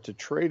part to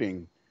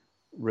trading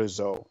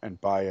Rizzo and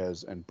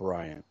Baez and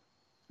Bryant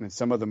and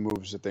some of the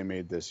moves that they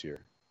made this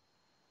year.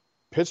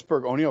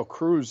 Pittsburgh, O'Neal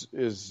Cruz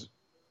is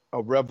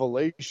a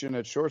revelation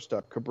at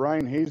shortstop.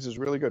 Ke'Bryan Hayes is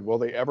really good. Will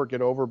they ever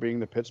get over being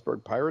the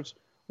Pittsburgh Pirates?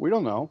 We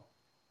don't know.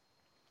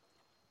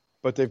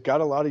 But they've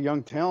got a lot of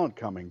young talent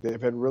coming.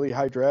 They've had really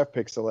high draft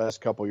picks the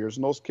last couple of years,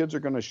 and those kids are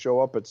going to show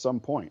up at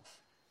some point.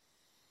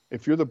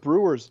 If you're the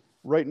Brewers,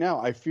 right now,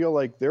 I feel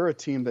like they're a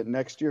team that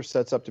next year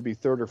sets up to be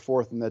 3rd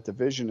or 4th in that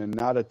division and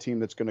not a team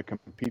that's going to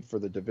compete for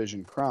the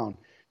division crown.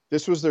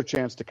 This was their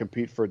chance to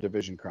compete for a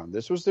division crown.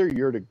 This was their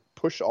year to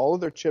push all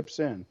of their chips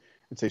in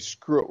and say,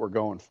 screw it, we're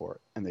going for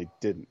it. And they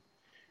didn't.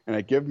 And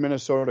I give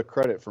Minnesota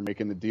credit for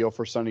making the deal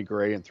for Sonny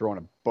Gray and throwing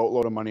a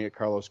boatload of money at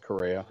Carlos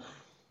Correa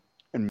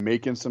and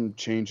making some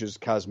changes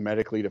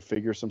cosmetically to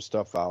figure some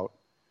stuff out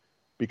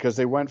because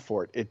they went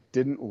for it. It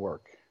didn't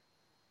work.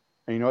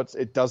 And you know,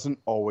 it doesn't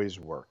always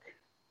work.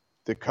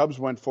 The Cubs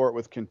went for it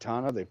with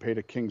Quintana. They paid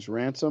a king's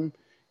ransom.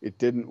 It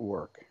didn't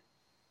work.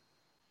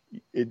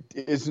 It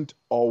isn't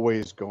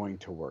always going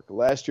to work.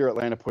 Last year,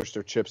 Atlanta pushed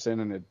their chips in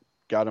and it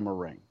got them a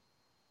ring.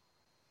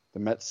 The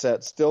Mets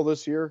sat still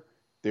this year.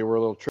 They were a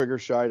little trigger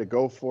shy to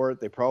go for it.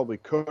 They probably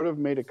could have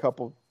made a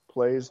couple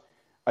plays.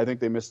 I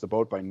think they missed the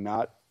boat by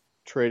not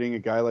trading a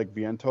guy like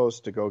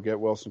Vientos to go get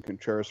Wilson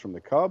Contreras from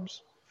the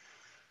Cubs.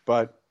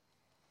 But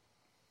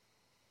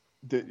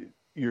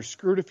you're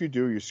screwed if you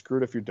do. You're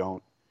screwed if you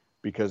don't.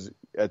 Because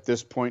at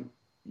this point,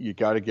 you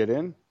got to get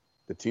in.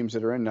 The teams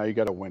that are in, now you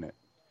got to win it.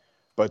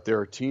 But there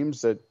are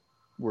teams that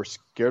were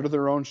scared of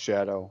their own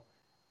shadow,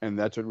 and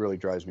that's what really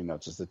drives me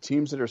nuts, is the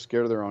teams that are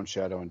scared of their own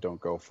shadow and don't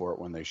go for it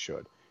when they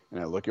should. And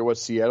I look at what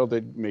Seattle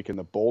did, making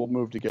the bold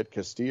move to get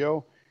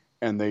Castillo,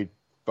 and they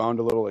found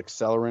a little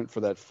accelerant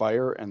for that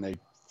fire, and they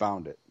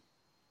found it.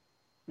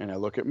 And I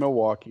look at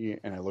Milwaukee,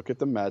 and I look at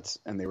the Mets,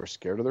 and they were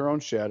scared of their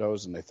own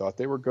shadows, and they thought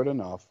they were good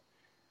enough,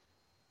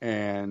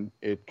 and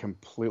it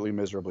completely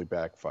miserably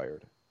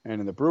backfired.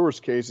 And in the Brewers'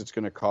 case, it's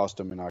going to cost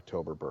them an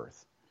October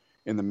berth.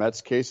 In the Mets'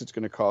 case, it's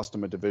going to cost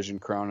them a division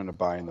crown and a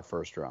bye in the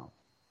first round.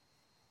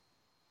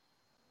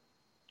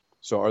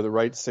 So are the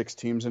right 6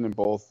 teams in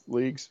both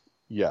leagues?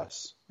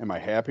 Yes. Am I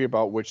happy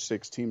about which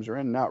 6 teams are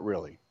in? Not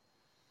really.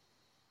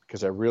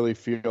 Because I really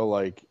feel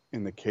like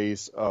in the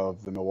case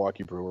of the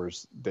Milwaukee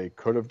Brewers, they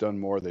could have done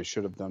more, they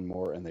should have done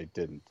more, and they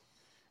didn't.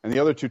 And the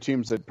other 2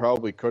 teams that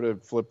probably could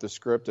have flipped the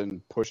script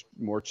and pushed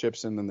more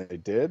chips in than they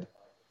did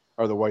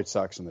are the White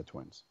Sox and the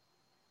Twins.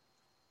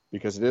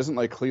 Because it isn't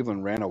like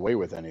Cleveland ran away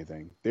with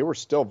anything. They were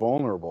still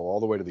vulnerable all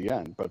the way to the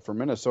end. But for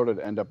Minnesota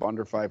to end up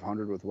under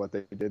 500 with what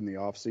they did in the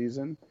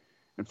offseason,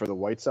 and for the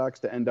White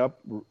Sox to end up,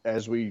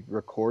 as we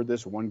record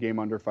this, 1 game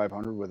under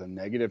 500 with a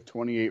negative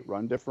 28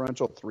 run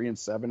differential,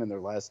 3-7 in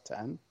their last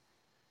 10?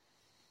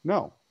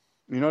 No.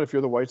 You know what? If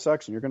you're the White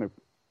Sox and you're going to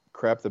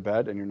crap the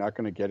bed and you're not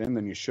going to get in,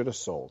 then you should have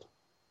sold.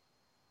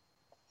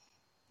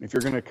 If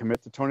you're going to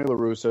commit to Tony La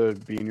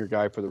Russa being your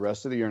guy for the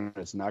rest of the year and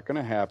it's not going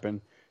to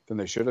happen, then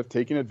they should have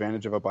taken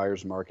advantage of a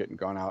buyer's market and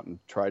gone out and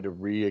tried to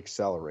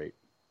re-accelerate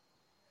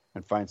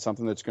and find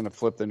something that's going to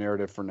flip the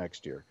narrative for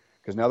next year.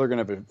 Because now they're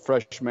going to have a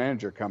fresh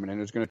manager coming in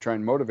who's going to try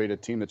and motivate a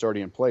team that's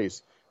already in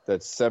place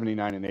that's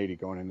 79-80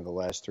 going into the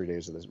last 3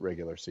 days of this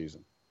regular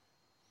season.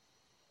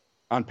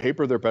 On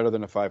paper, they're better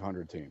than a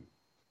 500 team.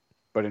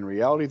 But in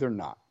reality, they're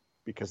not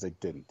because they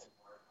didn't.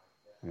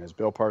 And as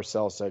Bill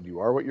Parcells said, you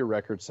are what your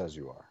record says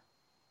you are.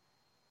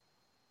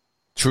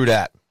 True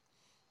that.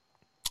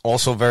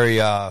 Also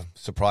very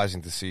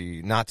surprising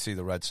to not see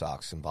the Red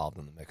Sox involved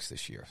in the mix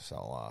this year.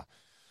 So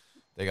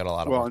they got a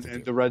lot of work to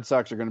do. The Red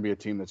Sox are going to be a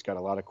team that's got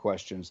a lot of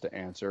questions to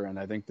answer. And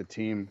I think the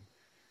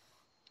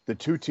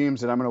 2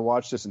 teams that I'm going to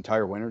watch this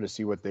entire winter to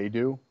see what they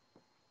do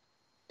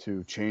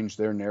to change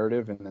their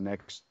narrative in the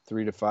next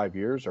 3 to 5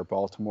 years are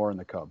Baltimore and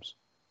the Cubs.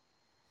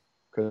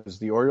 Because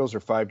the Orioles are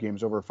 5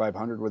 games over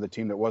 500 with a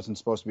team that wasn't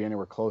supposed to be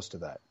anywhere close to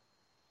that.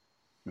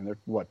 I mean,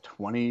 they're,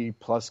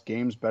 20-plus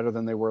games better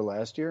than they were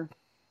last year?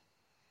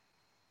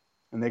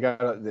 And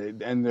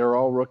they're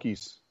all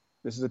rookies.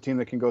 This is a team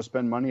that can go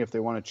spend money if they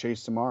want to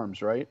chase some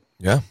arms, right?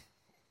 Yeah.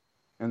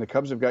 And the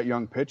Cubs have got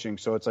young pitching,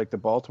 so it's like the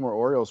Baltimore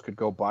Orioles could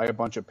go buy a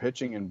bunch of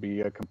pitching and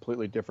be a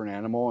completely different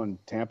animal, and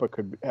Tampa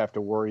could have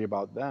to worry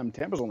about them.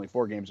 Tampa's only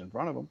 4 games in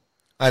front of them.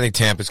 I think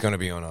Tampa's going to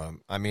be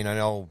I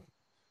know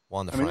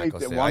Wander I mean,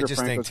 Franco's there. I Wander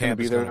just think Franco's going to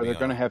be Tampa's there. going to They're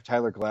going to have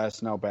Tyler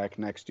Glass now back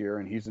next year,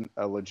 and he's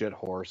a legit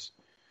horse.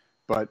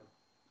 But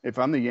if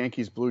I'm the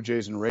Yankees, Blue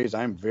Jays, and Rays,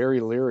 I'm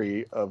very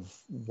leery of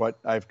what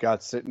I've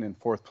got sitting in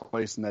fourth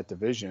place in that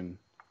division.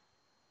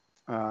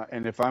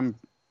 And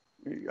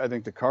I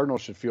think the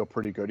Cardinals should feel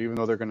pretty good, even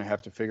though they're going to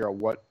have to figure out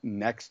what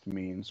next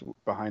means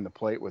behind the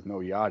plate with no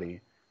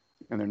Yachty.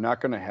 And they're not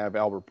going to have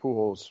Albert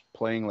Pujols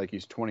playing like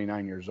he's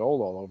 29 years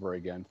old all over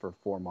again for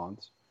 4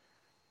 months.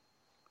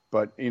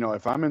 But,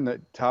 if I'm in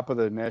the top of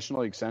the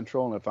National League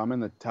Central and if I'm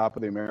in the top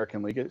of the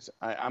American League,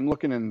 I'm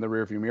looking in the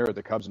rearview mirror at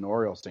the Cubs and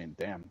Orioles saying,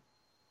 damn,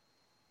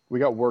 we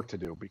got work to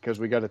do because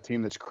we got a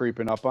team that's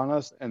creeping up on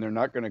us, and they're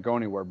not going to go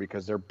anywhere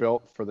because they're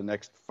built for the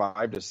next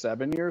 5 to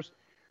 7 years.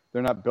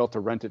 They're not built to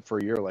rent it for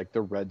a year like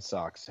the Red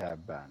Sox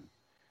have been.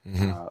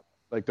 Mm-hmm.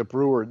 Like the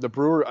Brewer,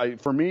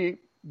 for me,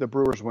 the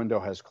Brewers' window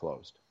has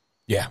closed.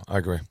 Yeah, I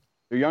agree.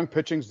 The young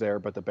pitching's there,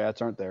 but the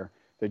bats aren't there.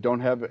 They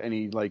don't have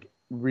any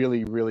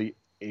really, really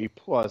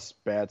A-plus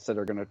bats that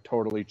are going to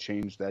totally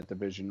change that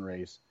division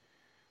race.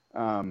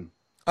 I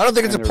don't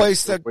think it's a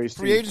place that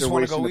free agents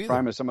want to go either. either. The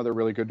prime of some of the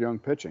really good young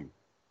pitching.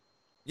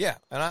 Yeah,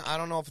 and I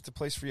don't know if it's a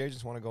place free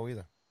agents want to go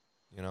either.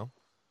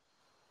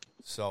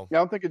 So yeah,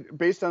 I don't think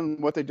based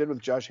on what they did with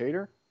Josh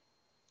Hader,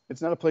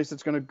 it's not a place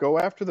that's going to go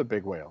after the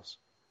big whales.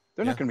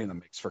 They're not going to be in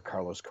the mix for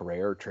Carlos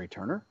Correa or Trey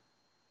Turner.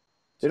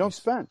 They don't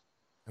spend.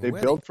 They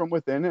build from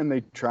within, and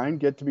they try and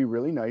get to be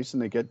really nice,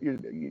 and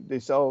they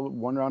sell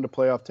one round of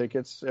playoff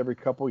tickets every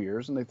couple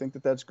years, and they think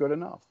that that's good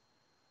enough.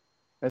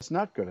 That's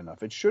not good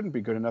enough. It shouldn't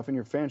be good enough, and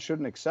your fans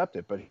shouldn't accept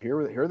it. But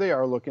here they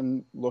are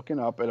looking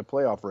up at a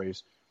playoff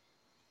race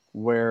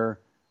where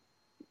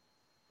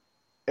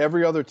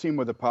every other team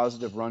with a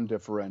positive run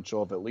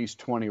differential of at least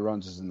 20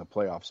 runs is in the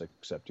playoffs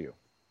except you.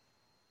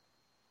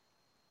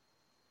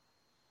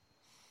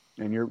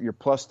 And you're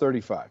plus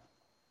 35.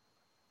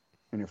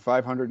 And you're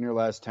 500 in your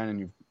last 10, and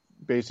you've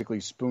basically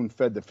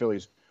spoon-fed the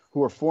Phillies,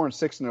 who are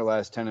 4-6 in their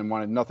last 10 and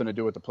wanted nothing to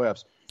do with the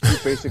playoffs. You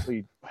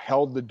basically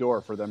held the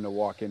door for them to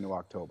walk into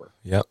October.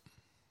 Yep.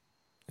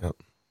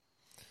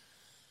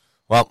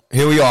 Well,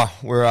 here we are.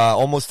 We're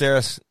almost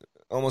there,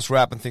 almost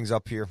wrapping things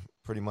up here.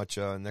 Pretty much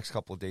next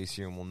couple of days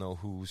here, and we'll know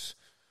who's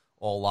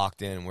all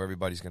locked in and where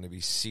everybody's going to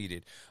be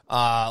seated.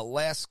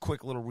 Last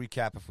quick little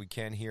recap, if we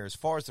can, here. As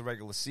far as the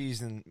regular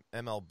season,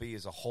 MLB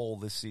as a whole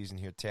this season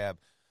here, Tab,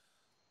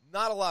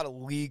 not a lot of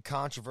league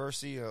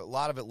controversy. A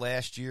lot of it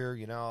last year,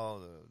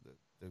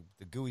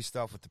 the gooey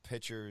stuff with the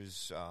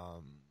pitchers.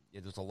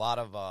 There's a lot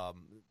of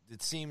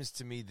it seems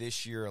to me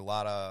this year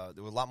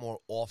there were a lot more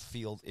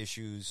off-field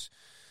issues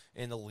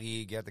in the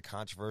league. You had the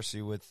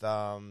controversy with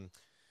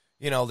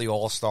the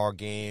All-Star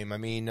game. I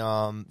mean,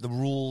 the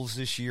rules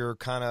this year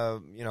kind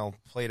of,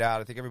 played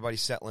out. I think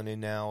everybody's settling in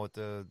now with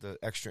the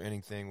extra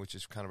inning thing, which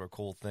is kind of a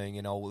cool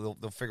thing. They'll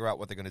figure out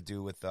what they're going to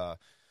do with the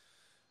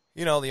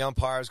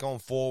umpires going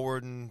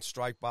forward and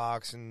strike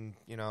box and,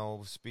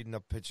 speeding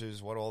up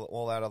pitches,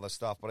 all that other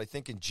stuff. But I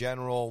think in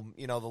general,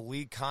 the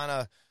league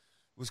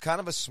was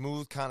kind of a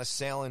smooth kind of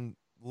sailing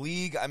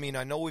league. I mean,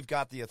 I know we've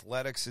got the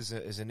athletics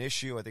as an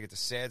issue. I think it's a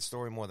sad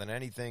story more than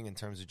anything in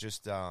terms of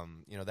just,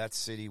 that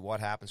city, what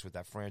happens with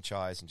that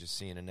franchise and just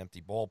seeing an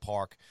empty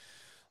ballpark.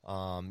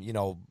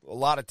 A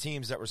lot of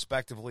teams that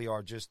respectively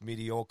are just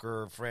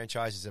mediocre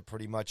franchises that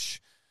pretty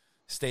much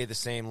stay the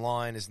same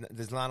line.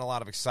 There's not a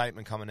lot of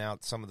excitement coming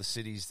out. Some of the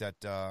cities that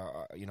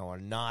are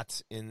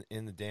not in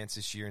the dance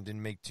this year and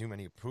didn't make too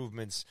many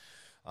improvements.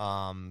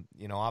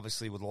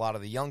 Obviously with a lot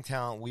of the young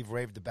talent we've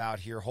raved about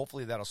here,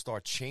 hopefully that'll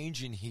start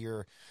changing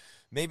here.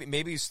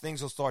 Maybe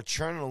things will start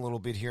churning a little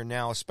bit here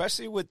now,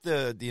 especially with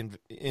the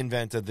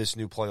invent of this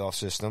new playoff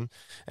system.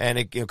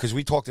 And because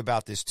we talked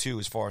about this too,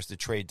 as far as the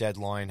trade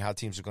deadline, how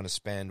teams are going to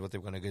spend, what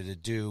they're going to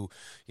do.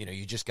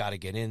 You just got to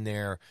get in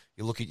there.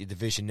 You look at your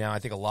division now. I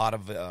think a lot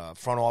of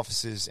front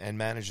offices and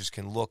managers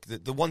can look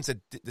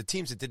the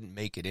teams that didn't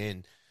make it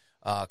in.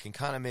 Can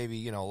kind of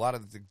maybe, a lot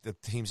of the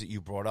teams that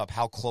you brought up,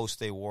 how close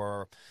they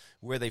were,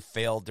 where they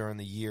failed during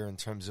the year in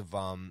terms of,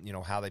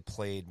 how they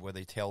played, where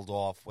they tailed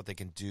off, what they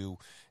can do.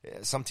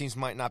 Some teams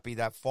might not be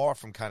that far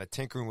from kind of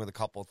tinkering with a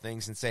couple of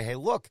things and say, hey,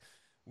 look,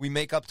 we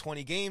make up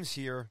 20 games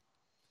here,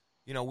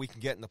 we can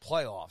get in the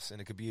playoffs,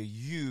 and it could be a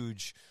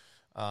huge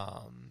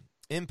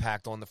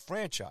impact on the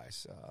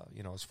franchise,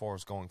 as far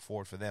as going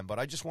forward for them. But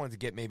I just wanted to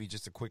get maybe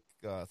just a quick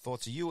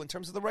thoughts of you in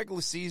terms of the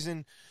regular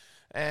season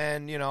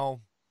and,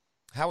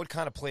 how it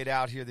kind of played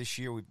out here this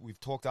year. We've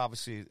talked,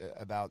 obviously,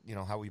 about,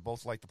 how we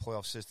both like the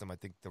playoff system. I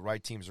think the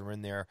right teams are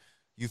in there.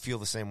 You feel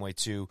the same way,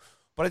 too.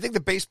 But I think the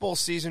baseball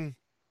season,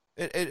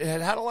 it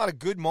had a lot of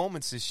good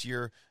moments this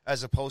year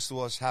as opposed to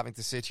us having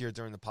to sit here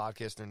during the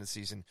podcast during the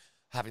season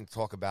having to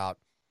talk about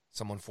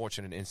some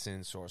unfortunate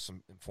incidents or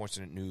some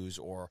unfortunate news,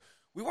 or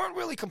we weren't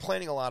really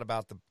complaining a lot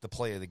about the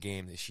play of the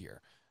game this year.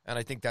 And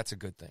I think that's a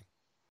good thing.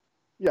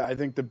 Yeah, I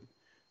think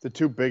the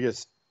two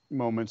biggest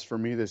moments for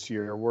me this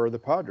year were the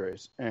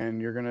Padres, and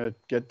you're going to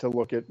get to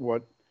look at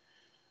what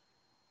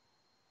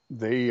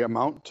they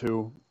amount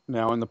to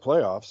now in the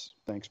playoffs.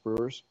 Thanks,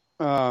 Brewers.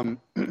 But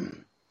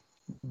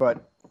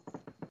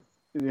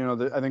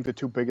I think the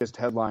two biggest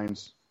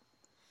headlines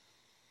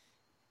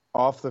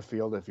off the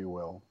field, if you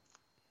will,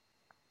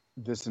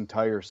 this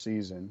entire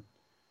season,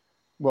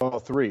 well,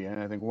 three,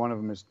 and I think one of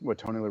them is what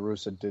Tony La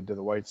Russa did to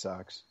the White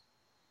Sox.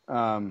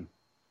 But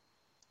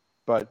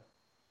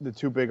the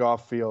two big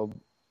off-field,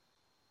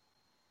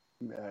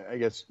 I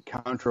guess,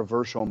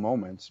 controversial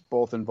moments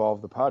both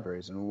involved the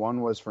Padres. And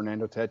one was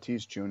Fernando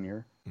Tatis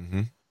Jr.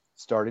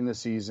 Starting the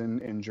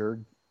season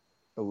injured,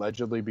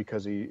 allegedly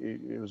because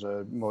it was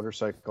a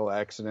motorcycle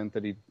accident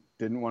that he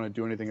didn't want to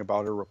do anything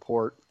about or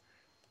report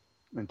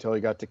until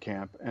he got to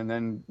camp. And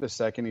then the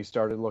second he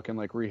started looking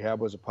like rehab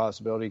was a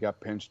possibility, he got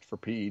pinched for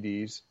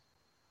PEDs.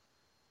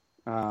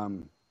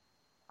 And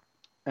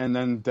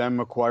then them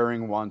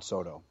acquiring Juan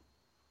Soto.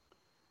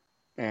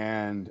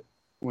 And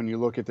when you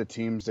look at the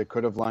teams that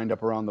could have lined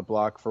up around the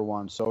block for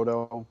Juan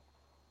Soto,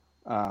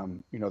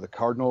 the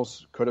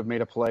Cardinals could have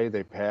made a play.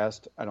 They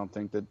passed. I don't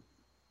think that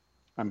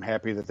I'm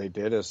happy that they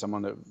did as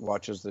someone that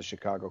watches the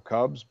Chicago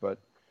Cubs, but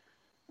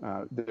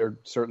they're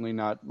certainly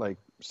not like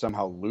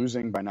somehow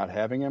losing by not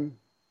having him.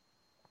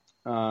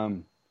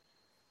 But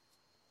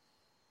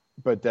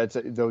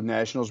the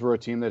Nationals were a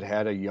team that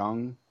had a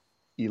young,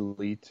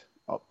 elite,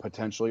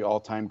 potentially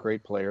all-time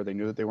great player. They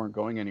knew that they weren't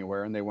going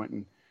anywhere, and they went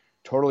and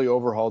totally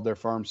overhauled their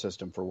farm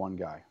system for one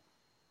guy.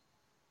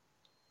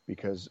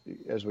 Because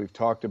as we've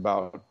talked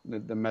about,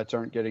 the Mets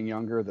aren't getting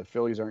younger, the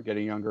Phillies aren't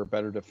getting younger,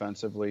 better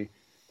defensively.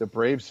 The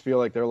Braves feel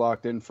like they're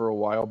locked in for a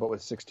while, but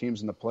with 6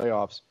 teams in the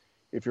playoffs,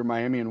 if you're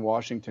Miami and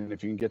Washington,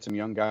 if you can get some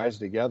young guys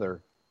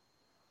together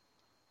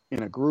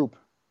in a group,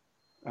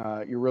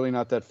 you're really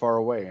not that far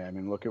away. I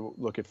mean,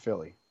 look at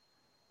Philly.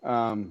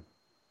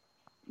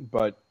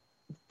 But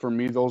for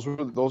me, those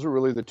are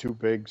really the two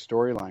big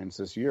storylines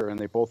this year, and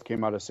they both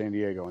came out of San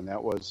Diego. And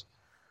that was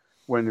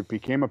when it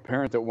became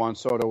apparent that Juan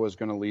Soto was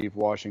going to leave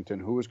Washington,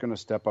 who was going to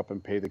step up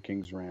and pay the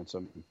King's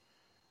ransom?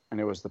 And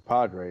it was the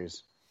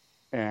Padres.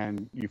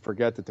 And you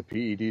forget that the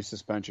PED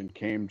suspension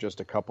came just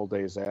a couple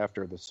days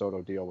after the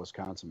Soto deal was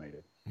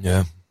consummated.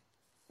 Yeah.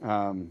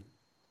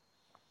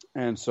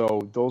 And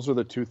so those are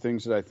the two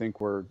things that I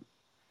think were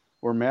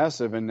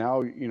massive. And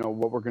now,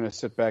 what we're going to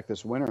sit back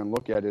this winter and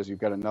look at is you've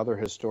got another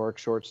historic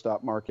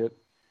shortstop market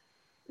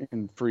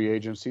in free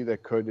agency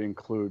that could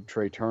include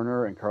Trey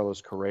Turner and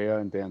Carlos Correa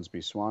and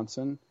Dansby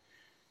Swanson.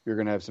 You're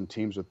going to have some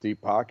teams with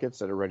deep pockets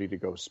that are ready to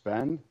go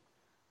spend.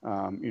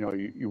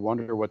 You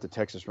wonder what the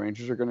Texas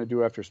Rangers are going to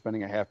do after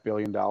spending $500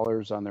 million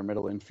on their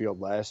middle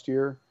infield last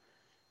year,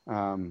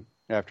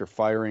 after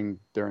firing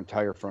their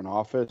entire front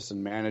office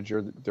and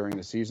manager during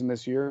the season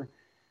this year.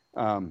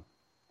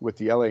 With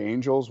the LA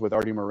Angels, with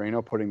Artie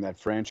Moreno putting that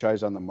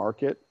franchise on the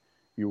market,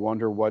 you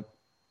wonder what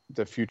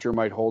the future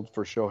might hold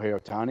for Shohei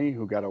Ohtani,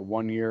 who got a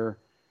 1-year,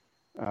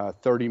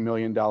 $30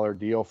 million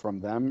deal from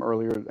them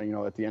earlier,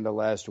 at the end of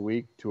last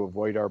week to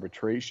avoid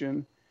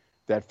arbitration.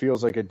 That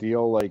feels like a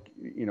deal like,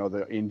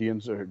 the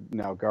Indians or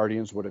now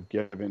Guardians would have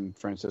given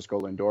Francisco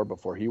Lindor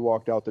before he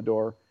walked out the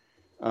door.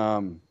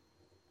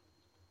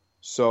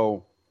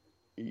 So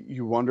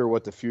you wonder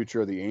what the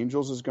future of the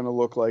Angels is going to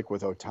look like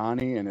with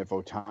Ohtani, and if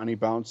Ohtani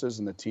bounces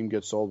and the team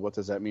gets sold, what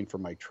does that mean for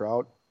Mike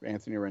Trout?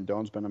 Anthony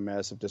Rendon's been a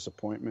massive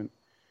disappointment.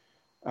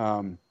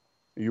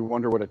 You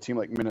wonder what a team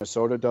like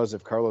Minnesota does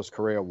if Carlos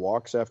Correa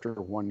walks after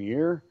 1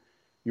 year.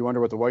 You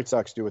wonder what the White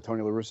Sox do with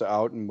Tony La Russa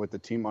out and with the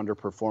team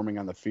underperforming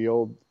on the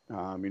field.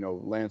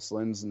 Lance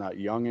Lynn's not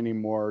young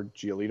anymore.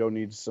 Giolito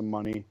needs some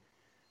money.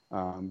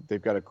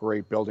 They've got a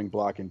great building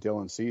block in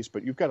Dylan Cease,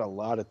 but you've got a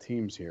lot of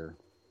teams here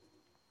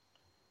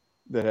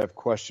that have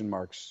question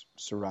marks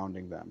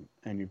surrounding them.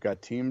 And you've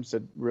got teams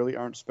that really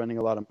aren't spending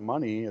a lot of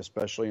money,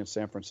 especially in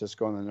San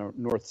Francisco and the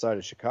north side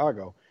of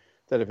Chicago,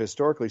 that have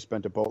historically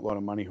spent a boatload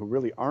of money who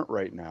really aren't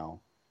right now,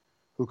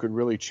 who could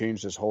really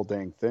change this whole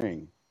dang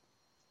thing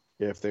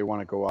if they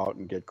want to go out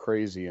and get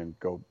crazy and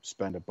go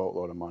spend a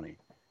boatload of money.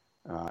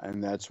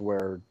 And that's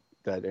where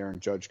that Aaron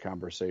Judge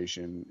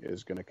conversation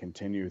is going to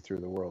continue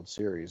through the World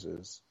Series,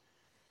 is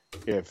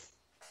if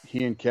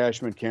he and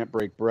Cashman can't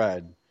break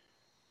bread,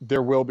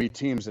 there will be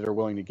teams that are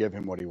willing to give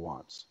him what he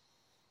wants.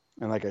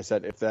 And like I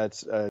said, if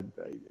that's a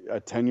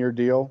 10-year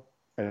deal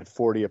at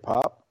 40 a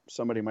pop,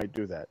 somebody might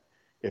do that.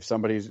 If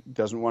somebody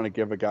doesn't want to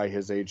give a guy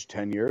his age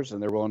 10 years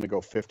and they're willing to go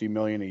 $50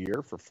 million a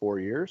year for 4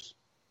 years,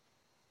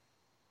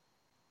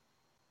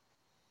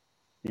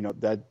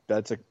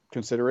 that's a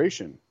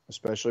consideration,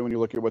 especially when you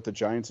look at what the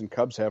Giants and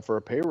Cubs have for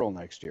a payroll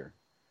next year.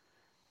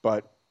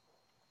 But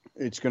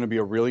it's going to be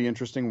a really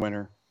interesting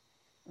winter.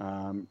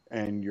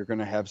 And you're going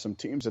to have some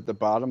teams at the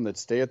bottom that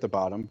stay at the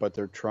bottom, but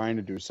they're trying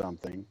to do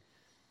something.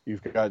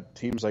 You've got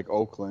teams like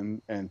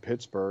Oakland and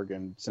Pittsburgh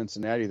and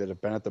Cincinnati that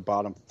have been at the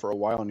bottom for a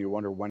while, and you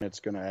wonder when it's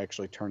going to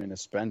actually turn into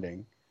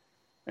spending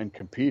and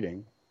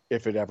competing,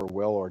 if it ever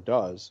will or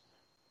does.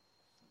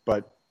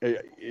 But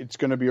it's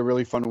going to be a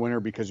really fun winter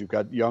because you've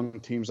got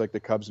young teams like the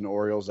Cubs and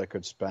Orioles that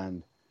could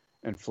spend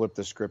and flip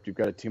the script. You've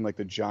got a team like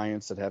the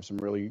Giants that have some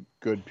really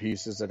good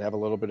pieces that have a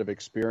little bit of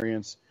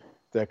experience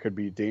that could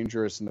be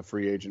dangerous in the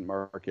free agent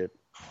market.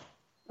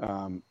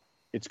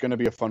 It's going to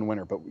be a fun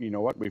winter, but you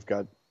know what? We've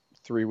got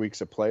 3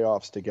 weeks of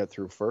playoffs to get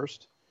through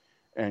first.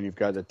 And you've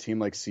got a team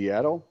like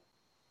Seattle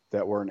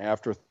that were an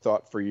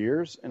afterthought for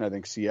years. And I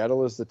think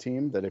Seattle is the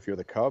team that if you're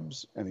the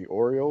Cubs and the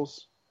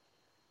Orioles,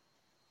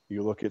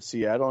 you look at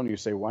Seattle and you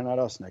say, why not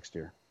us next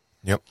year?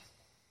 Yep.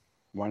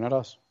 Why not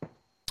us?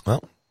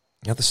 Well,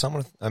 you have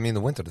the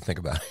winter to think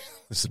about it.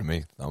 Listen to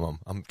me.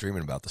 I'm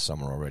dreaming about the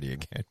summer already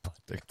again, but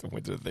the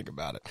winter to think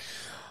about it.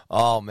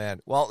 Oh,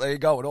 man. Well, there you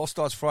go. It all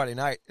starts Friday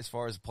night as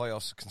far as the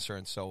playoffs are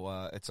concerned,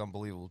 so it's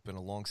unbelievable. It's been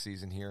a long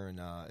season here, and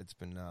it's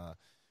been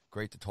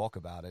great to talk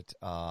about it.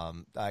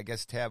 I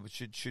guess, Tab,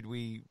 should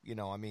we,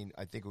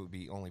 I think it would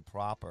be only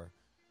proper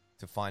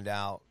to find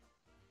out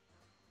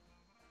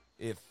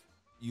if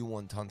you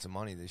won tons of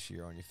money this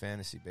year on your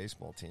fantasy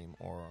baseball team,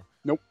 or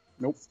Nope.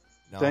 No?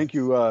 Thank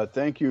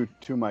you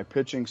to my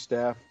pitching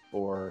staff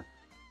for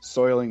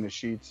soiling the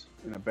sheets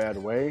in a bad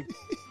way.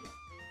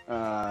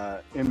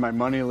 In my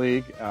money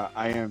league,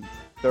 I am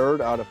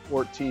 3rd out of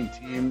 14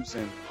 teams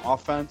in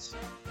offense,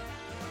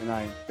 and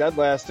I am dead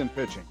last in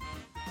pitching.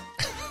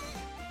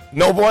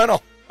 No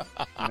bueno.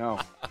 No,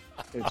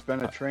 it's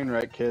been a train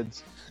wreck,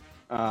 kids.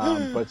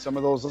 But some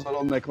of those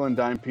little nickel and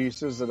dime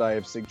pieces that I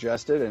have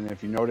suggested, and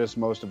if you notice,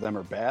 most of them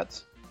are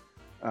bats.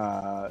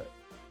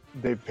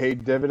 They've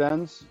paid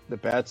dividends. The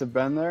bats have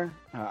been there.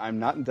 I'm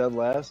not in dead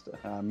last,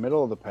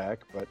 middle of the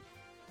pack, but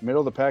middle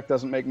of the pack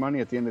doesn't make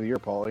money at the end of the year,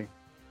 Paulie.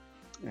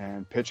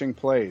 And pitching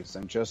plays.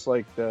 And just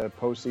like the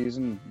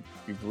postseason,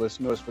 you've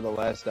listened to us for the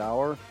last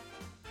hour,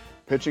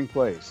 pitching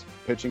plays.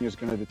 Pitching is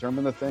going to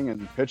determine the thing,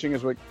 and pitching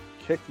is what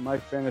kicked my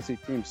fantasy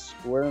team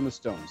square in the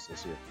stones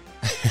this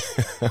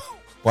year.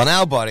 Well,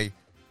 now, buddy,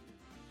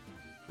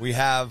 we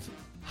have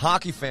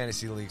hockey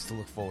fantasy leagues to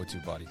look forward to,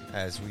 buddy,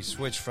 as we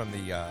switch from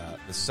the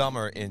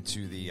summer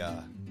into the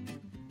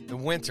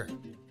winter.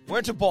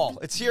 Winter ball.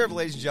 It's here,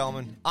 ladies and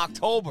gentlemen.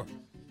 October.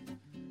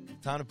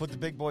 Time to put the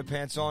big boy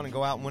pants on and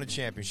go out and win a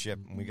championship.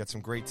 And we got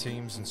some great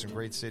teams and some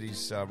great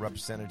cities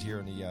represented here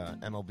in the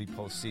MLB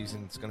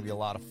postseason. It's going to be a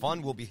lot of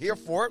fun. We'll be here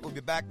for it. We'll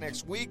be back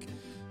next week.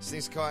 These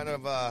things kind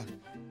of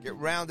get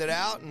rounded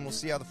out, and we'll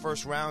see how the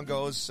first round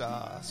goes.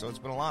 So it's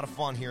been a lot of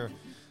fun here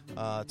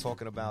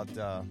talking about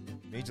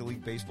Major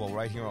League Baseball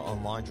right here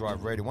on Line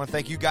Drive Radio. I want to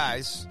thank you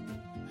guys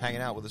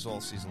hanging out with us all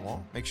season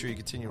long. Make sure you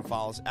continue to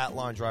follow us at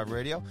Line Drive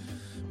Radio,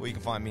 where you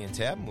can find me and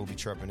Tab, and we'll be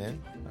chirping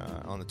in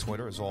on the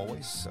Twitter, as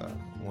always,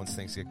 once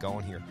things get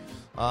going here.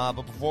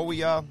 But before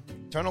we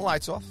turn the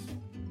lights off,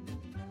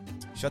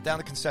 shut down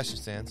the concession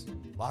stands,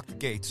 lock the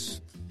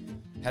gates,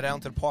 head out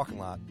into the parking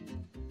lot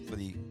for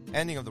the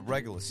ending of the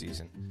regular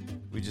season,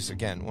 we just,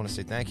 again, want to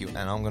say thank you, and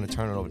I'm going to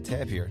turn it over to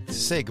Tab here to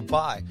say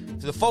goodbye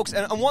to the folks.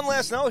 And one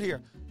last note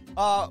here.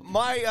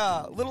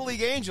 My Little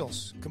League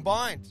Angels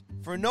combined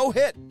for a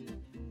no-hit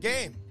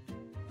game,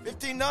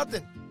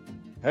 15-0.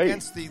 Hey.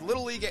 Against the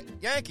Little League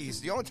Yankees.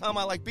 The only time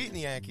I like beating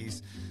the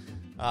Yankees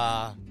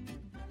on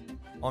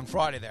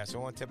Friday there. So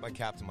I want to tip my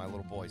cap to my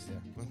little boys there.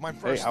 It was my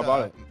first how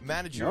about it?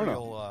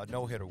 managerial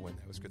no-hitter win.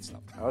 It was good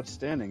stuff.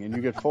 Outstanding, and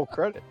you get full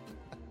credit.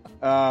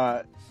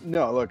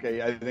 No, look,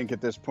 I think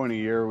at this point of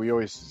year, we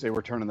always say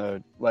we're turning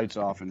the lights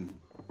off and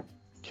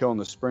killing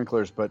the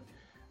sprinklers, but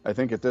I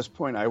think at this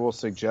point I will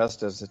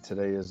suggest, as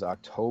today is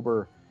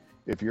October,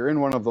 if you're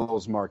in one of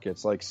those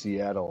markets like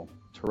Seattle,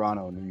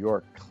 Toronto, New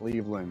York,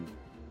 Cleveland,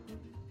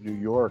 New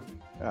York,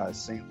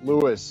 St.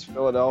 Louis,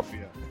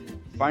 Philadelphia,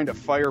 find a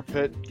fire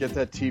pit, get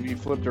that TV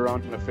flipped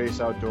around in a face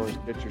outdoors,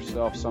 get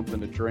yourself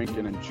something to drink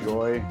and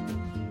enjoy.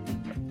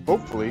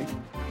 Hopefully,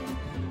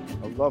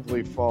 a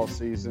lovely fall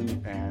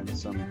season and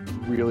some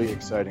really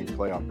exciting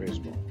playoff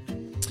baseball.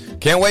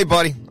 Can't wait,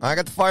 buddy. I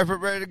got the fire pit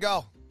ready to go.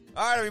 All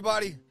right,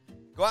 everybody.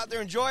 Go out there,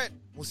 enjoy it.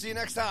 We'll see you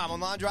next time on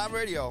Line Drive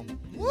Radio.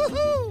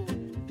 Woohoo!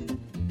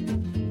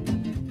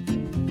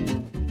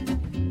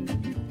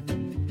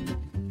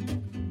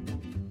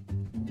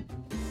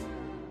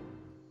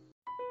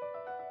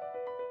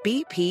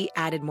 BP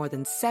added more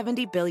than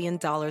 $70 billion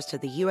to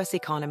the U.S.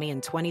 economy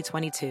in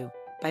 2022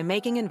 by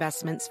making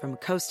investments from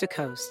coast to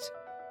coast.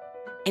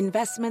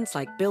 Investments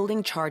like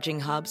building charging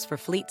hubs for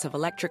fleets of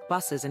electric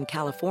buses in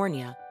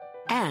California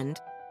and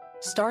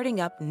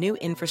starting up new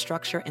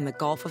infrastructure in the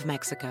Gulf of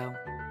Mexico.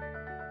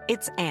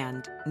 It's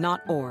and,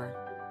 not or.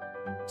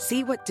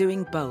 See what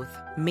doing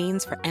both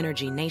means for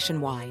energy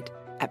nationwide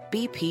at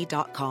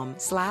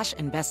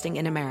bp.com/investing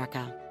in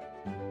America.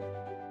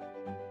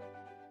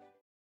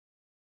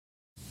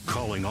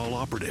 Calling all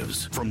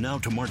operatives. From now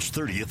to March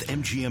 30th,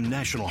 MGM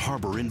National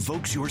Harbor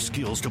invokes your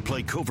skills to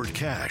play Covert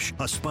Cash,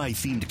 a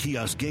spy-themed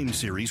kiosk game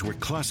series where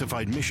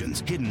classified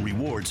missions, hidden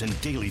rewards, and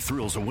daily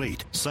thrills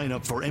await. Sign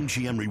up for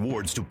MGM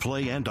Rewards to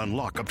play and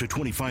unlock up to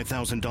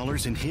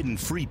 $25,000 in hidden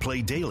free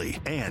play daily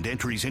and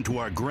entries into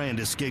our Grand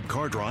Escape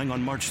car drawing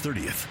on March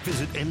 30th.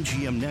 Visit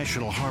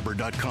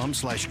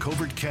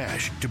MGMNationalHarbor.com/Covert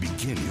Cash to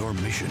begin your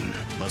mission.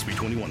 Must be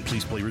 21.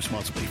 Please play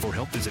responsibly. For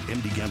help, visit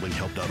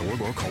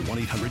mdgamblinghelp.org or call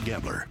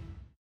 1-800-GAMBLER.